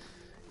can,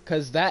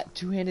 cuz that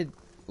two-handed,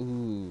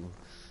 ooh,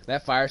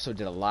 that fire sword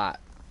did a lot.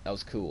 That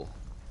was cool.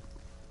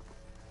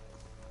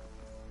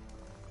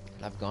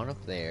 I've gone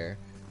up there.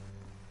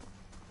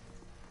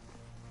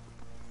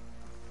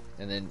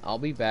 And then I'll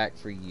be back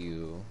for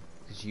you,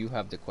 because you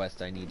have the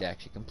quest I need to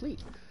actually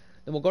complete.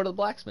 Then we'll go to the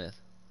blacksmith.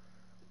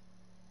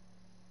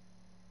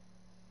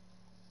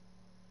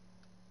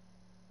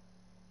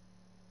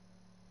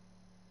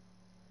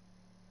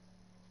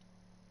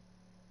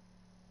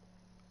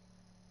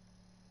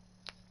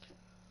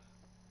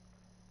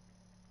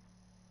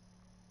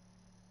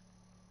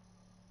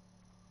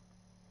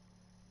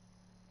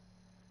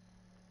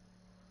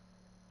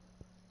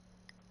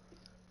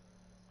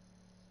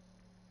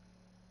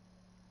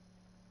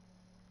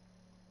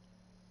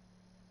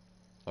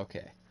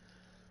 Okay.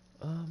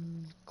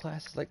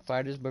 Classes like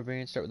fighters,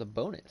 barbarians start with a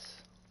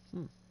bonus.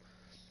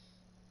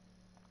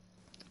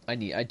 I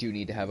do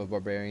need to have a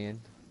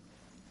barbarian.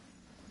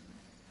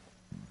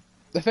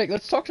 In fact,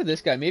 let's talk to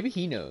this guy. Maybe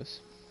he knows.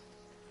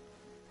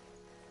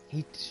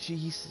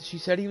 She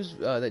said he was.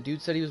 That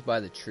dude said he was by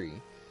the tree.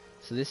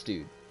 So this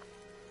dude,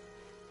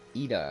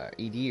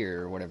 Edir,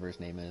 or whatever his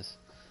name is.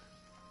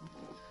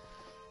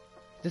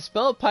 The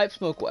smell of pipe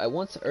smoke, at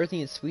once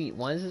earthy and sweet,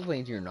 winds its way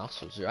into your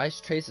nostrils. Your eyes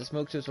trace the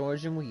smoke to its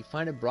origin when you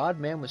find a broad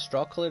man with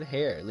straw-colored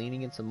hair leaning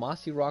against a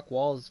mossy rock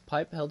wall, his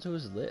pipe held to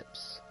his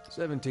lips.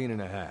 17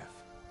 and a half.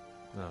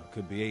 Well,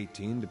 could be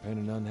 18,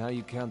 depending on how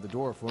you count the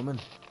dwarf woman.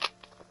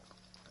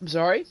 I'm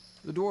sorry?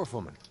 The dwarf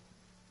woman.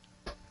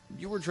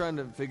 You were trying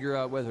to figure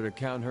out whether to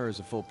count her as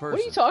a full person.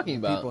 What are you talking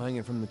about? People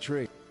hanging from the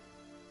tree.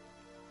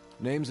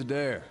 Name's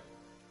Adair.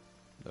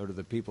 Though to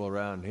the people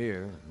around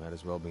here, might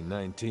as well be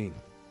 19.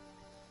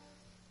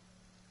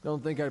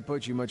 Don't think I'd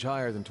put you much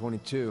higher than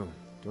 22,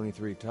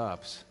 23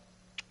 tops.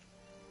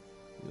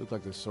 You look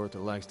like the sort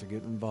that likes to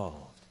get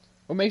involved.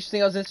 What makes you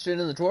think I was interested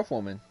in the dwarf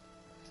woman?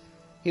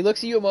 He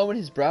looks at you a moment,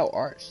 his brow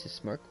arched, his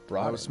smirk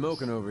broadens. I was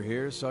smoking over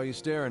here, saw you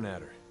staring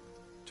at her.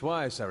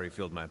 Twice I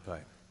refilled my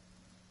pipe.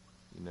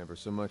 You never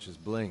so much as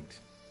blinked.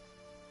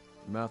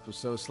 Your mouth was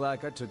so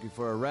slack I took you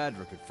for a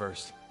Radric at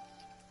first.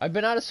 I've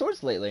been out of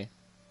sorts lately.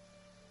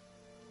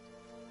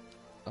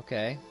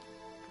 Okay.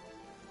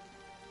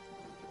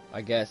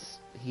 I guess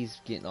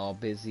he's getting all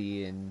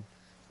busy in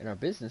our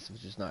business,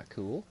 which is not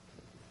cool.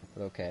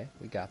 But okay,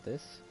 we got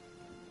this.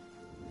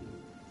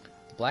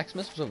 The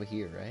blacksmith was over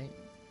here, right?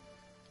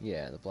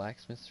 Yeah, the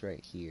blacksmith's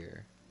right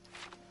here.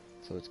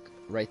 So it's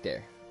right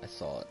there. I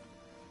saw it.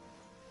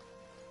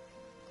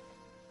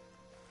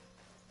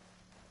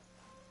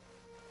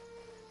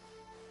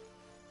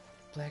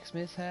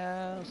 Blacksmith's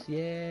house,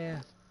 yeah.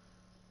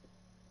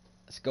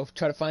 Let's go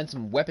try to find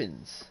some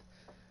weapons.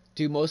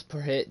 Do most per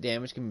hit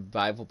damage can be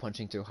viable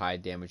punching through high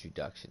damage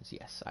reductions.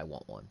 Yes, I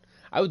want one.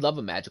 I would love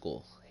a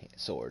magical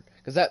sword.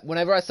 Because that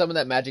whenever I summoned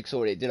that magic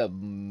sword, it did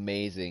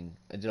amazing.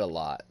 It did a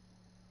lot.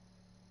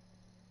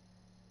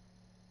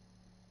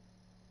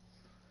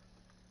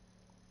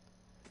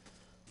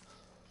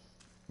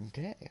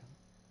 Okay.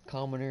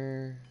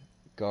 Commoner,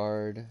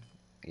 guard.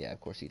 Yeah,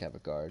 of course he'd have a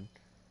guard.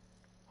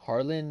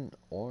 Harlan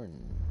Orn.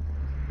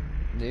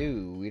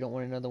 No, we don't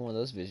want another one of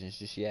those visions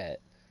just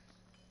yet.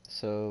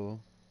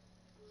 So...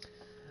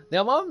 The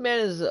Almond Man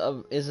is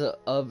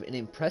of an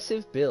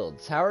impressive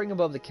build, towering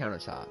above the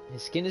countertop.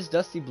 His skin is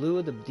dusty blue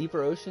of the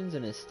deeper oceans,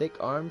 and his thick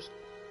arms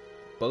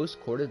boast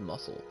corded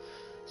muscle.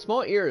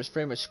 Small ears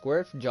frame a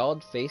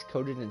square-jawed face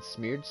coated in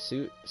smeared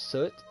soot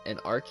and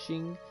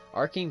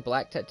arcing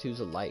black tattoos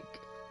alike.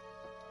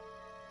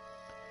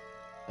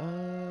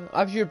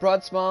 After your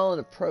broad smile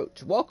and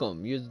approach,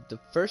 welcome. You're the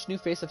first new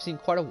face I've seen in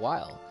quite a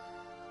while.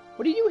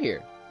 What do you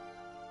here?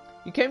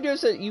 You come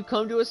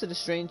to us at a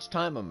strange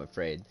time, I'm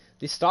afraid.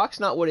 The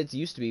stock's not what it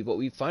used to be, but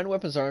we find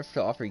weapons aren't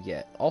to offer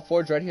yet. All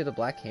forged right here, the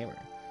Black Hammer.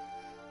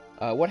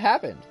 What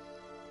happened?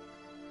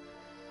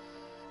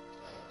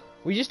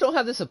 We just don't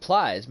have the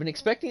supplies. Been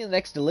expecting the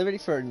next delivery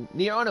for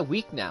near on a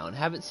week now, and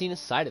haven't seen a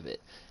sight of it.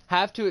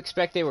 Have to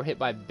expect they were hit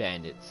by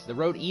bandits. The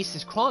road east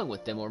is crawling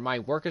with them, or my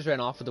workers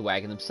ran off with the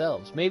wagon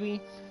themselves. Maybe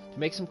to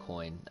make some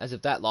coin, as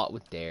if that lot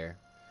would dare.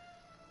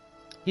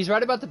 He's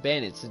right about the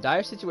bandits. The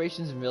dire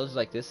situations in villages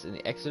like this and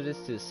the exodus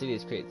to the city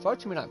has created far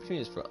too many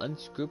opportunities for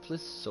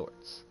unscrupulous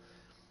sorts.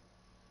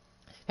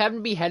 Happen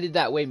to be headed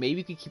that way, maybe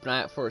you could keep an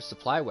eye out for a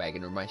supply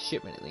wagon, or my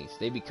shipment at least.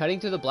 They'd be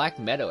cutting through the Black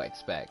Meadow, I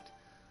expect.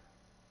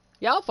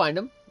 Yeah, I'll find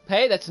them.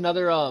 Hey, that's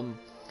another,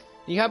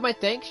 you have my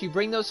thanks. You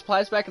bring those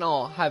supplies back and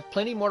I'll have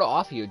plenty more to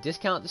offer you.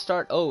 Discount at the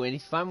start. Oh, and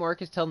if you find more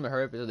workers, tell them to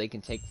hurry up so they can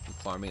take from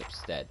farming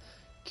instead.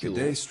 Cool. Good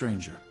day,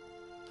 stranger.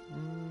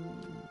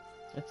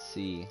 Let's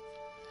see.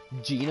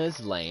 Gina's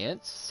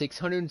Lance,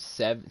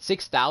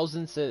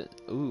 6,000.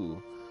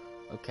 Ooh,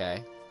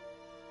 okay.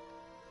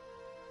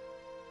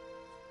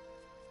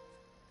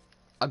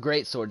 A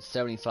great sword,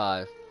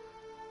 75.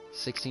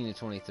 16 to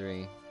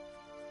 23.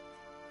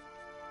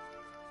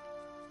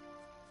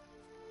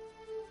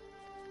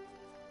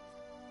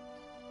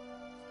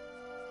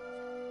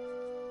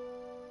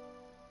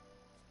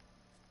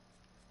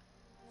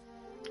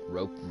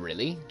 Rope,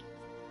 really?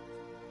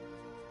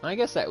 I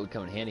guess that would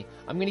come in handy.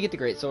 I'm gonna get the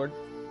great sword.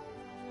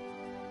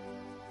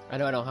 I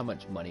know I don't have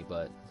much money,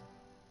 but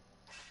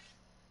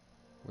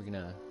we're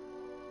gonna...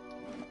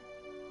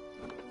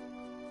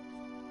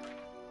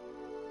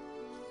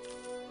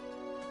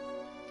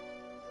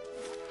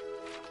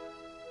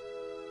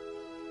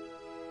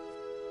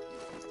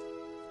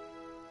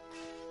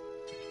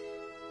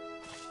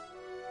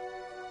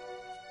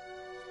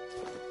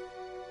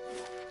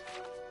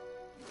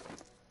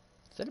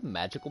 Is that a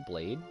magical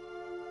blade?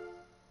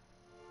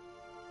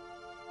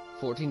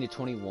 14 to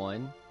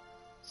 21,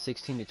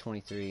 16 to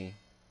 23.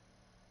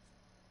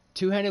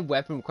 Two-handed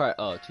weapon required.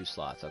 Oh, 2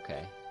 slots.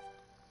 Okay.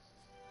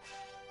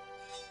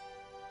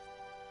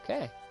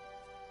 Okay.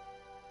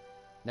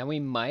 Now we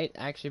might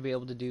actually be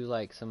able to do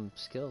like some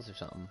skills or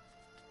something.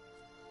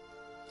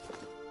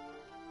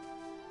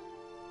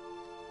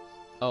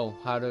 Oh,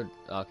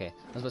 okay. I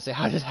was about to say,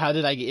 how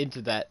did I get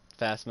into that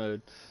fast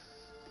mode?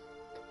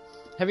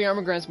 Heavy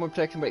armor grants more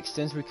protection but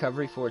extends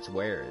recovery for its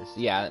wearers.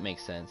 Yeah, that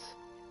makes sense.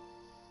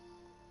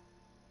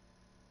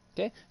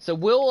 Okay, so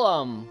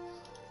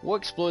we'll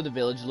explore the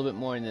village a little bit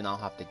more and then I'll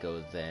have to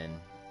go then.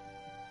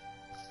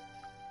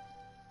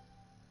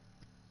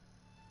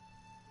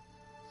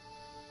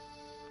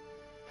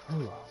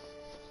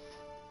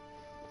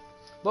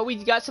 But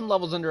we got some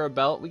levels under our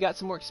belt. We got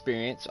some more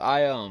experience.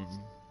 I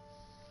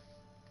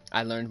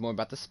learned more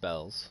about the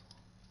spells.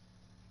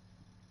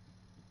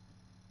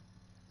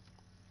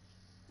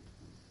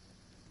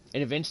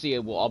 And eventually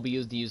I'll be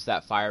able to use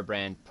that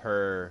firebrand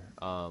per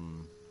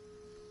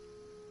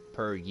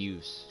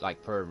use,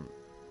 like per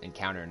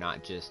encounter,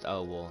 not just,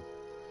 oh well,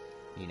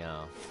 you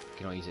know, you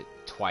can only use it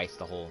twice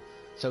the whole.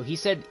 So he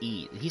said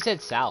east. He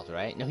said south,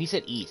 right? No, he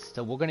said east.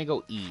 So we're gonna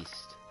go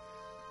east.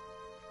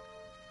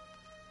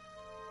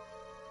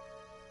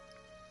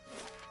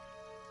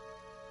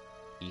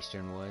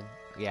 Easternwood.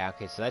 Yeah,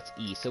 okay, so that's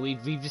east. So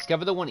we've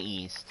discovered the one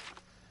east.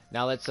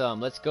 Now let's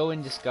go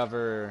and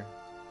discover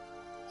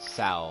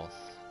south.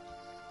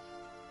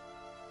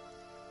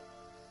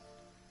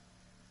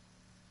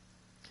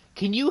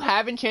 Can you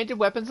have enchanted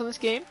weapons on this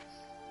game?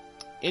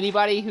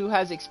 Anybody who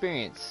has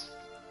experience?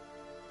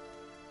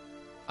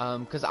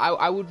 Cause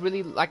I would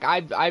really like,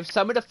 I've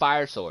summoned a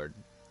fire sword,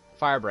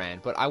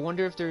 firebrand, but I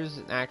wonder if there's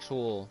an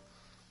actual.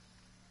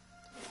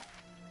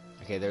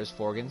 Okay, there's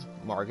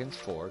Morgan's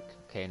Fork.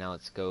 Okay, now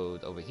let's go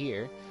over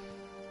here.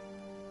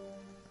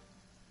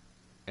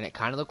 And it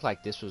kind of looked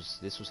like this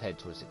was headed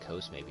towards the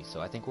coast maybe,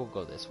 so I think we'll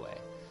go this way.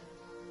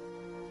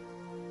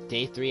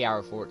 Day 3,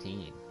 hour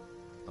 14.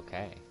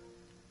 Okay.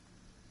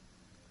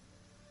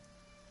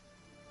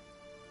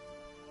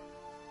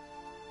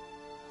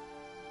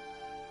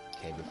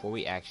 Okay, before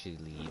we actually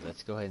leave,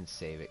 let's go ahead and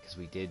save it, because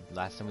we did,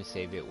 last time we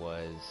saved it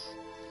was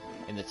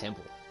in the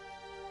temple.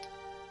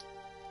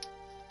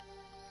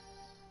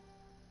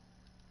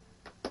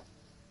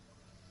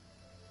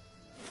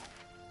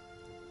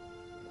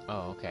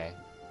 Oh, okay.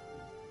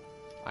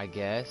 I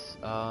guess,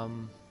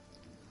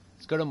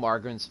 let's go to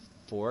Margaret's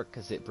Fork,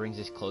 because it brings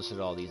us closer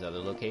to all these other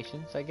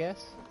locations, I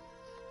guess.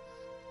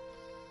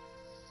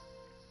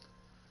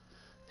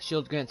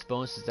 Shield grants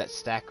bonuses that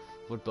stack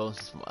with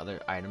bonuses from other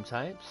item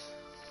types.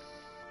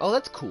 Oh,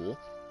 that's cool.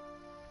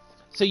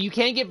 So you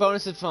can get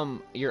bonuses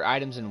from your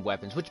items and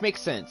weapons, which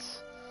makes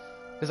sense.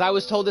 Because I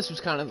was told this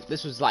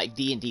was like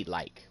D&D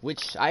like,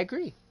 which I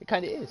agree. It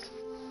kind of is.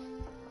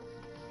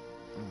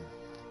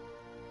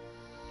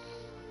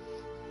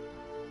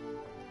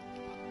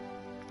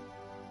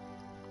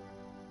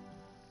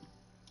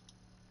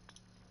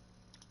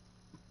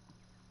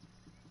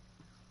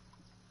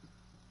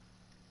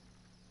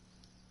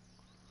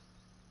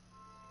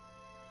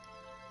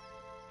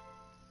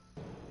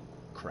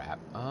 Crap.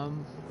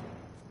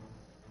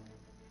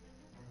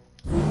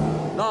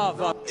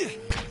 Lava.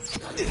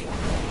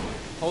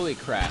 Holy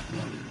crap.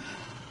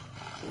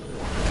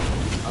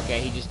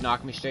 Okay, he just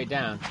knocked me straight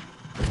down.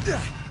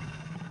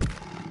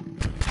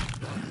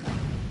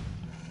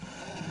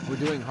 We're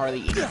doing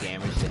hardly any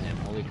damage to him.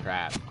 Holy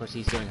crap. Of course,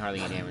 he's doing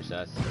hardly any damage to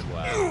us as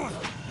well.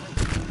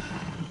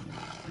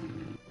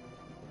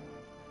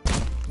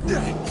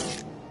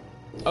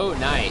 Oh,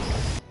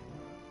 nice.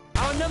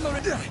 Our number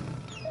is...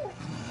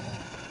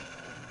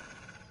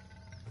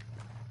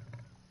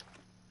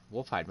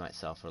 Wolf-hide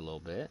myself for a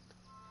little bit.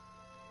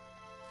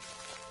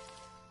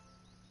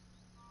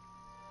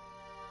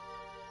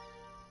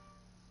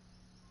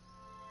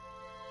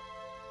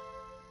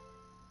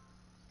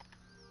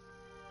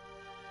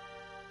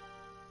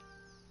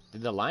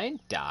 Did the lion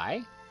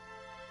die?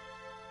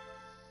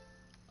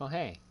 Oh,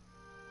 hey.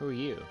 Who are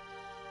you?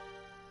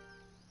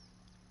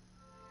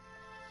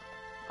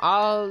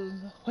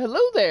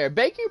 Hello there.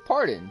 Beg your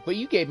pardon, but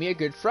you gave me a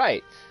good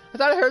fright. I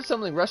thought I heard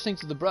something rustling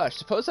through the brush.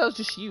 Suppose that was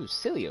just you.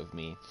 Silly of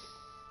me.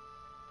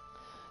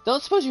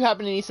 Don't suppose you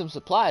happen to need some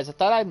supplies. I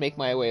thought I'd make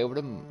my way over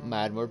to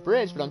Madmore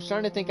Bridge, but I'm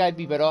starting to think I'd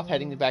be better off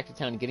heading back to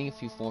town and getting a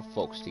few more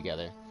folks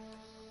together.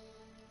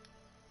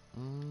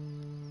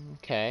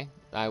 Okay.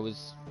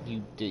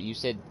 You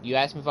said, you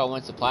asked me if I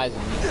want supplies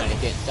and you kind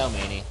of didn't tell me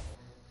any.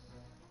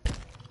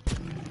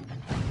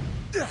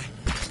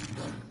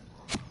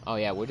 Oh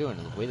yeah, we're doing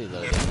really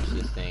low damage to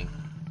this thing.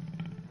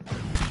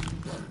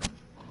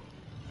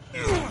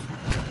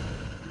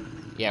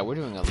 Yeah, we're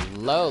doing a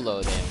low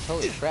damage.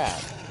 Holy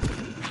crap.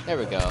 There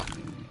we go.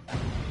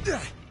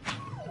 Guess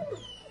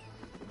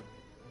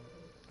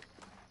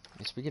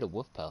we get a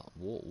wolf pelt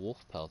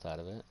out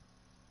of it.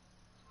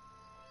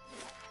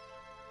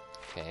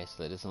 Okay,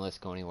 so that doesn't let us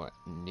go anywhere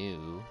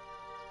new.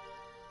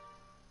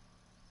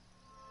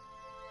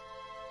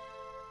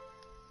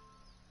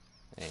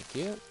 Thank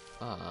you.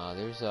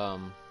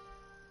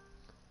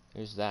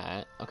 There's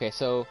that. Okay,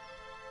 so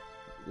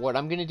what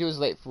I'm gonna do is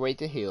wait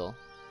to heal,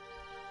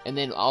 and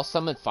then I'll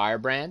summon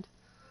Firebrand,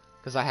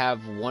 because I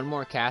have one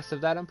more cast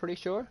of that, I'm pretty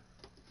sure.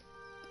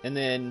 And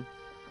then,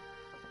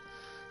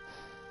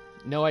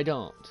 no, I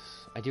don't.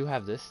 I do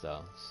have this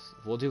though.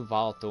 We'll do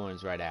Vol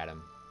Thorns right at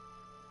him.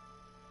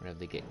 whenever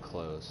they get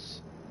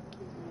close.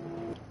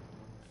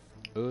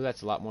 Ooh,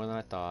 that's a lot more than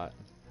I thought.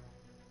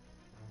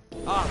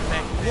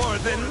 More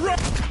than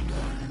Roth!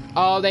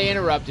 Oh, they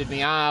interrupted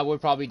me. Ah, we're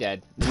probably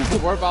dead.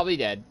 We're probably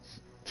dead.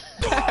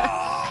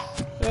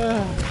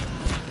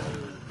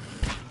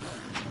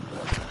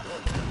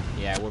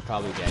 Yeah, we're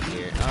probably dead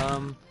here.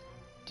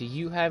 Do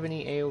you have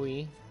any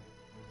AoE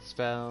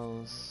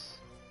spells?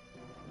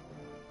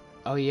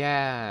 Oh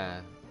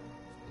yeah,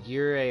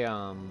 you're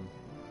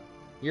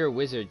a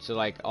wizard, so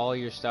like all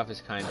your stuff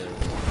is kind of.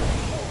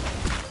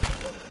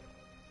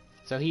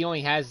 So he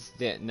only has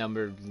the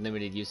number of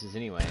limited uses,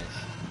 anyways.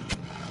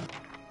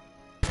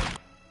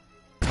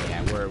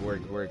 Yeah,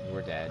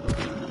 we're dead.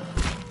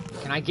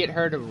 Can I get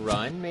her to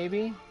run,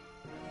 maybe?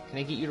 Can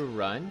I get you to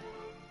run?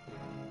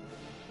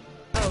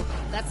 Oh,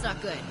 that's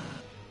not good.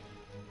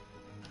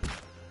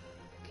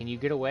 Can you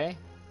get away?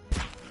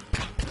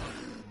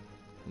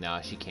 No,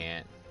 she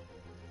can't.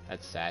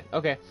 That's sad.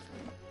 Okay,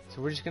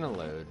 so we're just gonna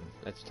load.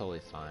 That's totally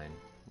fine.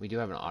 We do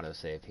have an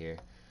autosave here.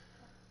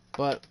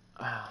 But,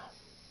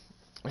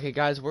 okay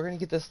guys, we're gonna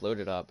get this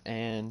loaded up,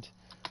 and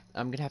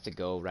I'm gonna have to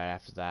go right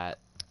after that.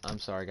 I'm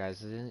sorry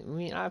guys, I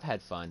mean, I've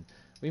had fun.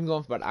 We've been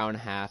going for about an hour and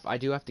a half. I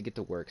do have to get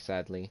to work,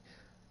 sadly.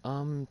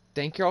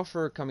 Thank y'all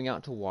for coming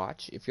out to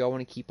watch. If y'all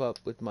want to keep up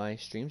with my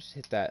streams,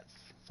 hit that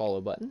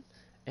follow button,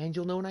 and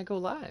you'll know when I go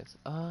live.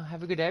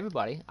 Have a good day,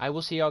 everybody. I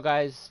will see y'all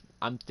guys,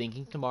 I'm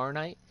thinking tomorrow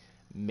night,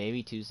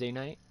 maybe Tuesday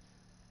night,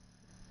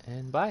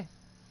 and bye.